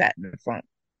 I sat in the front.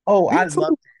 Oh, Me I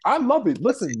loved too. I love it. it.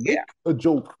 Listen, Yeah, make a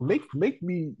joke. Make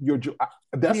me your joke.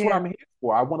 That's what yeah. I'm here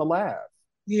for. I want to laugh.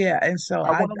 Yeah, and so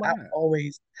I want to I laugh.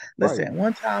 always Right. listen.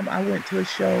 One time I went to a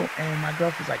show and my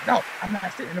girlfriend was like, "No, I'm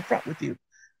not sitting in the front with you."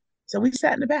 So we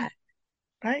sat in the back,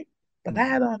 right? But Mm.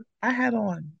 I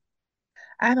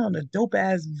had on a dope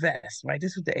ass vest, right?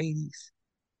 This was the 80s,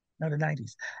 no, the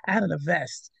 90s. I had on a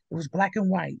vest. It was black and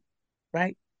white,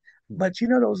 right? Mm. But you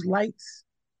know those lights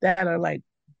that are like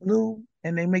blue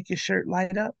and they make your shirt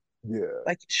light up, Yeah.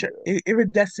 like your shirt, Yeah.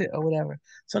 iridescent or whatever.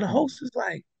 So the Mm. host was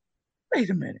like, "Wait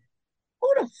a minute,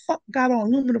 who the fuck got on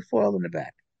aluminum foil in the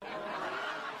back?"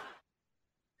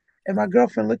 And my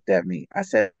girlfriend looked at me. I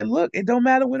said, "Look, it don't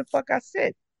matter where the fuck I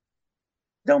sit.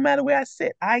 Don't matter where I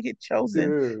sit. I get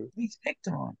chosen, Yeah. he's picked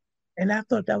on." And I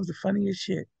thought that was the funniest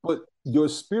shit. But your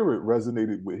spirit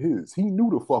resonated with his. He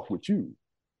knew to fuck with you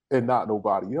and not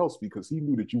nobody else because he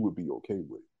knew that you would be okay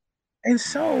with And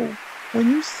so when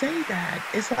you say that,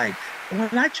 it's like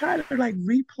when I try to like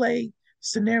replay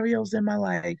scenarios in my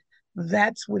life,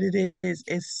 that's what it is.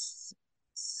 It's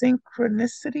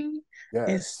synchronicity, it.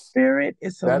 it's Yes. spirit,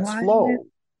 it's That's alignment. flow.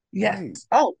 Yes. Right.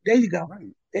 Oh, there you go.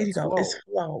 Right. There you That's go. It's flow.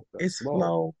 flow. That's It's flow.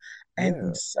 flow. Yeah.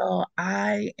 And so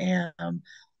I am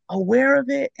aware of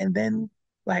it. And then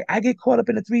like I get caught up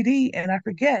in the 3D and I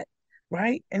forget.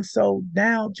 Right. And so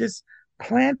now just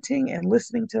planting and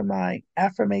listening to my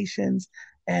affirmations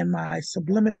and my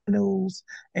subliminals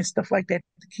and stuff like that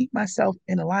to keep myself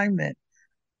in alignment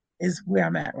is where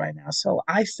I'm at right now. So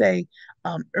I say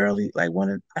early, like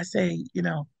I say,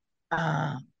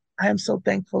 uh, I am so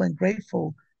thankful and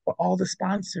grateful for all the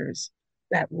sponsors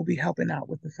that will be helping out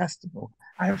with the festival.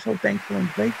 I am so thankful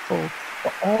and grateful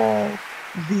for all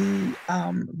the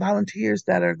volunteers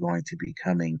that are going to be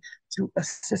coming to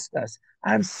assist us.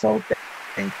 I'm so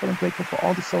thankful and grateful for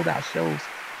all the sold out shows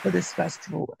for this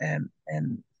festival and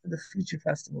for the future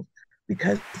festivals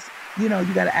because you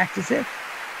got to act as if,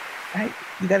 right?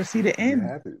 You got to see the You end.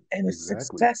 have it. And it's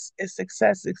Exactly. success, it's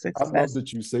success, it's I love success.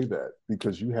 that you say that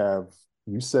because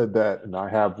you said that, and I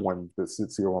have one that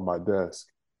sits here on my desk,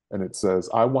 and it says,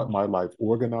 "I want my life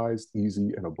organized,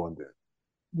 easy, and abundant."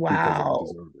 because I Wow.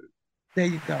 deserve it. There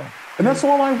you go. And There you that's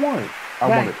go. all I want. I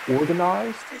want Right. it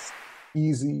organized, It's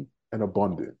easy, and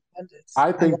abundant. abundance. I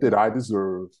I think love that it. I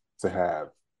deserve to have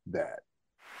that.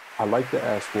 I like to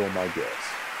ask all my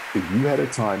guests, if you had a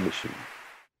time machine,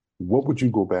 what would you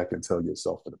go back and tell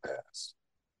yourself in the past?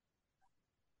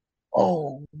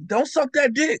 Oh, don't suck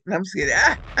that dick. No, I'm just kidding.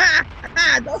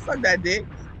 Don't suck that dick.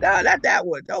 No, not that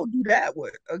one. Don't do that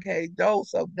one. Okay. Don't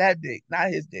suck that dick. Not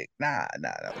his dick. Nah,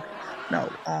 nah, no. Okay. No.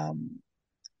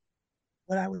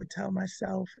 What I would tell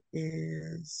myself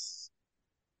is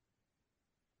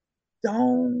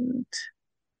don't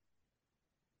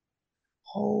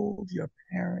hold your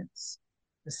parents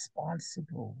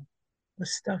responsible for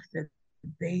stuff that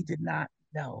they did not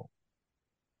know,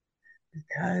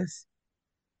 because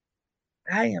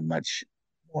I am much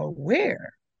more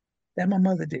aware that my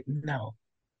mother didn't know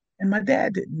and my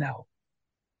dad didn't know.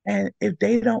 And if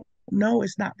they don't know,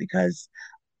 it's not because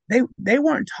they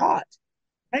weren't taught,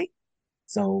 right?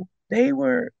 So they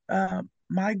were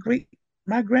my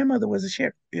grandmother was a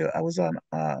sheriff. You know, I was on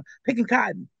picking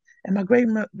cotton, and my great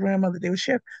grandmother, they were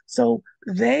sheriff. So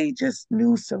they just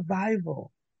knew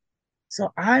survival. So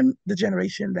I'm the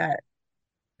generation that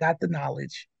got the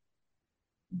knowledge,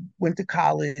 went to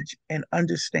college, and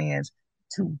understands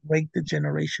to break the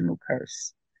generational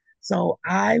curse. So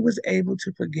I was able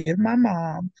to forgive my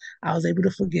mom. I was able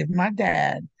to forgive my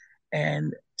dad,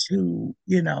 and to,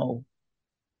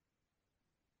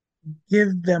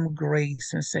 give them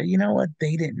grace and say, you know what,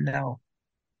 they didn't know.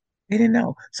 They didn't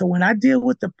know. So when I deal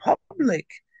with the public,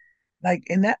 like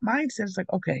in that mindset, it's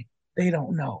like, okay, they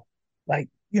don't know. Like,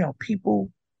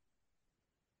 people,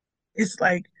 it's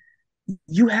like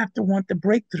you have to want the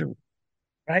breakthrough,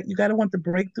 right? You got to want the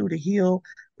breakthrough to heal.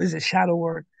 Is it shadow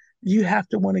work? You have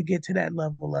to want to get to that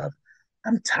level of,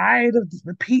 I'm tired of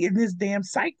repeating this damn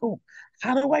cycle.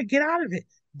 How do I get out of it?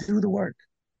 Do the work.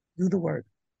 Do the work.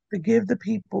 Forgive the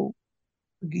people.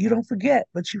 You don't forget,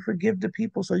 but you forgive the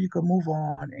people so you can move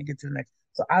on and get to the next.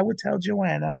 So I would tell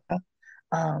Joanna,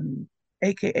 um,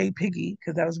 aka Piggy,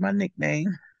 because that was my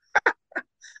nickname.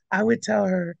 I would tell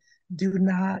her, do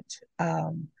not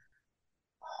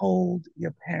hold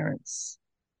your parents.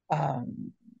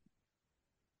 Um,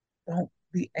 don't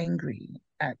be angry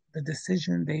at the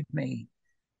decision they've made.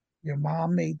 Your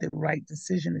mom made the right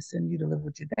decision to send you to live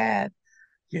with your dad.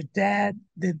 Your dad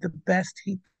did the best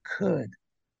he could.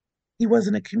 He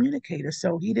wasn't a communicator,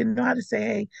 so he didn't know how to say,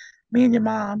 "Hey, me and your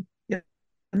mom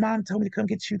told me to come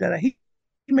get you." He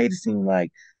made it seem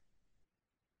like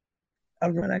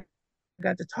when I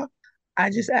got to talk, I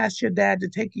just asked your dad to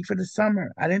take you for the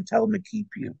summer. I didn't tell him to keep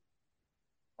you.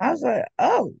 I was like,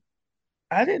 oh,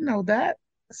 I didn't know that.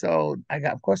 So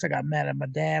of course, I got mad at my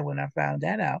dad when I found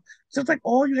that out. So it's like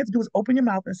all you have to do is open your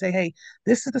mouth and say, "Hey,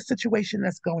 this is the situation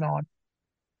that's going on.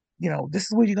 This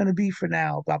is where you're going to be for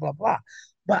now." Blah blah blah.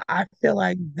 But I feel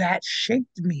like that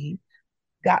shaped me,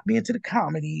 got me into the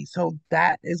comedy. So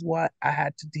that is what I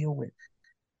had to deal with.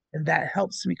 And that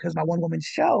helps me because my one woman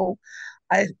show,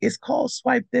 it's called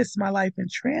Swipe This My Life in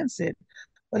Transit,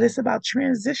 but it's about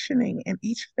transitioning in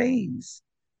each phase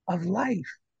of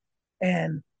life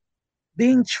and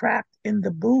being trapped in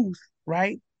the booth,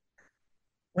 right?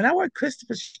 When I worked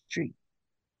Christopher Street,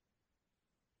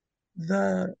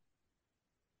 the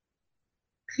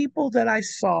people that I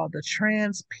saw, the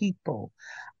trans people,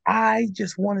 I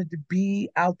just wanted to be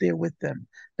out there with them.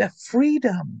 There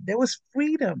was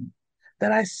freedom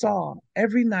that I saw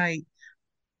every night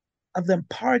of them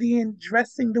partying,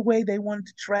 dressing the way they wanted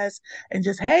to dress, and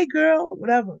just, hey, girl,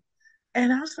 whatever.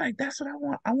 And I was like, that's what I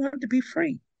want. I wanted to be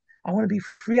free. I want to be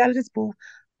free out of this booth.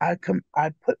 I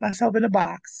put myself in a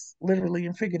box, literally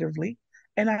and figuratively,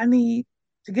 and I need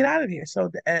to get out of here. So,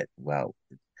 well,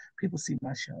 people see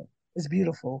my show. It's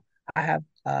beautiful. I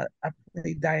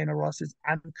play Diana Ross's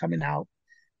I'm Coming Out,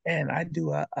 and I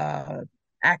do a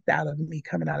act out of me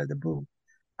coming out of the booth,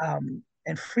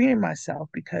 and freeing myself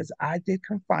because I did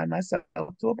confine myself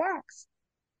to a box.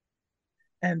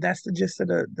 And that's the gist of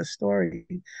the story.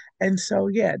 And so,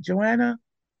 yeah, Joanna,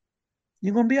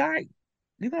 you're going to be all right.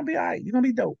 You're going to be all right. You're going to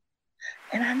be dope.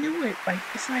 And I knew it. Like,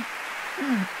 it's like,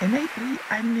 innately,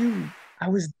 I knew I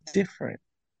was different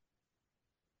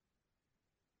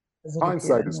as a little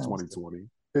kid. I Hindsight is knew I was different.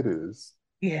 2020. It is.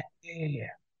 Yeah, yeah, yeah, yeah.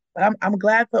 But I'm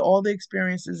glad for all the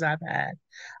experiences I've had.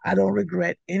 I don't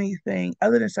regret anything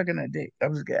other than sucking that dick. I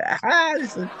was good.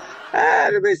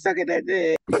 Let me sucking that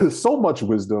dick. There's so much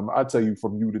wisdom. I tell you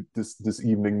from you to this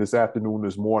evening, this afternoon,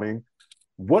 this morning.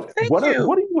 What Thank what you.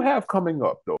 what do you have coming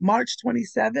up though? March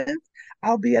 27th,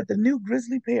 I'll be at the new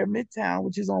Grizzly Pear Midtown,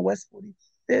 which is on West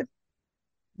 45th.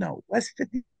 no, West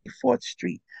 54th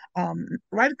Street,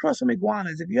 right across from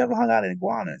Iguanas. If you ever hung out at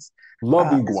Iguanas,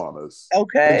 Love it's iguanas. And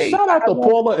okay. shout out I to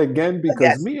want Paula again because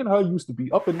yes, me and her used to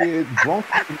be up in there drunk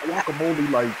eating guacamole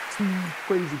like two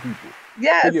crazy people. But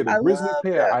yes, yeah, the I Grizzly love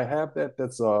Pear, them. I have that.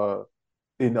 That's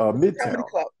in Comedy Midtown,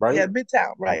 Club. right? Yeah,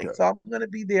 Midtown, right. Okay. So I'm gonna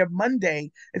be there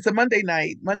Monday. It's a Monday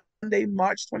night, Monday,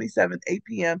 March 27th, 8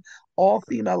 p.m. All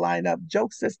female lineup.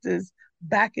 Joke Sisters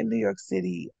back in New York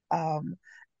City.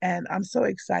 And I'm so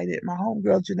excited. My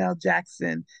homegirl Janelle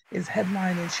Jackson is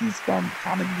headlining. She's from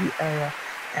Comedy View era,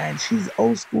 and she's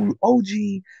old school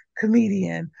OG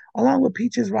comedian, along with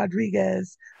Peaches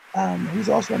Rodriguez, who's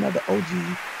also another OG.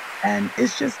 And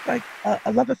it's just like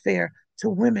a love affair to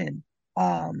women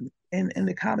in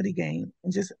the comedy game,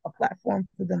 and just a platform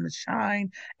for them to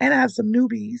shine. And I have some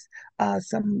newbies,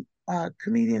 some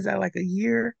comedians that are like a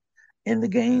year in the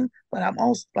game, but I'm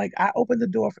also like I open the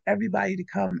door for everybody to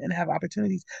come and have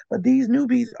opportunities. But these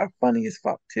newbies are funny as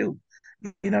fuck too.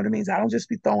 You know what I mean? So I don't just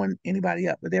be throwing anybody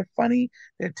up, but they're funny,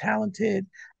 they're talented,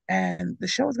 and the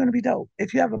show is going to be dope.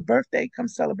 If you have a birthday, come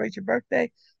celebrate your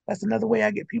birthday. That's another way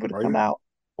I get people to come Right? out.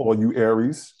 All you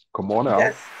Aries, come on out.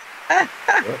 Yes.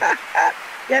 Yep.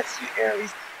 Yes, you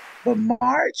Aries. But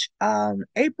March,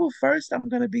 April 1st, I'm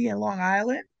going to be in Long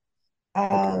Island,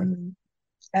 Okay. um,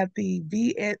 at the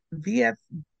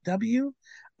VFW,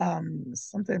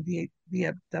 something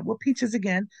VFW. Well, Peaches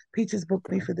again. Peaches booked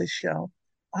me Okay. for this show.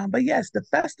 But yes, the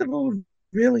festival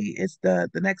really is the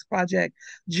next project,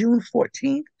 June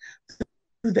 14th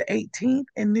through the 18th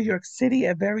in New York City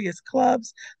at various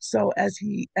clubs. So as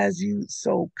you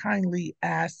so kindly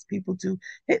asked people to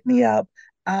hit me up,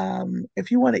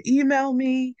 if you want to email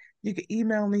me, you can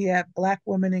email me at Black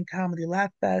Women in Comedy Laugh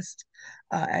Fest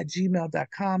at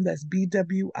gmail.com. That's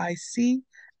BWIC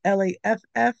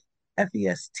LAFFFEST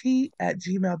at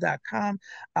gmail.com.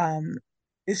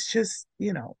 It's just,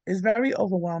 it's very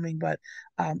overwhelming, but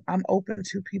I'm open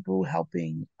to people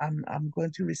helping. I'm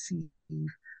going to receive.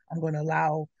 I'm going to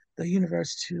allow the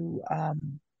universe to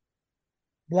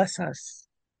bless us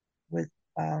with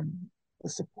the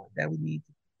support that we need to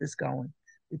keep this going,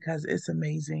 because it's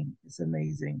amazing. It's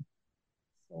amazing.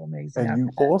 So amazing. And I've you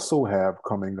had, also have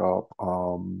coming up,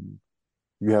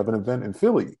 you have an event in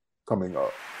Philly coming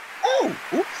up. oh,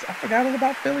 oops, I forgot all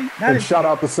about Philly. Not And in shout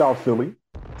Philly, out to South Philly.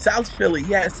 South Philly,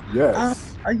 yes. Um,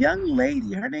 Yes. a young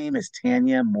lady, her name is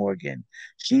Tanya Morgan.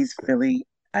 She's Philly,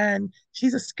 and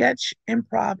she's a sketch,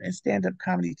 improv, and stand-up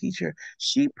comedy teacher.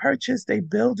 She purchased a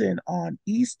building on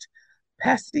East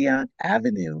Passyunk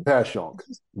Avenue. Passionk.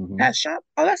 Hmm. Passyunk?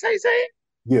 Oh, that's how you say it?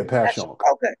 Yeah, Passyunk.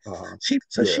 Passionk. Okay. Uh-huh. She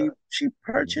so Yeah. she Mhm.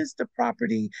 purchased the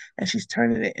property, and she's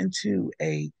turning it into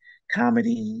a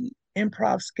comedy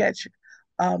improv sketch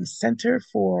center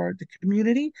for the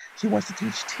community. She wants to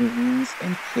teach teens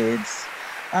and kids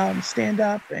stand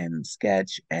up and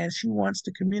sketch, and she wants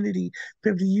the community to be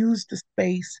able to use the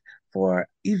space for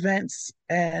events.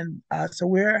 And so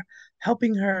we're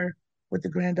helping her with the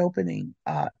grand opening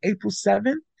April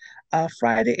 7th,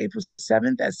 Friday, April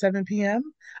 7th at 7 p.m.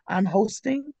 I'm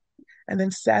hosting. And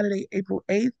then Saturday, April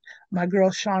 8th, my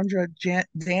girl Chandra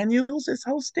Daniels is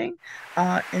hosting.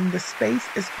 And the space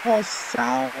is called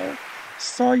Sawubunk,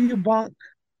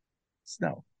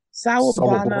 no, Sawabona,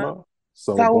 Sawabona. Sawabona.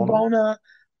 Sawabona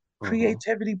Uh-huh.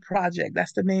 Creativity Project.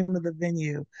 That's the name of the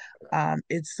venue.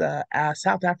 It's a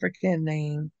South African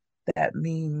name that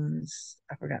means,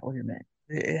 I forgot what it meant.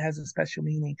 It has a special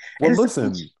meaning. And Well, it's to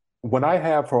teach. listen, when I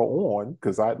have her on,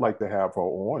 because I'd like to have her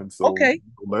on, so Okay,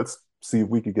 let's see if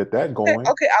we can get that okay, going.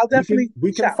 okay. I'll We can definitely we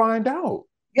reach can out. find out.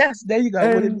 Yes, there you go.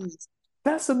 What it And means.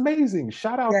 that's amazing.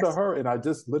 Shout out to Yes, her. And I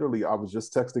just literally, I was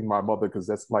just texting my mother because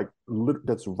that's like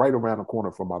that's right around the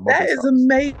corner from my that mother's is house.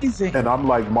 amazing. And I'm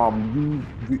like, Mom,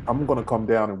 I'm gonna come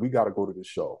down and we got to go to the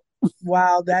show.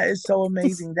 Wow, that is so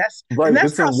amazing. And Right,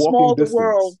 that's it's how in walking small the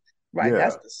world, distance. right? Yeah,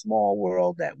 That's the small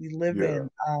world that we live yeah.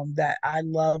 in. That I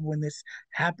love when this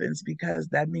happens, because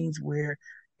that means we're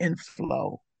in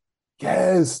flow,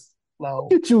 Yes. flow.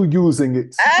 Look at you using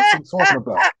it. See, that's what I'm talking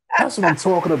about. That's what I'm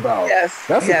talking about. Yes,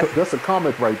 yes, That's a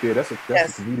comic right there. That's a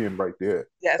yes, comedian right there.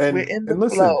 yes. We're And in the and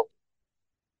listen, flow.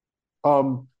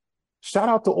 um, shout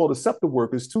out to all the SEPTA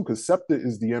workers too, because SEPTA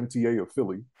is the MTA of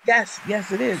Philly. Yes,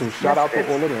 yes, it is. So shout Yes, out it to is.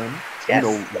 all of them. Yes,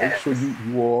 Make sure yes.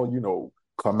 you all,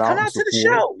 come Come out and out to the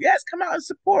support show. Yes, come out and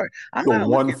support. I'm the gonna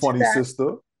look one into funny that. sister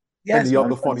and Yes, the one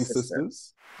other funny funny sister.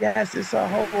 sisters. Yes, it's a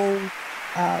Yes. whole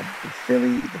I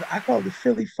call it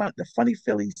the funny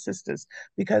Philly sisters,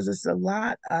 because it's a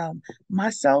lot.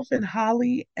 Myself and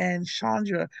Holly and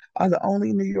Chandra are the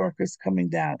only New Yorkers coming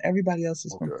down. Everybody else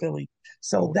is from Okay. Philly.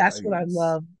 So Oh, that's what I nice.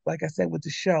 love, like I said, with the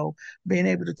show, being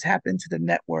able to tap into the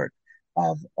network.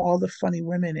 of all the funny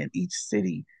women in each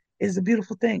city is a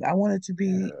beautiful thing. I want it to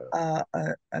be Yeah.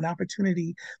 an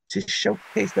opportunity to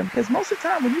showcase them because most of the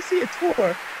time when you see a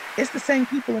tour, it's the same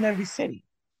people in every city,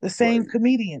 the same Right.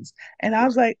 comedians. And I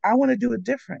was Right. like, I want to do it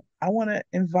different. I want to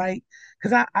invite,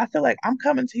 because I feel like I'm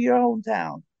coming to your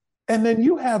hometown, And then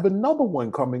you have another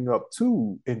one coming up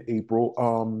too in April.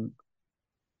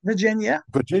 Virginia.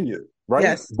 Virginia, right?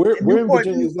 Yes, Where in where in Newport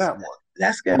Virginia is News. that one?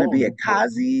 That's going to Oh, be at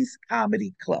Newport. Kazi's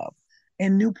Comedy Club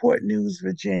in Newport News,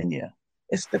 Virginia.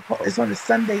 It's on Okay. a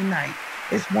Sunday night.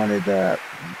 It's one of the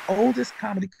oldest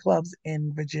comedy clubs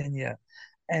in Virginia,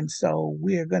 and so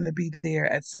we are going to be there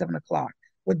at 7 o'clock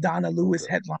with Donna Lewis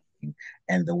Okay. headlining,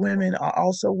 and the women Okay. are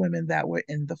also women that were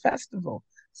in the festival.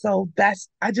 So that's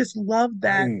I just love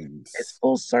that it's Nice.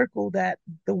 full circle that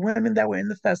the women that were in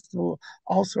the festival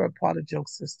also are part of Joke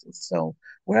Sisters. So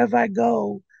wherever I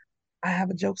go, I have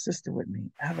a joke sister with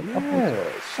me. I have a couple of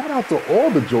Yeah. Shout out to all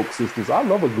the joke sisters. I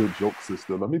love a good joke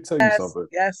sister. Let me tell you yes, something.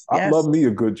 yes, I love yes, me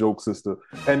a good joke sister.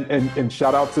 And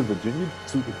shout out to Virginia,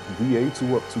 to VA,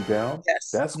 two up, two down.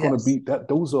 yes, That's gonna yes, be that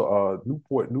those are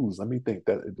Newport News. Let me think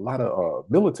that a lot of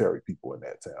military people in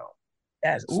that town.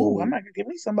 yes. Ooh, I'm So not gonna give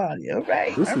me somebody. All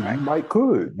right, all listen, right. you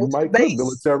Go to the might could base.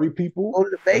 military people. Go to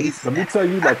the base. Let me tell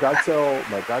you, like I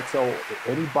tell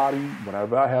anybody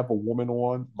whenever I have a woman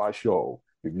on my show,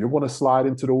 if you're gonna slide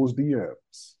into those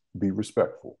DMs, be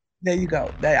respectful. There you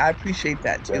go. I appreciate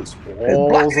that too. That's Cause all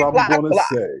blockety I'm block gonna block.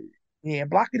 say. Yeah,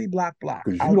 blockety block block.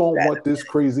 Because you I'll do don't that. want this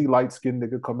crazy light skinned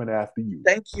nigga coming after you.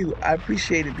 Thank you. I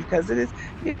appreciate it because it is,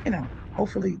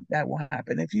 hopefully that won't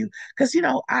happen. Because,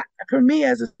 for me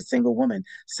as a single woman,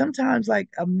 sometimes like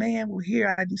a man will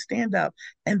hear I do stand up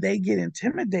and they get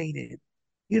intimidated.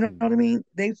 You know what I Mm, mean?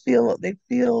 They feel,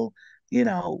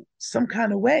 some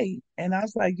kind of way. And I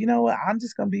was like, you know what? I'm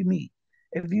just going to be me.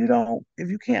 If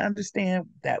you can't understand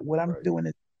that what I'm right. doing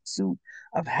is pursuit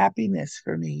of happiness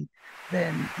for me,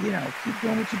 then, keep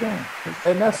doing what you're doing. Because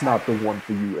And that's not the one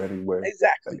for you anyway.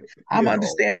 exactly. I'm You know,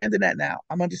 understanding that now.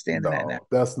 I'm understanding that now. no,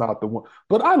 that's not the one.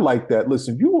 But I like that.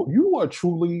 Listen, you are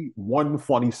truly one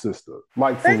funny sister,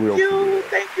 like for Thank real, for you. real.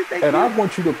 Thank you. Thank And I you.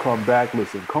 want you to come back.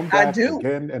 Listen, come I back do.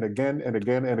 again and again and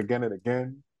again and again and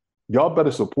again. Y'all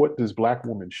better support this black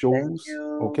woman Thank shows,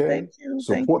 you. Thank okay? you.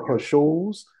 Thank Support her you.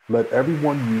 shows. Let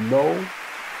everyone you know,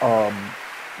 um,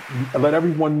 let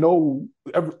everyone know,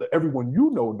 everyone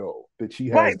you know that she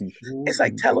has Right. these It's shows.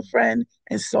 like tell a friend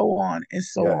and so on and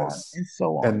so on Yes. and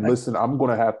so on. And Like, listen, I'm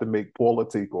gonna have to make Paula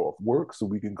take off work so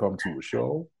we can come to a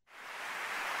show.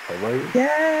 All right.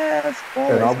 yes,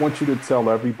 And I Paula's. want you to tell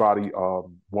everybody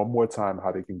one more time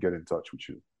how they can get in touch with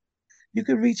you. You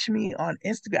can reach me on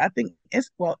Instagram. I think,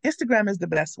 Instagram is the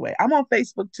best way. I'm on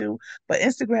Facebook too, but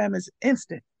Instagram is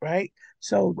instant, right?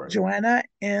 So Right. Joanna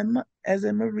M, as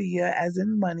in Maria, as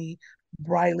in money,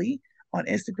 Briley on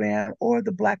Instagram, or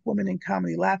the Black Woman in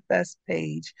Comedy Laugh Fest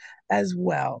page as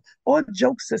well, or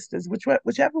Joke Sisters,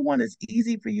 whichever one is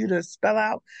easy for you to spell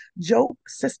out. Joke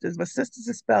Sisters, but sisters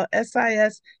is spelled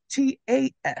Sistas,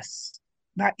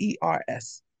 not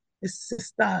ERS. It's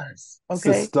sisters,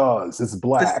 okay? Sisters, it's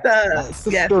black, not Sisters.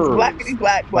 Yes, it's sisters. blackity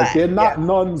black Like black. they're Yes, not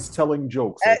nuns telling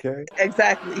jokes, okay?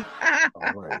 exactly.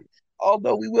 All right.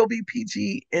 Although we will be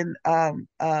PG in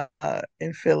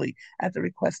Philly at the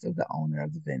request of the owner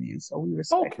of the venue, so we Okay.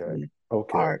 respectfully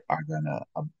Okay. are gonna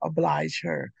oblige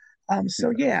her.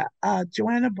 So Yes. yeah,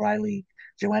 Joanna and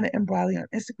Briley on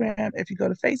Instagram. If you go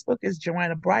to Facebook, it's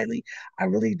Joanna Briley. I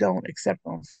really don't accept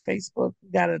on Facebook.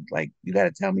 You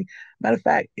gotta tell me. Matter of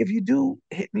fact, if you do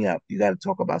hit me up, you gotta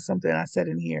talk about something I said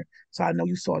in here, so I know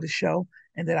you saw the show,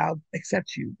 and that I'll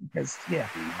accept you because yeah,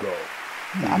 Here you go.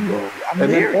 Here you I'm go. I'm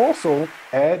And then leery. also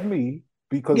add me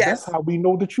because that's Yes, how we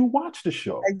know that you watch the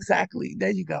show. exactly.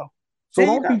 There you go. So There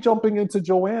you don't go. be jumping into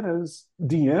Joanna's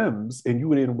DMs and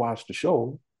you didn't watch the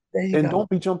show. There you And go. don't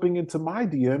be jumping into my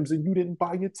DMs and you didn't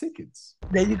buy your tickets.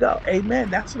 There you go. Amen.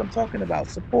 That's what I'm talking about.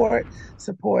 Support,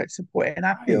 support, support. And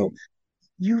I feel Right.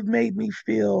 you've made me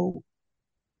feel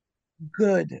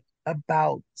good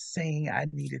about saying I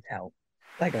needed help.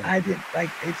 Like Thank I you. didn't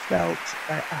like it felt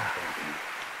like Thank you.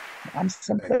 I'm Thank you.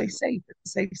 someplace safe, it's a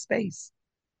safe space,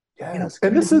 Yes. for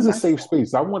And me to this be is a safe myself.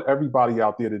 space. I want everybody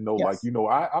out there to know, like, Yes.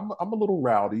 I'm a little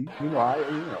rowdy.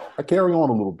 I carry on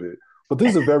a little bit, but this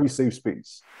is a very safe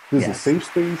space. This is a Yes. safe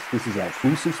space. This is an Yes.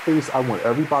 inclusive space. I want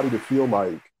everybody to feel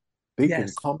like they can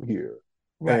Yes. come here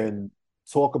Right. and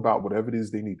talk about whatever it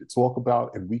is they need to talk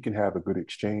about, and we can have a good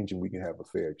exchange and we can have a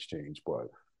fair exchange. But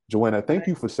Joanna, thank Right.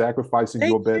 you for sacrificing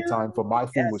Thank your bedtime for you. my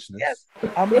Yes, foolishness. yes.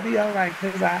 I'm gonna be all right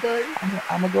because Okay.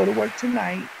 I'm gonna go to work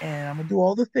tonight and I'm gonna do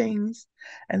all the things,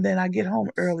 and then I get home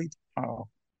Yes. early tomorrow.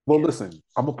 Well, listen,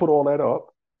 I'm gonna put all that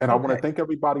up, And I want to Okay. thank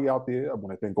everybody out there. I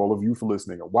want to thank all of you for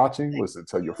listening and watching. Thank Listen,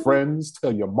 tell your you. friends,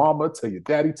 tell your mama, tell your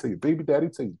daddy, tell your baby daddy,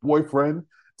 tell your boyfriend,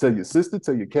 tell your sister,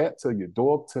 tell your cat, tell your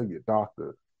dog, tell your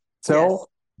doctor. Yes. Tell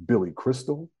Billy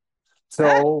Crystal,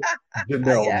 tell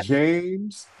Janelle Yes.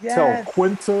 James, tell Yes.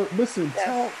 Quinta. Listen,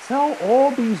 Yes. tell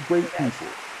all these great Yes.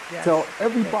 people. Tell Yes. Yes.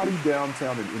 everybody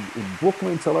downtown in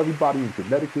Brooklyn. Tell everybody in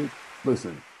Connecticut.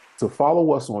 Listen, to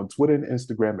follow us on Twitter and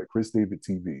Instagram at Cris David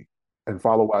TV, and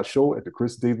follow our show at the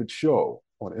Cris David Show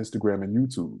on Instagram and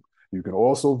YouTube. You can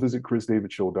also visit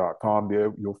CrisDavidShow.com.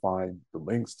 There you'll find the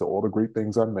links to all the great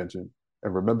things I mentioned.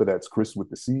 And remember, that's Chris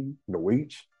with the C, no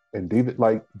H, and David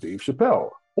like Dave Chappelle,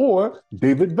 or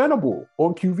David Venable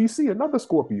on QVC, another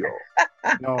Scorpio.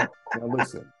 Now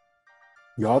listen,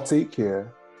 y'all take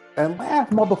care and laugh,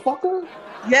 motherfucker.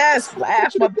 That's Yes. what I want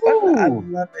Laugh, you to motherfucker. I do.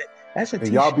 love it. That's a And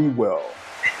y'all t-shirt. be well.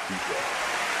 Be well.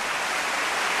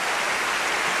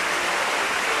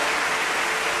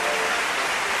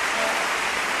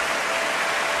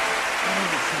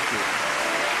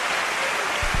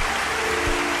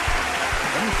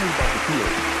 Let me tell you about the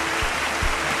theory.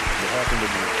 What happened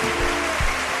with me?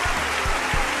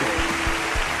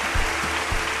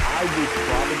 I was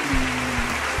probably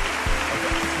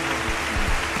about 200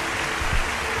 feet.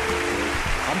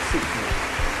 I'm 6'1",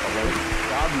 all right?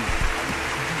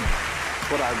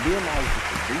 But I realized that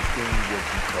the big thing was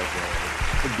because of,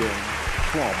 again,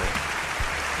 trauma,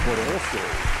 but also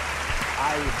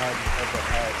I hadn't ever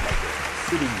had like a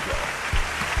sitting job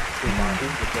in my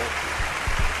whole adulthood.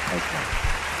 Okay.